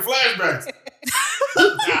having fucking flashbacks.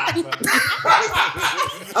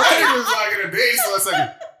 Okay, he was like in a daze for a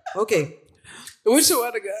second. Okay. Which one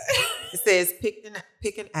other guy? It says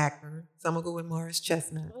pick an actor. So I'm gonna go with Morris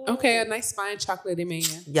Chestnut. Okay, a nice fine chocolatey man.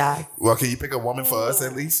 Yeah. Well, can you pick a woman for us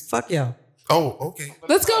at least? Fuck y'all. Oh, okay.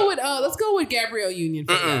 Let's go with Gabrielle Union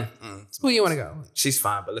for that. Who you want to go with? She's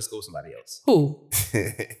fine, but let's go with somebody else. Who?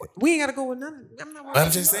 We ain't gotta go with none. I'm not I'm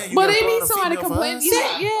just saying. But they need somebody to complain.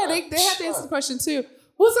 Yeah, they have to answer the question too.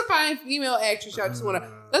 Who's a fine female actress y'all just want to?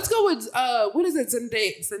 Let's go with what is it?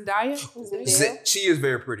 Zendaya. She is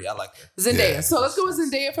very pretty. I like her. Zendaya. Yeah. So let's go with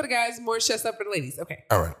Zendaya for the guys, more chest up for the ladies. Okay.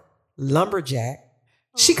 All right. Lumberjack.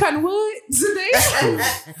 She cutting wood.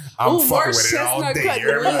 Zendaya. I'm Ooh, fucking more with it all chestnut day. cutting You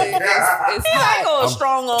heard wood. me? It's I hot. go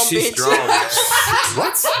strong on She's bitch.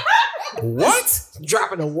 strong. What?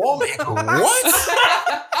 Dropping a woman. What?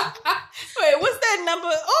 Wait, what's that number?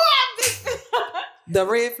 Oh, I'm The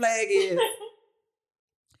red flag is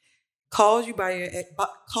calls you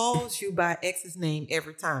by ex's name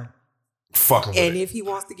every time. Fucking with And it. if he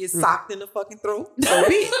wants to get socked in the fucking throat, so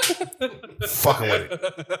be it. Fucking with it. He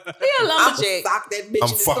a I'm lumberjack. sock that bitch I'm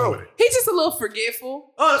in the fucking throat. with it. He's just a little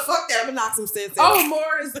forgetful. Oh, fuck that. I'm gonna knock some sense in. Oh,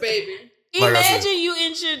 Morris, baby. Like I said.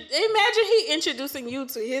 Imagine he introducing you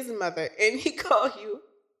to his mother and he call you.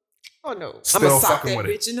 Oh no. I'm Still gonna sock fucking that with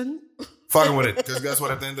it. bitch in the. Fucking with it. Because guess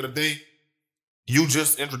what? At the end of the day, you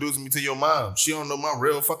just introducing me to your mom. She don't know my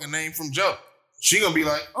real fucking name from jump. She gonna be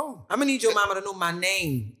like, oh, I'm gonna need your mama to know my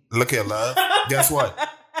name. look here, love. Guess what?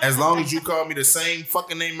 As long as you call me the same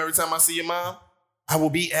fucking name every time I see your mom, I will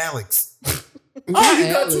be Alex.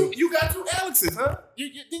 Oh, you got two Alexes, huh? You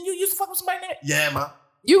used to fuck with somebody named? Yeah, ma.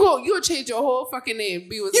 You'll change your whole fucking name,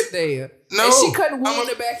 be with Zendaya. No. And she cutting wood in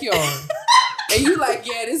the backyard. And you like,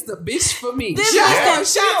 yeah, this the bitch for me. This She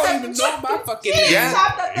is don't even know my fucking name.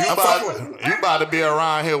 Yeah. You about to be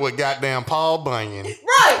around here with goddamn Paul Bunyan.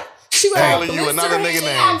 Right. She was Calling you another nigga She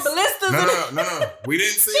name. got blisters. No. We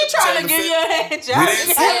didn't say She trying to give you a hand job. We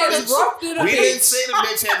didn't say Had the dropped it a We didn't bitch. say the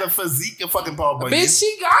bitch had the physique of fucking Paul Bunyan. Bitch,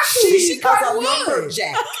 she got you. She a cut wood.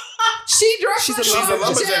 lumberjack. She dressed She's like She's a lumberjack.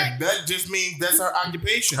 lumberjack. That just means that's her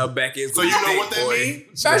occupation. Her back is. So you know what that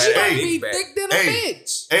means? So she Hey, gonna be back. thick than a Hey.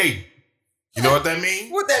 bitch. Hey, you know what that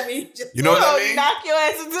means? What that mean? You know what that means? Knock your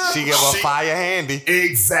ass into. She give a fire handy.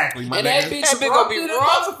 Exactly, my And that nigga. bitch That bitch gonna be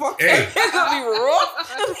rough. rough. Hey, It's gonna be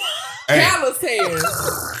rough. hey, Callous hair.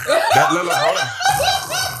 that little hold on.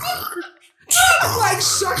 Like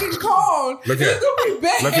shucking corn. Look here. It's gonna be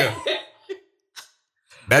bad. Look here.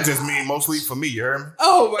 That just means most sleep for me, you heard me?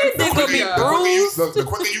 Oh my It's gonna be god. bruised. The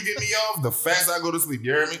quicker you get me off, the faster I go to sleep,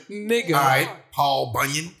 you heard me? Nigga. All right, Paul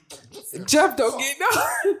Bunyan. Jeff don't get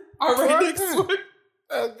no. All right, next one.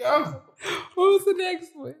 Let's go. Who's the next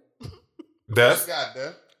one? That's got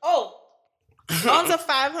that. Oh, owns a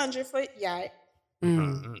 500-foot yacht.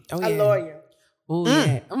 Oh, A lawyer. Oh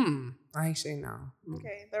yeah. I ain't say no.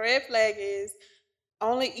 Okay. The red flag is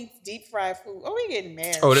only eats deep fried food. Oh, we getting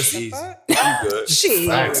married. Oh, that's The easy. fuck? You good. Shit.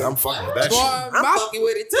 Facts. I'm fucking with that Boy, shit. I'm my- fucking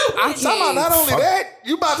with it too. I Somehow, not only Fuck. that,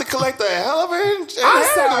 you about to collect a hell of an I'm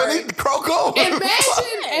sorry. Croco.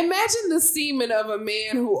 Imagine the semen of a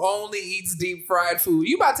man who only eats deep fried food.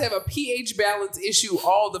 You about to have a pH balance issue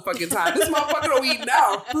all the fucking time. This motherfucker don't eat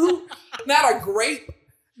not a fruit, not a grape,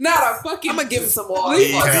 not a fucking. I'm gonna give him some water. leaf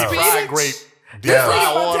of Yeah. Fried spinach. grape. This Yeah. nigga Fried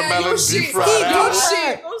about to have watermelon, your deep shit. fried Your apple.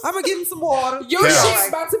 shit. I'm gonna give him some water. Your Yeah. shit's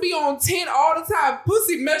about to be on 10 all the time.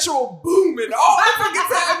 Pussy Metro booming all the fucking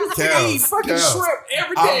time. This nigga Kels, eat fucking Kels. shrimp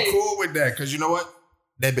every day. I'm cool with that because you know what?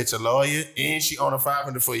 That bitch a lawyer and she on a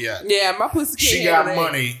 500-foot yacht. Yeah, my pussy can't She handle got that.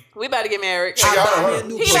 money. We about to get married. She got buy me a her.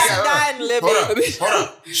 new He pussy. has to die and live Hold in. up. Hold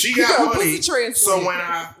up. She You got got a money. pussy transplant.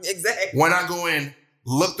 So Exactly. when I go in,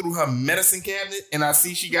 look through her medicine cabinet and I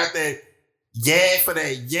see she got that for that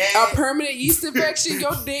A permanent yeast infection,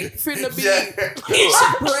 your dick finna be Yeah.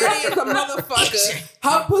 bready as a motherfucker.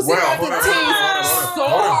 Her pussy Well, about to hold on, taste hold on, so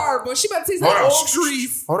hold on. hard, but she about to taste Hold like on. old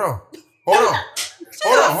trees. Hold on. Hold on.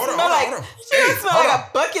 Hey, Smell hold like on. a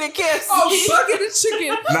bucket of KFC Oh, bucket of chicken.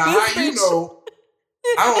 Now, This how you bitch- know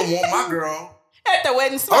I don't want my girl. at the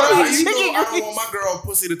wedding. Smell Hold on, like how you know chicken I don't grease. want my girl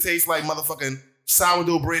pussy to taste like motherfucking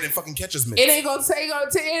sourdough bread and fucking Catcher's Mitts. It ain't gonna smell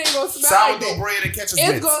sourdough like bread and Catcher's It's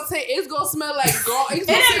Mitts. gonna smell like It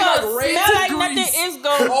ain't gonna red smell like grease. nothing. It's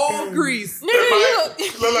gonna All grease. Nigga, you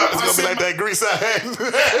It's gonna be like that grease I had.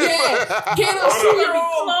 Yeah, get a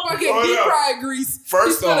 2-year-old fucking Hold deep up. fried grease. First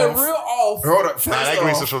It's feeling off- real off. Hold up. Nah, that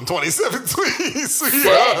grease is from 2017.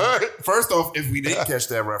 sweetheart. First off, if we didn't catch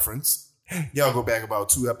that reference, y'all go back about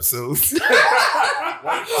 2 episodes.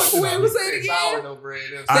 Wait, we say it again. I know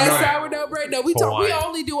That that. sourdough bread. No, we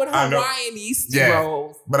only doing I know. Hawaiian yeasty Yeah.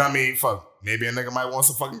 rolls. But I mean, fuck. Maybe a nigga might want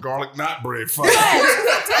some fucking garlic knot bread. Fuck. Woo.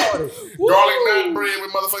 Garlic knot bread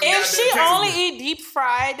with motherfucking if goddamn she Catcher's only Mitts. eat deep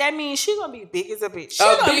fried, that means she gonna be big as a bitch. She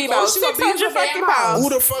Oh, gonna big- be about oh, she gonna be 600 a fucking damn pounds. Who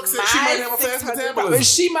the fuck said she might have a fast 600 metabolism?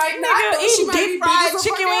 She might not. Nigga, Though. She eat might be deep big fried as a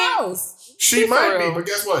chicken fucking wing. house. She might for be, real. but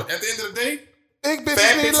guess what? At the end of the day, Big fat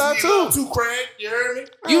bitches need bitches love need love too. too, Craig. You heard me?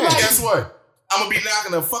 You like- Guess what? I'm gonna be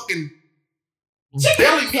knocking a fucking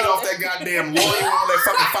belly meat off that goddamn lawyer on that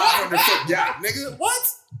fucking 500-foot yacht, nigga.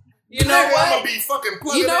 What? You know Nigga, I'm what? gonna be fucking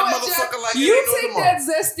plugging You know that what, motherfucker Jeff? like You it ain't no take tomorrow. that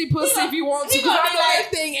zesty pussy if you want to, he because I gonna know be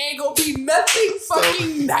that thing ain't gonna be nothing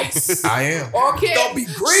fucking nice. I am. Okay, Gonna be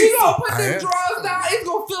She greasy. gonna put I them am. drawers down. It's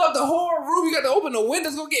gonna fill up the whole room. You got to open the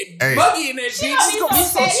windows. Gonna get Hey. muggy in that bitch. He She's gonna put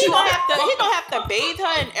some he shit gonna on. have to bathe her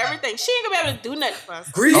and everything. She ain't gonna be able to do nothing for us.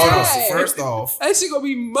 Grease. Hold on. Yeah. First off, That shit gonna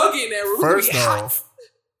be muggy in that room. It's gonna be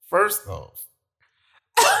First off,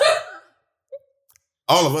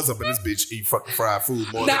 all of us up in this bitch eat fucking fried food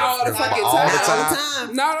more Not all the than fucking all the time.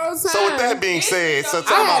 time. Not all the time. So with that being said, so I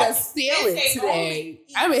talking had a about. salad today.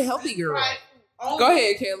 I'm a healthy girl. Go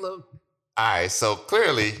ahead, Caleb. Alright, so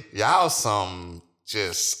clearly y'all some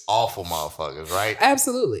just awful motherfuckers, right?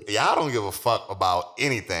 Absolutely. Y'all don't give a fuck about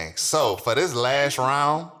anything. So for this last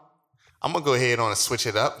round, I'm gonna go ahead on and switch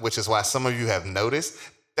it up, which is why some of you have noticed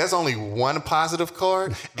there's only one positive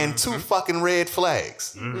card and 2 fucking red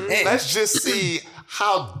flags. Let's just see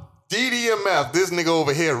how DDMF this nigga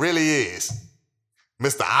over here really is.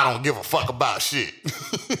 Mr. I don't give a fuck about shit.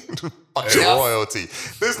 Fuck your royalty.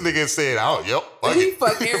 This nigga said, oh, yep. Fuck He it.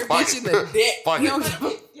 fucked every Fuck bitch it. in the dick. Fuck He it. don't give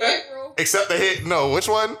a Except the hit. No, which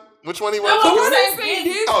one? Which one he Who went was for? that saying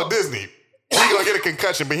Disney? Oh, Disney. He gonna get a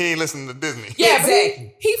concussion, but he ain't listening to Disney. Yeah, Exactly.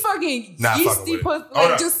 but he fucking Nah, fucking yeasty with it. pussy, Hold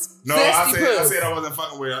like up. just No, zesty I pussy. said I wasn't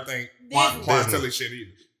fucking with it. I think Disney. Quantilly shit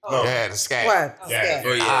either. No. Yeah, the scat. What? Yeah.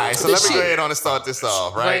 Oh, yeah. All right, so The let me shit. go ahead on and start this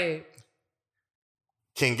off, right? Right.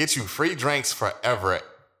 Can get you free drinks forever at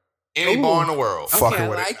any Ooh. bar in the world. Okay, Fucking I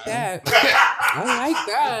with it. like that. I like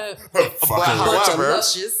that. But Fucking with it. however,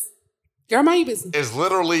 Luscious. Girl, mind your business. is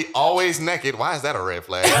literally always naked. Why is that a red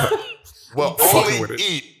flag? Will Fucking only with it.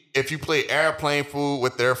 eat if you play airplane food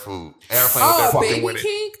with their food. Airplane Oh, with their fucking baby with it.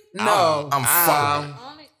 kink? No. I'm fucking with it.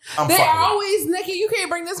 Only- I'm They fucking with always naked. You can't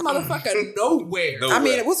bring this motherfucker nowhere. No I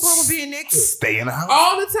mean, way. what's wrong with being naked? it. Stay in the house.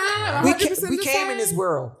 All the time. We, 100% we the came time. in this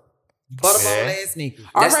world. Butterball Yeah. ass naked.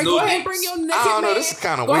 All That's right, no go ahead and dates. bring your I naked don't know. man. This is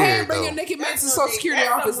kind of Go ahead weird and bring though. your naked man to That's the no Social date. Security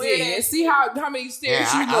That's some office weird then and ass see how many stairs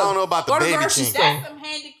Yeah, you I look. don't know about the Go to baby grocery kink. store. That's some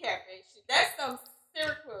handicap shit. That's some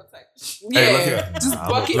Seroquel type shit. Yeah, Hey, look here. just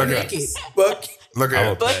bucket look here. naked. Look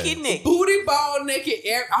at it. Bucket Nick. Booty ball naked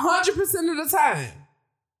 100% of the time.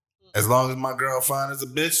 As long as my girl fine as a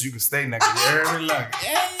bitch, you can stay naked. You heard me? Like,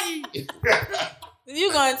 hey.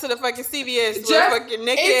 You going to the fucking CVS with Jeff, fucking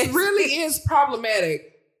naked It ass. really is problematic.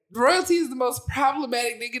 Royalty is the most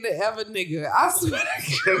problematic nigga to ever nigga. I swear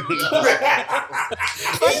to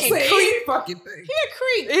God. He say any fucking thing. He a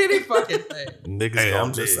creep. Any fucking thing. Niggas Hey, gonna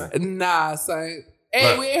I'm just live. saying. Nah, son.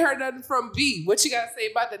 Hey, Look. we ain't heard nothing from B. What you got to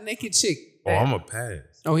say about the naked chick? Oh, I'm a pass.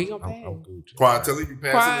 Oh, he gonna pay. I'm Gucci. Quantilly, you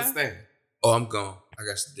passing Quan. this thing. Oh, I'm gone. I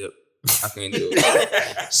got to dip. I can't do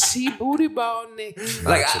it. She booty ball naked.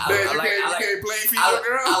 Like, Man, you can't play feed your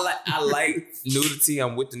girl. I like nudity.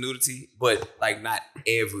 I'm with the nudity, but like not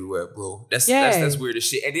everywhere, bro. That's Yeah. that's weird as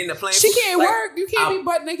shit. And then the plane. She can't like, work. You can't be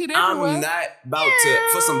butt naked everywhere. I'm not about to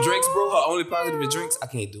for some drinks, bro. Her only positive is drinks. I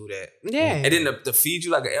can't do that. Yeah. And then to feed you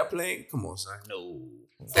like an airplane. Come on, son. No.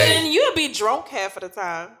 So then you'll be drunk half of the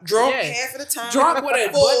time. Drunk Yeah. half of the time. Drunk with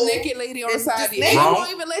a Full. butt naked lady on the It's side just of you. They drunk. won't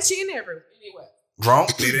even let you in everywhere. Anyway.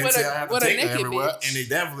 Drunk. They didn't With say a- I have to with a take her naked everywhere, bitch. and they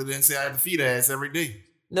definitely didn't say I have to feed her ass every day.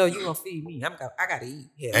 No, you gonna feed me. I gotta eat.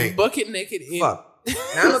 Hell, Hey. Bucket naked in. fuck. Now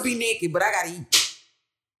I'm gonna be naked, but I gotta eat.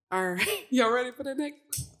 All right. Y'all ready for the next?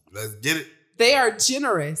 Let's get it. They are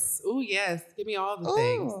generous. Oh, yes. Give me all the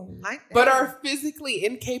things. Ooh, like that. But are physically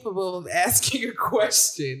incapable of asking a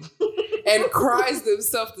question. and cries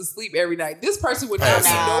themselves to sleep every night. This person would not be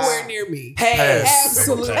nowhere near me.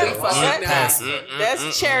 Absolutely fucking not.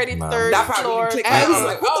 That's charity third floor. What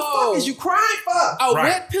the fuck is you crying for? A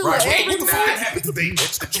wet pillow every night.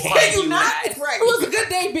 Can you not? It was a good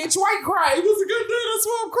day, bitch. Why you crying? It was a good day. That's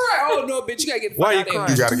why I'm crying. Oh no, bitch, you gotta get the fuck out of here.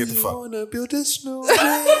 You gotta get the fuck. Wanna build a snowman?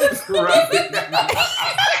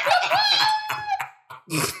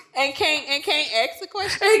 And can't ask a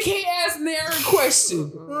question. And can't ask Nary a question.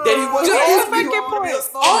 That he wasn't Just asking you fucking to be a point.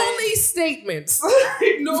 snowman. Only statements.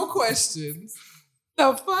 No questions.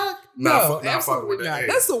 The fuck? Not No, absolutely with not. that.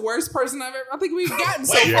 That's the worst person I've ever. I think we've gotten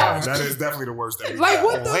so Yeah, far. that is definitely the worst thing. Like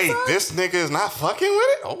what the Wait, fuck? this nigga is not fucking with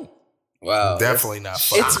it? Oh. Wow. Definitely not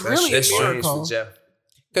fucking. It's really a That's strange miracle. for Jeff.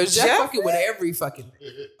 Because Jeff Jeff? fucking with every fucking.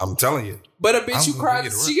 I'm telling you. But a bitch I'm who gonna cried,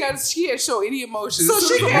 get it she can't show any emotion. So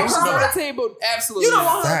she can't can't cry cry? on the table. Absolutely. You don't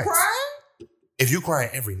want her Facts. crying? If you crying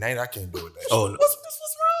every night, I can't do it. That Oh, no. What's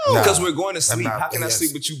wrong? Nah. Because we're going to sleep. not- How can I yes.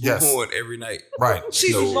 sleep with you Yes. boo-hooing every night? right.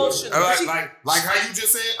 She's No. emotional. Like how you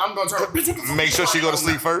just said, I'm gonna turn. Make sure she go to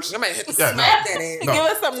sleep first. I might have to Yeah, no. smack that ass. No. Give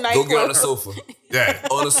us some nice Go get on the work. sofa. Yeah.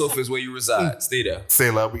 On the sofa is where you reside. Stay there. Say,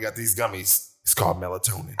 love, we got these gummies. It's called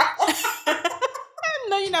melatonin.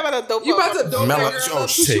 No, you're not about to dope. You about to up. dope Melo- that girl oh, up,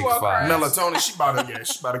 she take walk five. around. Melatonin. She about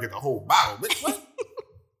to get the whole bottle. Bitch, what?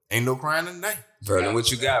 Ain't no crying tonight. Verlin,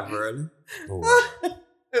 what you got, Verlin?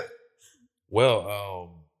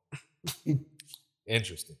 Well,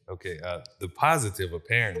 interesting. Okay, the positive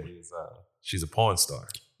apparently is she's a porn star.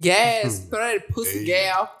 Yes, throw that pussy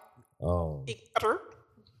Hey. gal.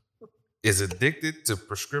 Is addicted to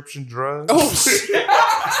prescription drugs. Oh shit.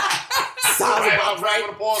 Sounds about right.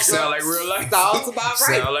 Sound like real life. Sounds about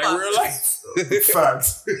right. Sound like real life.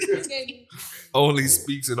 Facts. Only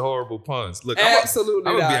speaks in horrible puns. Look, I'm Absolutely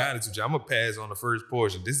gonna be not. honest with you. I'm gonna pass on the first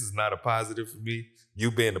portion. This is not a positive for me. You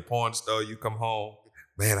being a porn star, you come home.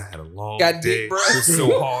 Man, I had a long Got day. dick, bro. It was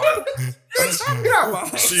so hard.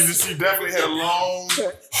 She definitely had a long,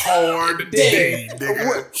 hard day,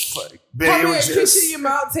 nigga. Babe, Come it here, was kiss just- in your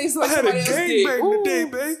mouth, tastes like I had a somebody else's dick. gangbang today, Ooh.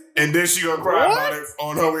 babe. And then she gonna cry What? about it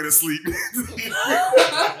on her way to sleep. I'm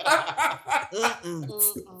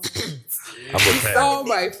gonna pass. Oh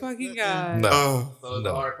my fucking god. No. Oh,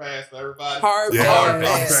 No. Hard pass for everybody. Hard yeah, I'm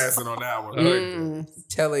pass. passing on that one.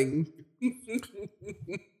 Telling.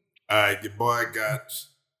 All right, your boy got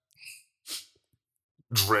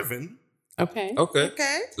driven. Okay. Okay.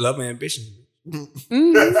 Okay. Love and ambition. Full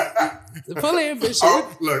ambition.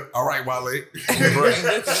 Oh, look, all right, Wale.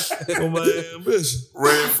 Oh, my ambition.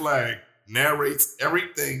 Red flag narrates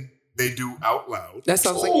everything they do out loud That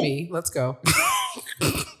sounds like me. Let's go.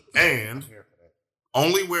 and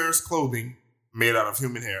only wears clothing made out of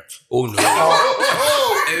human hair. Oh no.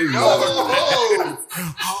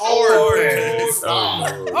 Hard pass. Oh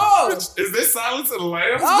no. Oh, Is this Silence of the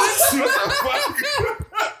Lambs? Oh. What the fuck?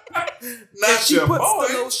 And Not she your puts boy.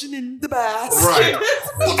 the lotion in the basket. Right.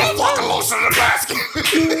 Fucking lotion in the basket.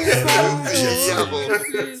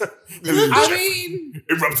 I mean,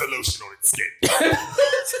 It rubs the lotion on its skin.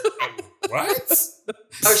 What?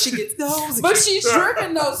 Oh, she gets those. but she's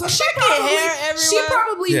driven though, so she hair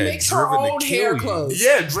probably Yeah, makes her driven to own kill hair you. clothes.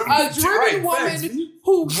 Yeah, driven. A driven right, woman facts.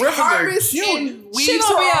 who Driven to harvests kill and you. weaves She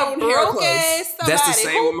gonna be her a own hair broke clothes. ass somebody. That's the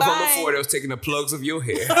same Who woman from buy- before that was taking the plugs of your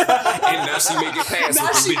hair. And now she make it pass Now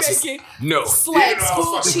with she the bitches. making No. flat Yeah, school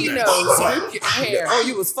fucking chinos that. with your hair. Oh,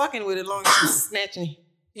 you was fucking with it long as she's snatching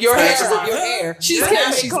Your hair. snatches of your hair. She's Now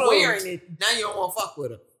getting she's clothes. wearing it. Now you don't want to fuck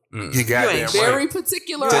with her. You goddamn ain't right. Very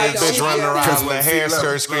particular. I This don't bitch running like that. around with a hair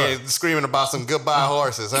Look, skirt screaming about some goodbye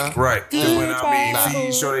horses, huh? Right. When I Goodbye.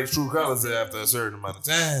 mean, she show their true colors after a certain amount of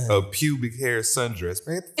time. A pubic hair sundress.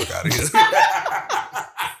 Man, get the fuck out of here.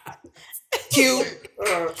 Cute.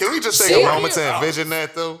 Can we just take See, a moment to yeah. envision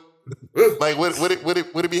that though? Like, would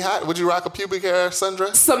it be hot? Would you rock a pubic hair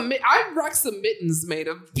sundress? I rock some mittens made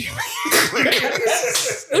of. They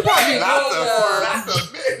probably Not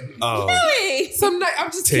the Oh, Really? some night.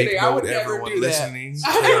 I'm just take kidding. I would note, never everyone do that. listening.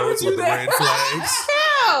 I never Kels do with the that. red flags.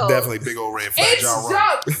 Hell. Definitely big old red flag. It's Y'all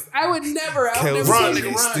right. jokes. I would never. I would Kels never Run, do nigga,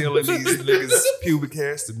 is run. stealing these niggas' pubic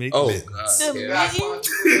hairs to make Oh mittens. God. The Yeah. mitten?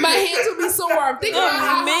 My hands would be so warm. Think about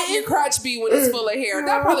how hot your crotch be when it's full of hair.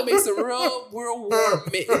 That probably makes a real warm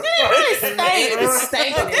mittens. It's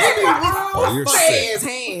stinking. Oh, you're sick. Ass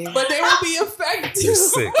hand. But they will be effective. You're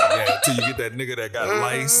sick. Yeah, till you get that nigga that got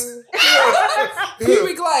lice.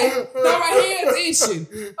 Pubic life. Now my hands itching.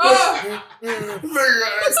 Nigga,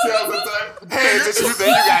 exhale the time. Hey, just you think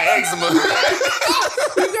you got eczema?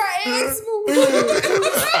 You got eczema.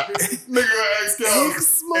 Nigga, exhale.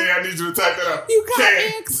 Eczema. Hey, I need you to type that up. You got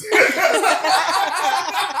Can't. eczema.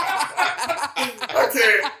 I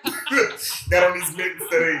can't. Got on these mittens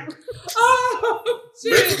today. Oh, What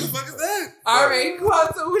shit. the fuck is that? All right,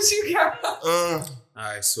 Quanto, what you got? All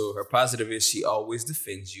right, so her positive is she always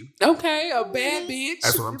defends you. Okay, a bad bitch.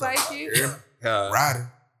 That's what I'm You talking like about. it? Riding.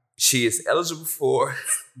 She is eligible for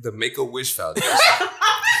the Make-A-Wish Foundation.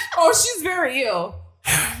 Oh, she's very ill.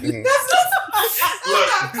 Look,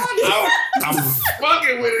 I'm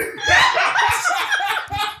fucking with it.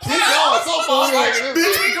 Keep going so far. Bitch, we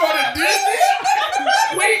going to Disney?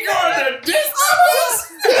 We going to Disney?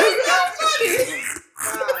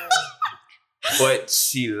 But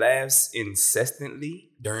she laughs incessantly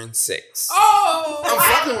during sex. Oh, I'm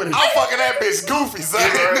fucking with it. I'm fucking that bitch goofy, son.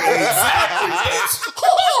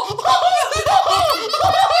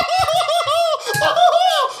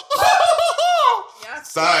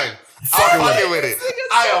 Son, I'm fucking with it.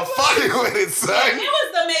 I am fucking with it, son. It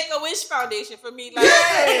was the Make-A-Wish Foundation for me. Like,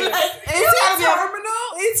 Yes. like, Is he terminal?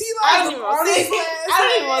 Is he I like don't even want to say it. I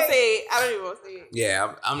don't even want to say it. I don't even want to say it.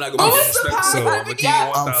 Yeah, I'm not gonna be What's the disrespectful. So I'm gonna keep it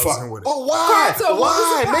 1,000. I'm fucking with it. But why? So what was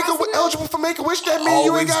Why? the Make a positive? eligible for Make-A-Wish. That mean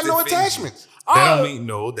you ain't got no Always defend you. attachments. That Oh. don't mean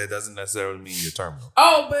no. That doesn't necessarily mean you're terminal.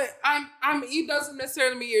 Oh, but it doesn't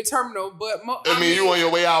necessarily mean you're terminal, but I mean, you on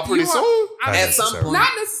your way out pretty you soon. are- I Not mean, At some necessarily. point.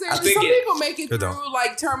 not I necessarily. think Some it- people make it It through don't.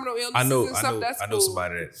 like terminal illnesses I know and stuff. That's I know cool.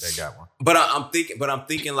 somebody that got one. But I'm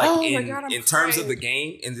thinking like Oh my in God, I'm in terms of crying. the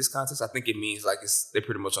game in this context, I think it means like they're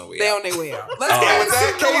pretty much on the way They out. on their way out. Let's Oh. go With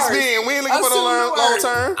that case being, we ain't looking for the Assume long the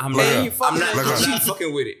term. I'm Look not. up. you fucking I'm Look up. not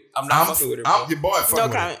fucking with it. I'm not fucking with it. Bro. I'm your boy fucking No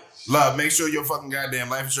with comment. it. Love, make sure your fucking goddamn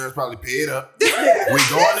life insurance probably paid up. we going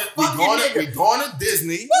to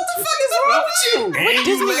Disney. What the fuck is wrong with you? And What you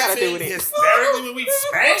Disney got to laughing do with it? hysterically when we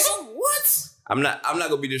smash? What? I'm not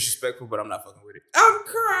gonna be disrespectful, but I'm not fucking with it. I'm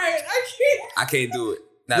crying. I can't do it.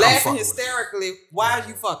 Not Laughing fucking with it. hysterically. Why are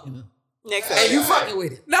you fucking her? Next time. And you fucking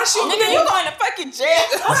with it. Now she Nigga, you going to fucking jail.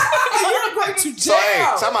 you're going to So, hey,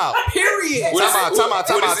 jail. time out. Period. Time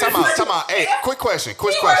out. Hey, quick question. He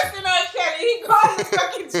worse than us, Kelly. He going to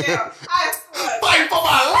fucking jail. I swear. Fight for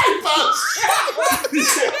my life,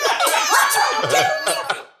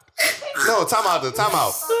 No, time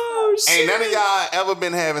out. Oh, shit. Ain't none of y'all ever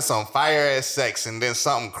been having some fire ass sex and then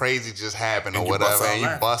something crazy just happened or And you bust whatever out and you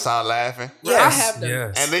laughing. bust out laughing? I have them.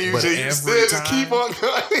 Yes. And then you But just you every still just time- keep on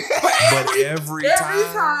going. But every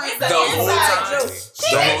time. It's The an whole inside time. joke.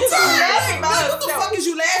 The whole time. Laughing about What the herself. fuck is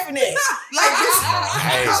you laughing at? Like this?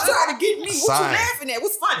 Hey. You trying to get me? What Son. you laughing at?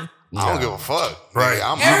 What's funny? I don't give a fuck. Right.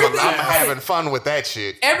 Nigga, I'm Everything- having fun with that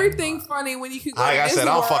shit. Everything funny when you can go Like to I said, Disney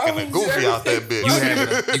I'm World. fucking the goofy out that bitch.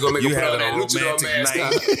 You gonna make You her put on having that a luchador romantic mask?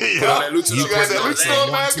 night. Huh? Put on that luchador You got that mask. luchador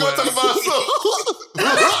mask going to the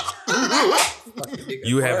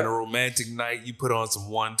You having a romantic night, you put on some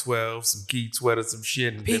 112, some Keith sweater, some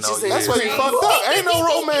shit, and Peaches then all and That's you why you fucked up. Ain't no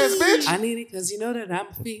romance, bitch. I need it because you know that I'm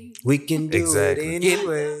a fiend. We can do Exactly. it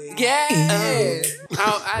anyway. Yeah.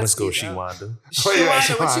 Let's go, see it, Shewanda. Oh, yeah,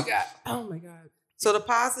 Shawanda, what you Shawanda. got? Oh my God. So the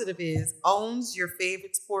positive is owns your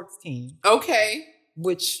favorite sports team, Okay.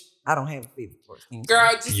 which I don't have a favorite sports team. Girl,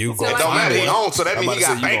 just You tell gonna It like don't matter. He one. owned, so that I'm means he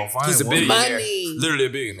about got to say you bank. gonna He's a find one. billionaire. Money. Literally a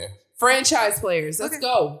billionaire. Franchise players. Let's Okay.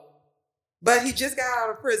 go. But he just got out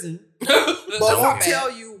of prison. Don't Won't matter. tell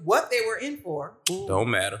you what they were in for, Don't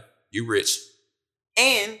matter. You rich.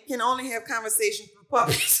 and can only have conversation through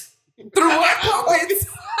puppets. Through what puppets?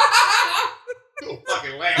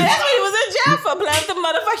 Fucking And that's what he was in jail for, playing with the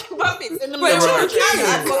motherfucking puppets in the But middle you're of the kidding.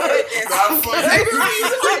 I fuck with Maybe he's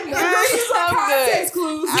I'm context good.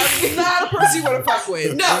 clues. I'm not a person you want to fuck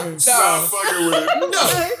with. No. Stop fucking with it.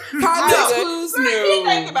 Context clues, He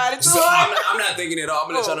think no. about it too. So I'm not thinking it all. I'm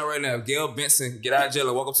gonna let y'all know right now. If Gail Benson get out of jail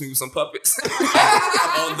and walk up to me with some puppets,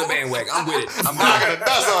 I'm on the bandwagon. I'm with it. I'm I with got a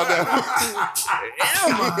dust on them.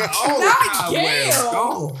 Not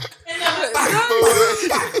Gail.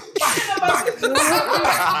 She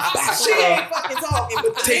ain't fucking talking,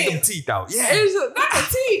 but Take damn. them teeth out. Yeah. It's not a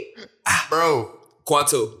teeth. Bro,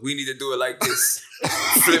 Quanto, we need to do it like this.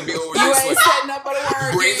 Flip me over You this ain't way. setting up on the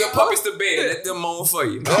word. Bring the Gail. puppets to bed. Let them moan for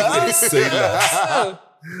you. Say less.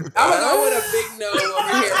 I'm gonna go with a big no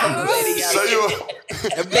over here from the lady out so here. you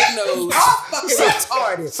A big nose. Fucking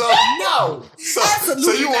retarded. so No. so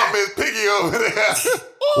you want Miss Piggy over there?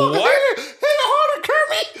 What? Hit the harder,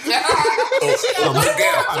 Kermit. What if they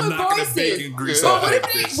have I'm different not gonna voices? bacon grease But off what if,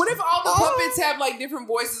 like they, this. what if all the puppets have like different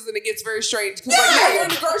voices and it gets very strange? Because like you're in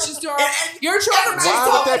the grocery store, you're trying to Why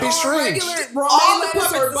would that be strange? regular All romaine the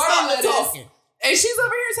lettuce or puppets butter stop lettuce, talking. and she's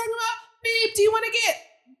over here talking about, babe, do you want to get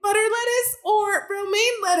butter lettuce or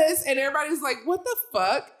romaine lettuce? And everybody's like, what the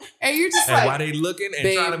fuck? And you're just And like, while they looking and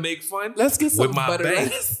babe, trying to make fun, let's get some with my butter bank,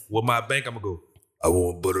 lettuce. with my bank, I'm gonna go. I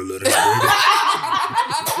want butter lettuce. baby."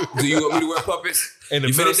 Do you want me to wear puppets? And the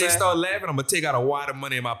You feel minute what I'm they saying? start laughing, I'm gonna take out a wad of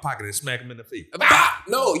money in my pocket and smack them in the face.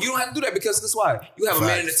 No, you don't have to do that because that's why. You have a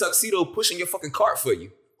man in a tuxedo pushing your fucking cart for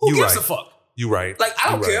you. Who You gives right. a fuck? You right. Like,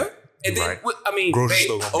 I don't You care. right. And You then, right. I mean, Grocery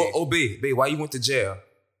babe, store gonna be- babe, why you went to jail?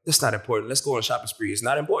 That's not important. Let's go on a shopping spree. It's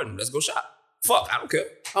not important. Let's go shop. Fuck, I don't care.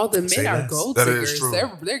 Oh, the men Say are less. gold That is diggers. true.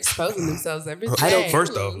 They're exposing themselves every day. I don't-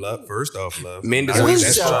 First off, love. Men That's deserve what to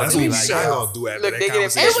that's show. what we Who like. show? I gonna do after Look, that they get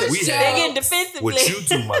conversation offended. we It was had They getting defensive. with you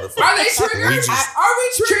two motherfuckers. Are they triggered? We just- Are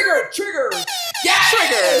we triggered? Triggered.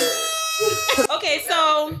 Yes. Okay,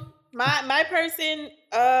 so my person,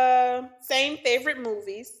 same favorite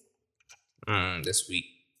movies. This week.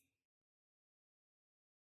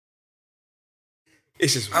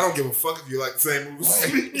 It's just I don't give a fuck if you like the same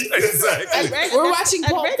movie. Exactly. We're watching I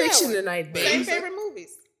Pulp read that Fiction one. tonight, Same babe. favorite movies.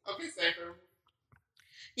 Okay, same for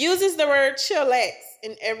Uses the word chillax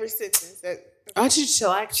in every sentence. Aren't you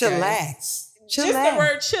chillax? guys? Chillax. Just the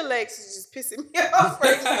word chillax is just pissing me off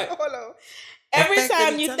right now. Hold on. Every fact that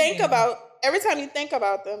time it's you think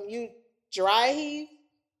about them, you dry heave.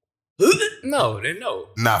 no, they know.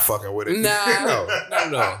 Not fucking with it. Nah.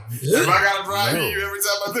 No. If I gotta drive you every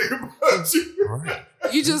time I think about you. Right.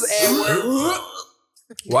 You just add word.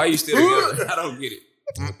 Why are you still together? I don't get it.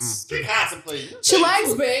 Chillax,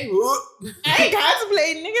 babe. I ain't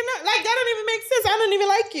contemplating, nigga. No, like that don't even make sense. I don't even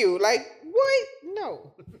like you. Like what?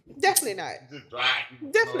 No, definitely not.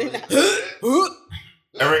 Definitely not.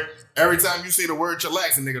 Every time you see the word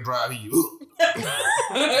chillax, a nigga drive you.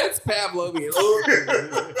 It's Pavlovian.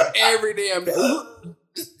 Every damn day.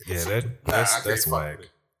 Yeah, that's whack.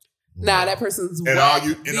 Nah, that person's And all whack.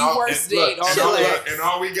 you, The worst date on the list. and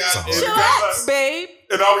all we got, Chillax, babe.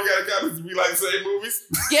 and all we got to is we like the same movies.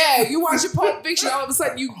 Yeah, you watch your Pulp Fiction, all of a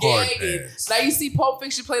sudden you Hard gagging. pass. Now you see Pulp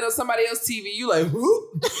Fiction played on somebody else's TV, you like, who?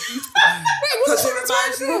 Because it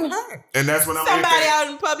reminds you of her. And that's when I'm Somebody out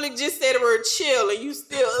in public just said the word chill, and you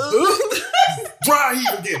still. dry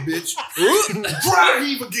heave again, bitch. Dry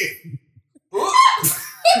heave again.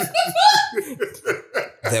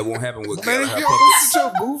 That won't happen with Man, her yo, puppets. what's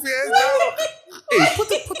your goofy ass down? Hey,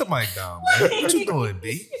 put the mic down, man. What you doing,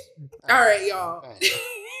 B? All right, y'all.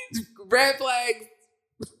 Red flags.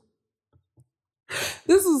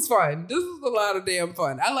 This is fun. This is a lot of damn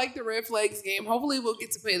fun. I like the red flags game. Hopefully, we'll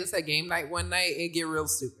get to play this at game night one night and get real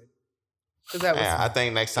stupid. Because that was Yeah, fun. I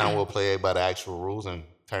think next time we'll play it by the actual rules and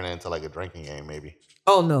turn it into like a drinking game, maybe.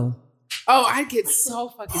 Oh no, Oh, I get so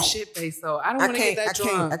fucking shit faced though. I don't I want to get can't. that I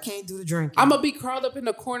drunk. can't. I can't do the drinking. I'm gonna be curled up in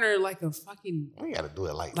the corner like a fucking. We gotta do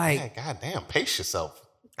it like Like- that. God damn, pace yourself.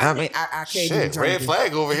 I mean, I can't do the Shit, drinking. red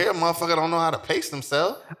flag over here. Motherfucker don't know how to pace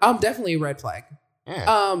themselves. I'm definitely a red flag.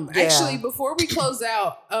 Yeah. Yeah. Actually, before we close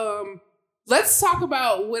out, let's talk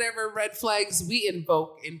about whatever red flags we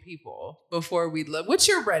invoke in people before we live. What's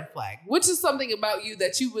your red flag? Which is something about you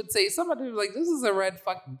that you would say somebody would be like, this is a red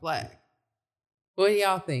fucking flag. What do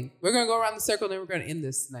y'all think? We're gonna go around the circle and then we're gonna end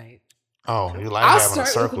this night. Oh, you like I'll having a start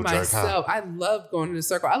circle with jerk, huh? myself. I love going in a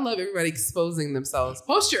circle. I love everybody exposing themselves.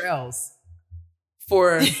 Post your L's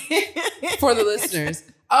for the listeners.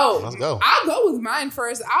 Oh, Let's go. I'll go with mine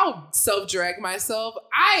first. I'll self-drag myself.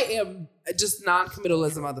 I am just non-committal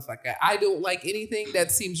as a motherfucker. I don't like anything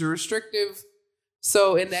that seems restrictive.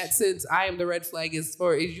 So in that sense, I am the red flag as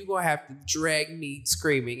far as you're going to have to drag me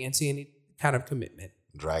screaming into any kind of commitment.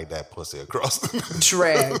 Drag that pussy across.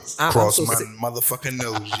 Drag. Cross I'm my so- motherfucking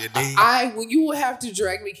nose, you dig? You will have to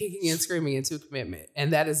drag me kicking and screaming into a commitment.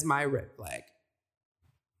 And that is my red flag.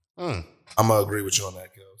 I'm gonna agree with you on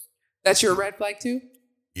that, Kels. That's your red flag too?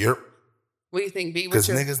 Yep. What do you think, B? What's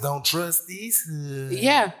Because your... niggas don't trust these hoods.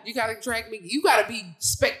 Yeah, you gotta drag me. You gotta be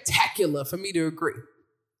spectacular for me to agree.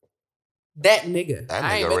 That nigga. That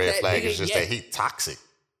I ain't nigga met red that flag nigga is just yet. that he toxic.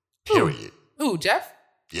 Who? Period. Who, Jeff?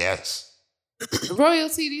 Yes.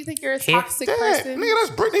 Royalty, do you think you're a toxic Yeah, person? nigga,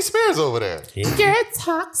 that's Britney Spears over there. You're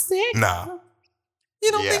toxic? Nah.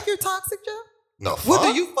 You don't Yeah. think you're toxic, Jeff? No, What do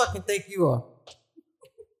fuck. you fucking think you are?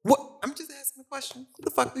 What? I'm just asking a question. What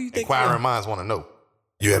the fuck do you think you Inquiring are? minds want to know.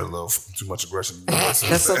 You had a little too much aggression. in your voice.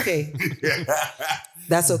 That's okay.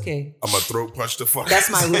 That's okay. I'm gonna throat punch the fuck. That's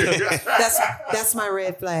my red. That's my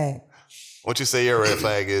red flag. What you say your red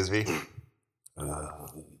flag is, V?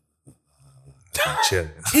 Chill.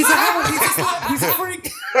 He's a freak.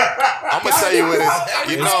 I'm gonna tell you what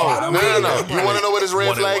his. No. You want to know what his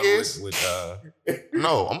red flag is?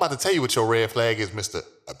 No, I'm about to tell you what your red flag is, Mister.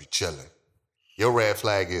 I be chilling. Your red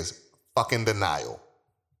flag is fucking denial.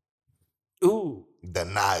 Ooh.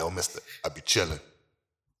 Denial, Mister. I be chilling.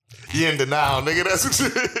 You in denial, nigga. That's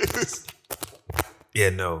what it is. Yeah,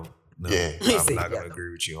 no. Yeah. I'm not gonna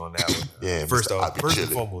agree with you on that one. Yeah, First Mr. I off, be first and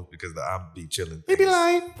chillin'. foremost, because the I'm be chilling He be thing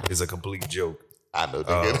lying. is a complete joke. I know,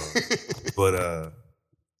 nigga. But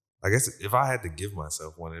I guess if I had to give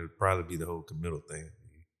myself one, it would probably be the whole committal thing.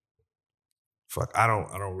 Fuck, I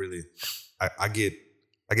don't really. I get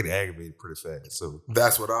aggravated pretty fast. So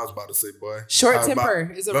That's what I was about to say, boy. Short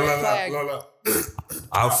temper is a red flag.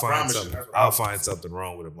 I'll I find promise you, something. that's what I'll find something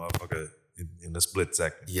wrong with a motherfucker in a split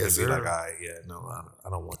second. Yes, And be sir. like, all right, yeah, no, I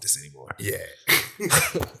don't want this anymore. Yeah. I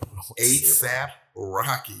don't want this ASAP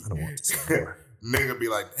Rocky. I don't want this anymore. Nigga be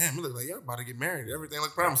like, damn, you look like you're about to get married. Everything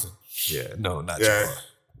look promising. Yeah, no, not Yeah. you.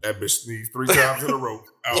 That bitch sneezed 3 times in a row.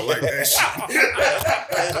 I don't like that shit.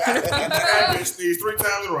 That bitch sneezed 3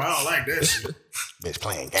 times in a row. I don't like that shit. Bitch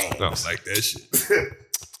playing games. I don't like that shit.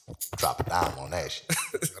 Drop a dime on that shit.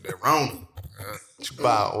 Got that wrong.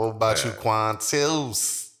 What about you,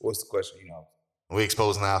 Quantills? What's the question? You know, We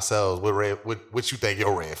exposing ourselves. What you think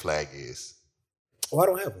your red flag is? I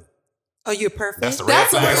don't have one. Oh, you're perfect. That's the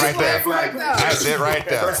That's red a flag red right flag there. right there. That's it right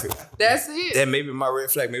there. That's it. That may be my red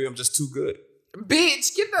flag. Maybe I'm just too good.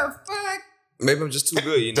 Bitch, get the fuck. Maybe I'm just too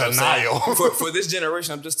good. You know, Denial. what I'm saying? For this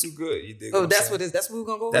generation, I'm just too good. You dig? Oh, what I'm that's saying? what is. That's what we're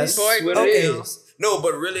gonna go That's with. what Okay. it is. No,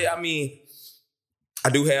 but really, I mean, I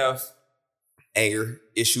do have anger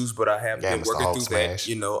issues, but I have Yeah, been Mr. working Hulk through smash. that.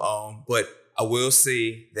 You know, but I will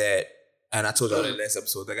say that, and I told y'all that last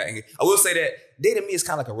episode that I got angry. I will say that dating me is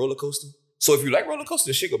kind of like a roller coaster. So if you like roller coasters,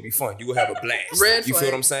 the shit gonna be fun. You will have a blast. Red you flag.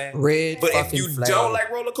 feel what I'm saying? Red. But if fucking you flag. don't like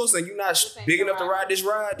roller coasters and you're not ain't big your enough to ride. ride this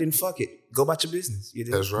ride, then fuck it. Go about your business. You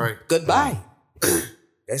dig? That's right. Goodbye.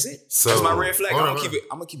 That's it. So, That's my red flag. I'm hold gonna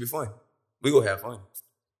on. keep it fun. We gonna have fun.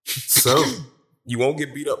 So, You won't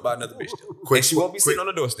get beat up by another bitch though. And she won't be sitting on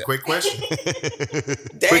the doorstep. quick question.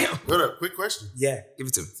 Damn. Hold up, quick question. Yeah, give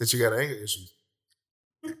it to me. Since you got anger issues,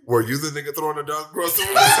 were you the nigga throwing the dog across the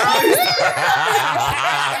room?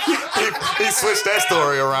 he switched that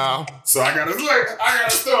story around. So I got a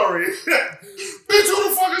story. Bitch, who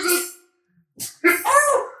the fuck is this?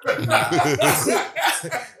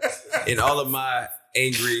 In all of my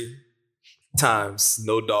angry times,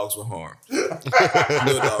 no dogs were harmed. No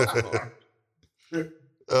dogs were harmed.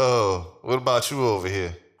 Oh, what about you over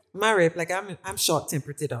here? My red flag. I'm short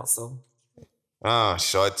tempered also.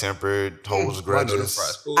 Short-tempered, holds I know them grudges,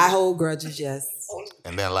 fries. Cool. I hold grudges. Yes.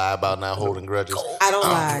 and then lie about not holding grudges. I don't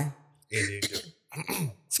lie.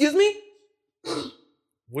 Excuse me.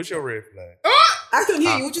 What's your red flag? I couldn't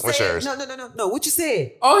hear you. What you What's said? yours? No. What you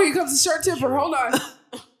said? Oh, here comes the short temper. Hold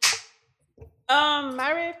on.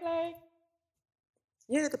 My red flag.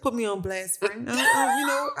 You had to put me on blast, friend.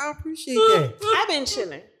 I appreciate that. I've been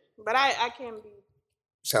chilling, but I can be.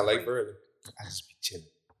 Sound like Burley. I just be chilling.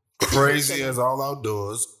 Crazy as all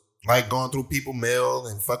outdoors, like going through people mail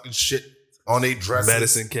and fucking shit on their dresses.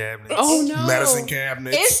 Medicine cabinets. Oh no. Medicine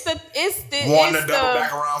cabinets. It's the wanting it's to double the.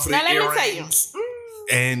 back around for Now their let me tell you. earrings.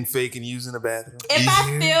 And faking using the bathroom. If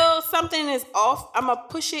I feel something is off, I'ma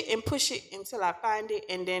push it until I find it,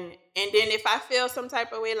 and then if I feel some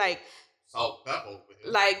type of way, like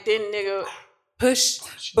then nigga, Push.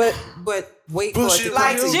 But wait for Push it to it come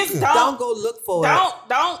like to you. just Don't go look for it.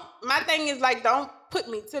 don't. My thing is like don't put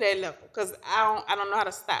me to that level because I don't know how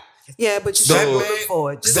to stop. Yeah, but you So don't go that- look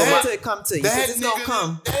for it. Just that- wait till it come to you. 'Cause it's gonna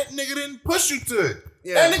come. That nigga didn't push you to it.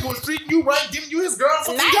 Yeah. That nigga was treating you right, giving you his girl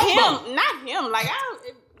for Not him. Like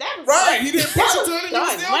that was Right, he didn't push you to it. And you was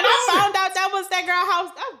done. still When I doing it. found out that was that girl house,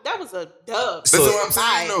 that was a dub. That's what I'm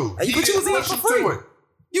saying, though. But He you was didn't in push for you free. to it.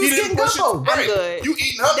 You He was didn't getting push you- gumbo. right. good. You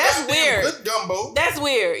eating her That's goddamn weird. good gumbo. That's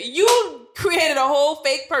weird. You created a whole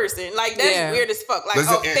fake person. Like that's Yeah. weird as fuck. Like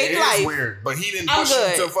Listen, a fake it life. is weird, but he didn't I'm push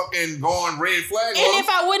good. you to fucking go on red flag. And if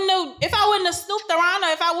I wouldn't have snooped around or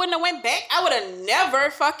if I wouldn't have went back, I would have never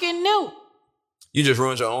fucking knew. You just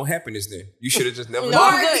ruined your own happiness then. You should have just never No,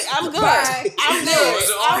 known. I'm good. I'm good. Bye. I'm good. Yeah,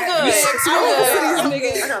 I'm good. I'm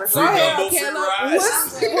good. Go ahead, Gumbo, free Caleb.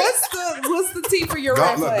 rides. What's the T for your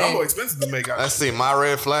red Look, gumbo flag? expensive to make. Let's see, my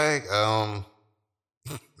red flag.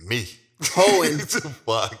 Me. Hoeing.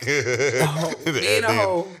 Fuck. Being a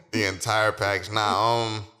hoe. The entire package.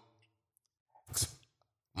 Nah,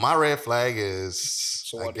 my red flag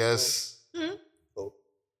is, I guess,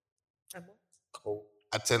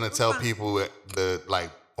 I tend to tell people the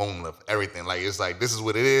like boom of everything. Like it's like this is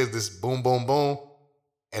what it is. This boom, boom, boom,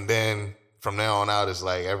 and then from there on out, it's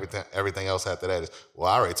like everything else after that is. Well,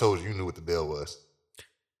 I already told you. You knew what the deal was.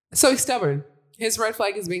 So he's stubborn. His red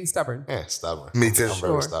flag is being stubborn. Yeah, stubborn. Me too. I'm Sure.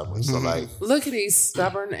 very stubborn. So like, Look at these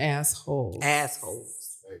stubborn assholes.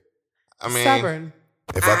 Assholes. I mean, Stubborn.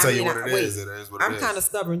 If I tell I you mean, what it wait. is, it is what it I'm is. kind of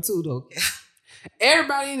stubborn too, though.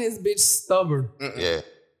 Everybody in this bitch stubborn. yeah.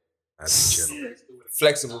 I'd be chilling.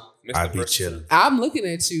 Flexible. Mr. I'd be Versatile. chilling. I'm looking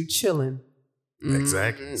at you chilling.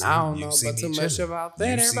 Exactly. I don't know see about me too much chilling. about that.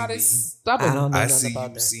 You see Everybody's me. stubborn. I don't know I nothing see about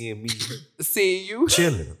you that. seeing me See you.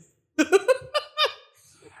 chilling.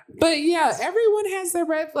 But yeah, everyone has their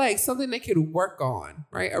red flag, something they can work on,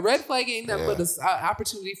 right? A red flag ain't nothing but an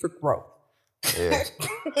opportunity for growth. Yeah.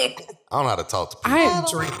 I don't know how to talk to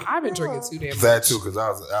people. I've been drinking too damn much. That too, because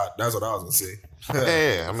that's what I was gonna say.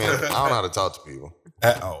 Yeah, I mean, I don't know how to talk to people.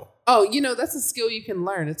 At all. Oh, that's a skill you can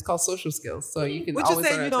learn. It's called social skills. So you can What you always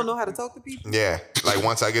saying? learn You don't know how to talk to people? Yeah, like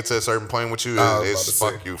once I get to a certain point with you, I was it's about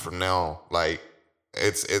to fuck you from now on. Like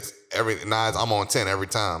it's every I'm on 10 every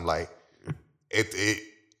time. Like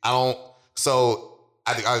I don't. So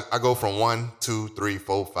I go from 1, 2, 3,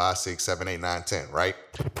 4, 5, 6, 7, 8, 9, 10, right?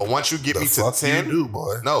 But once you get me to 10, you do,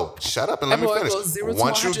 boy. no, shut up and let me boy finish. goes 0 to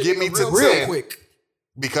Once you 100 get me to real 10, quick.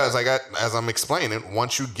 because as I'm explaining,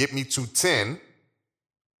 once you get me to 10,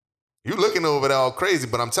 you looking over there all crazy,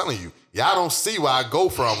 but I'm telling you, y'all don't see where I go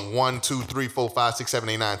from 1, 2, 3, 4, 5, 6, 7,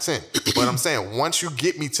 8, 9, 10. But I'm saying, once you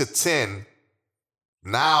get me to 10,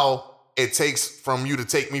 now it takes from you to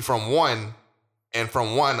take me from 1, and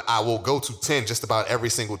from 1, I will go to 10 just about every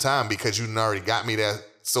single time because you already got me there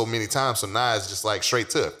so many times. So now it's just like straight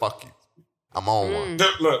to it. Fuck you. I'm on 1.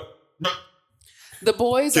 Look. The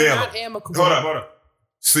boys are not amicable. Hold up.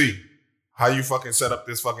 See how you fucking set up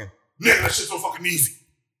this fucking nigga. That shit's so fucking easy.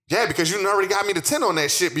 Yeah, because you already got me to 10 on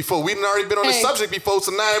that shit before. We done already been on the subject before.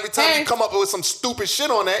 So now every time you come up with some stupid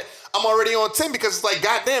shit on that, I'm already on 10 because it's like,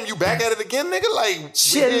 goddamn, you back at it again, nigga? Like,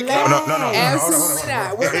 Chill No. Absolutely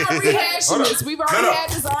not. We're not rehashing this. We've already had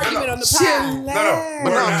this argument on the pod. No. But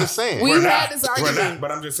no, I'm just saying. We've had this We're argument. not,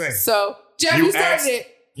 but I'm just saying. So, Jeff, you started it.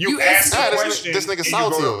 You asked Ah, a question. this nigga and you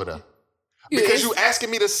salty go- over there. Because you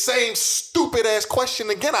asking me the same stupid ass question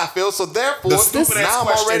again, I feel. So therefore, The stupid ass now I'm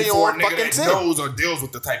question already for a on nigga fucking that 10. knows or deals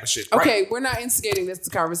with the type of shit. Okay, Right? we're not instigating this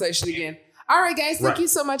conversation again. All right, guys, thank Right. you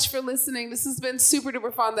so much for listening. This has been super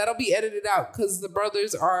duper fun. That'll be edited out because the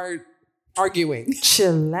brothers are arguing.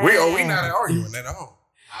 Chillax. We not arguing at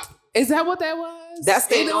all. Is that what that was? That's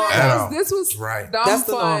the Either way, normal. this was Right. dumb That's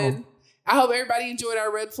the fun. normal. I hope everybody enjoyed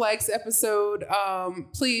our red flags episode.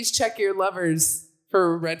 Please check your lovers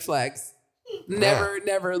for red flags.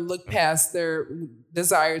 Never look past their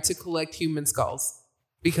desire to collect human skulls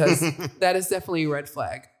because that is definitely a red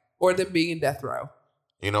flag. Or them being in death row.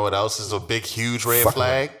 You know what else is a big, huge red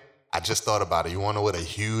flag? I just thought about it. You want to know what a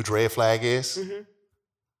huge red flag is? Mm-hmm.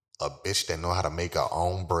 A bitch that know how to make her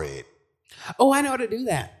own bread. Oh, I know how to do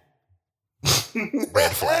that.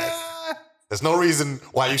 Red flag. There's no reason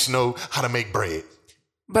why you should know how to make bread.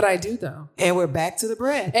 But I do, though. And we're back to the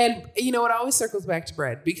bread. And you know what? It always circles back to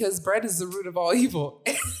bread because bread is the root of all evil.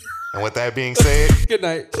 And with that being said, Good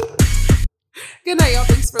night. Good night, y'all.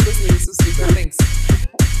 Thanks for listening. This was stupid. Thanks.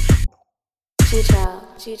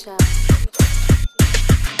 Chicha.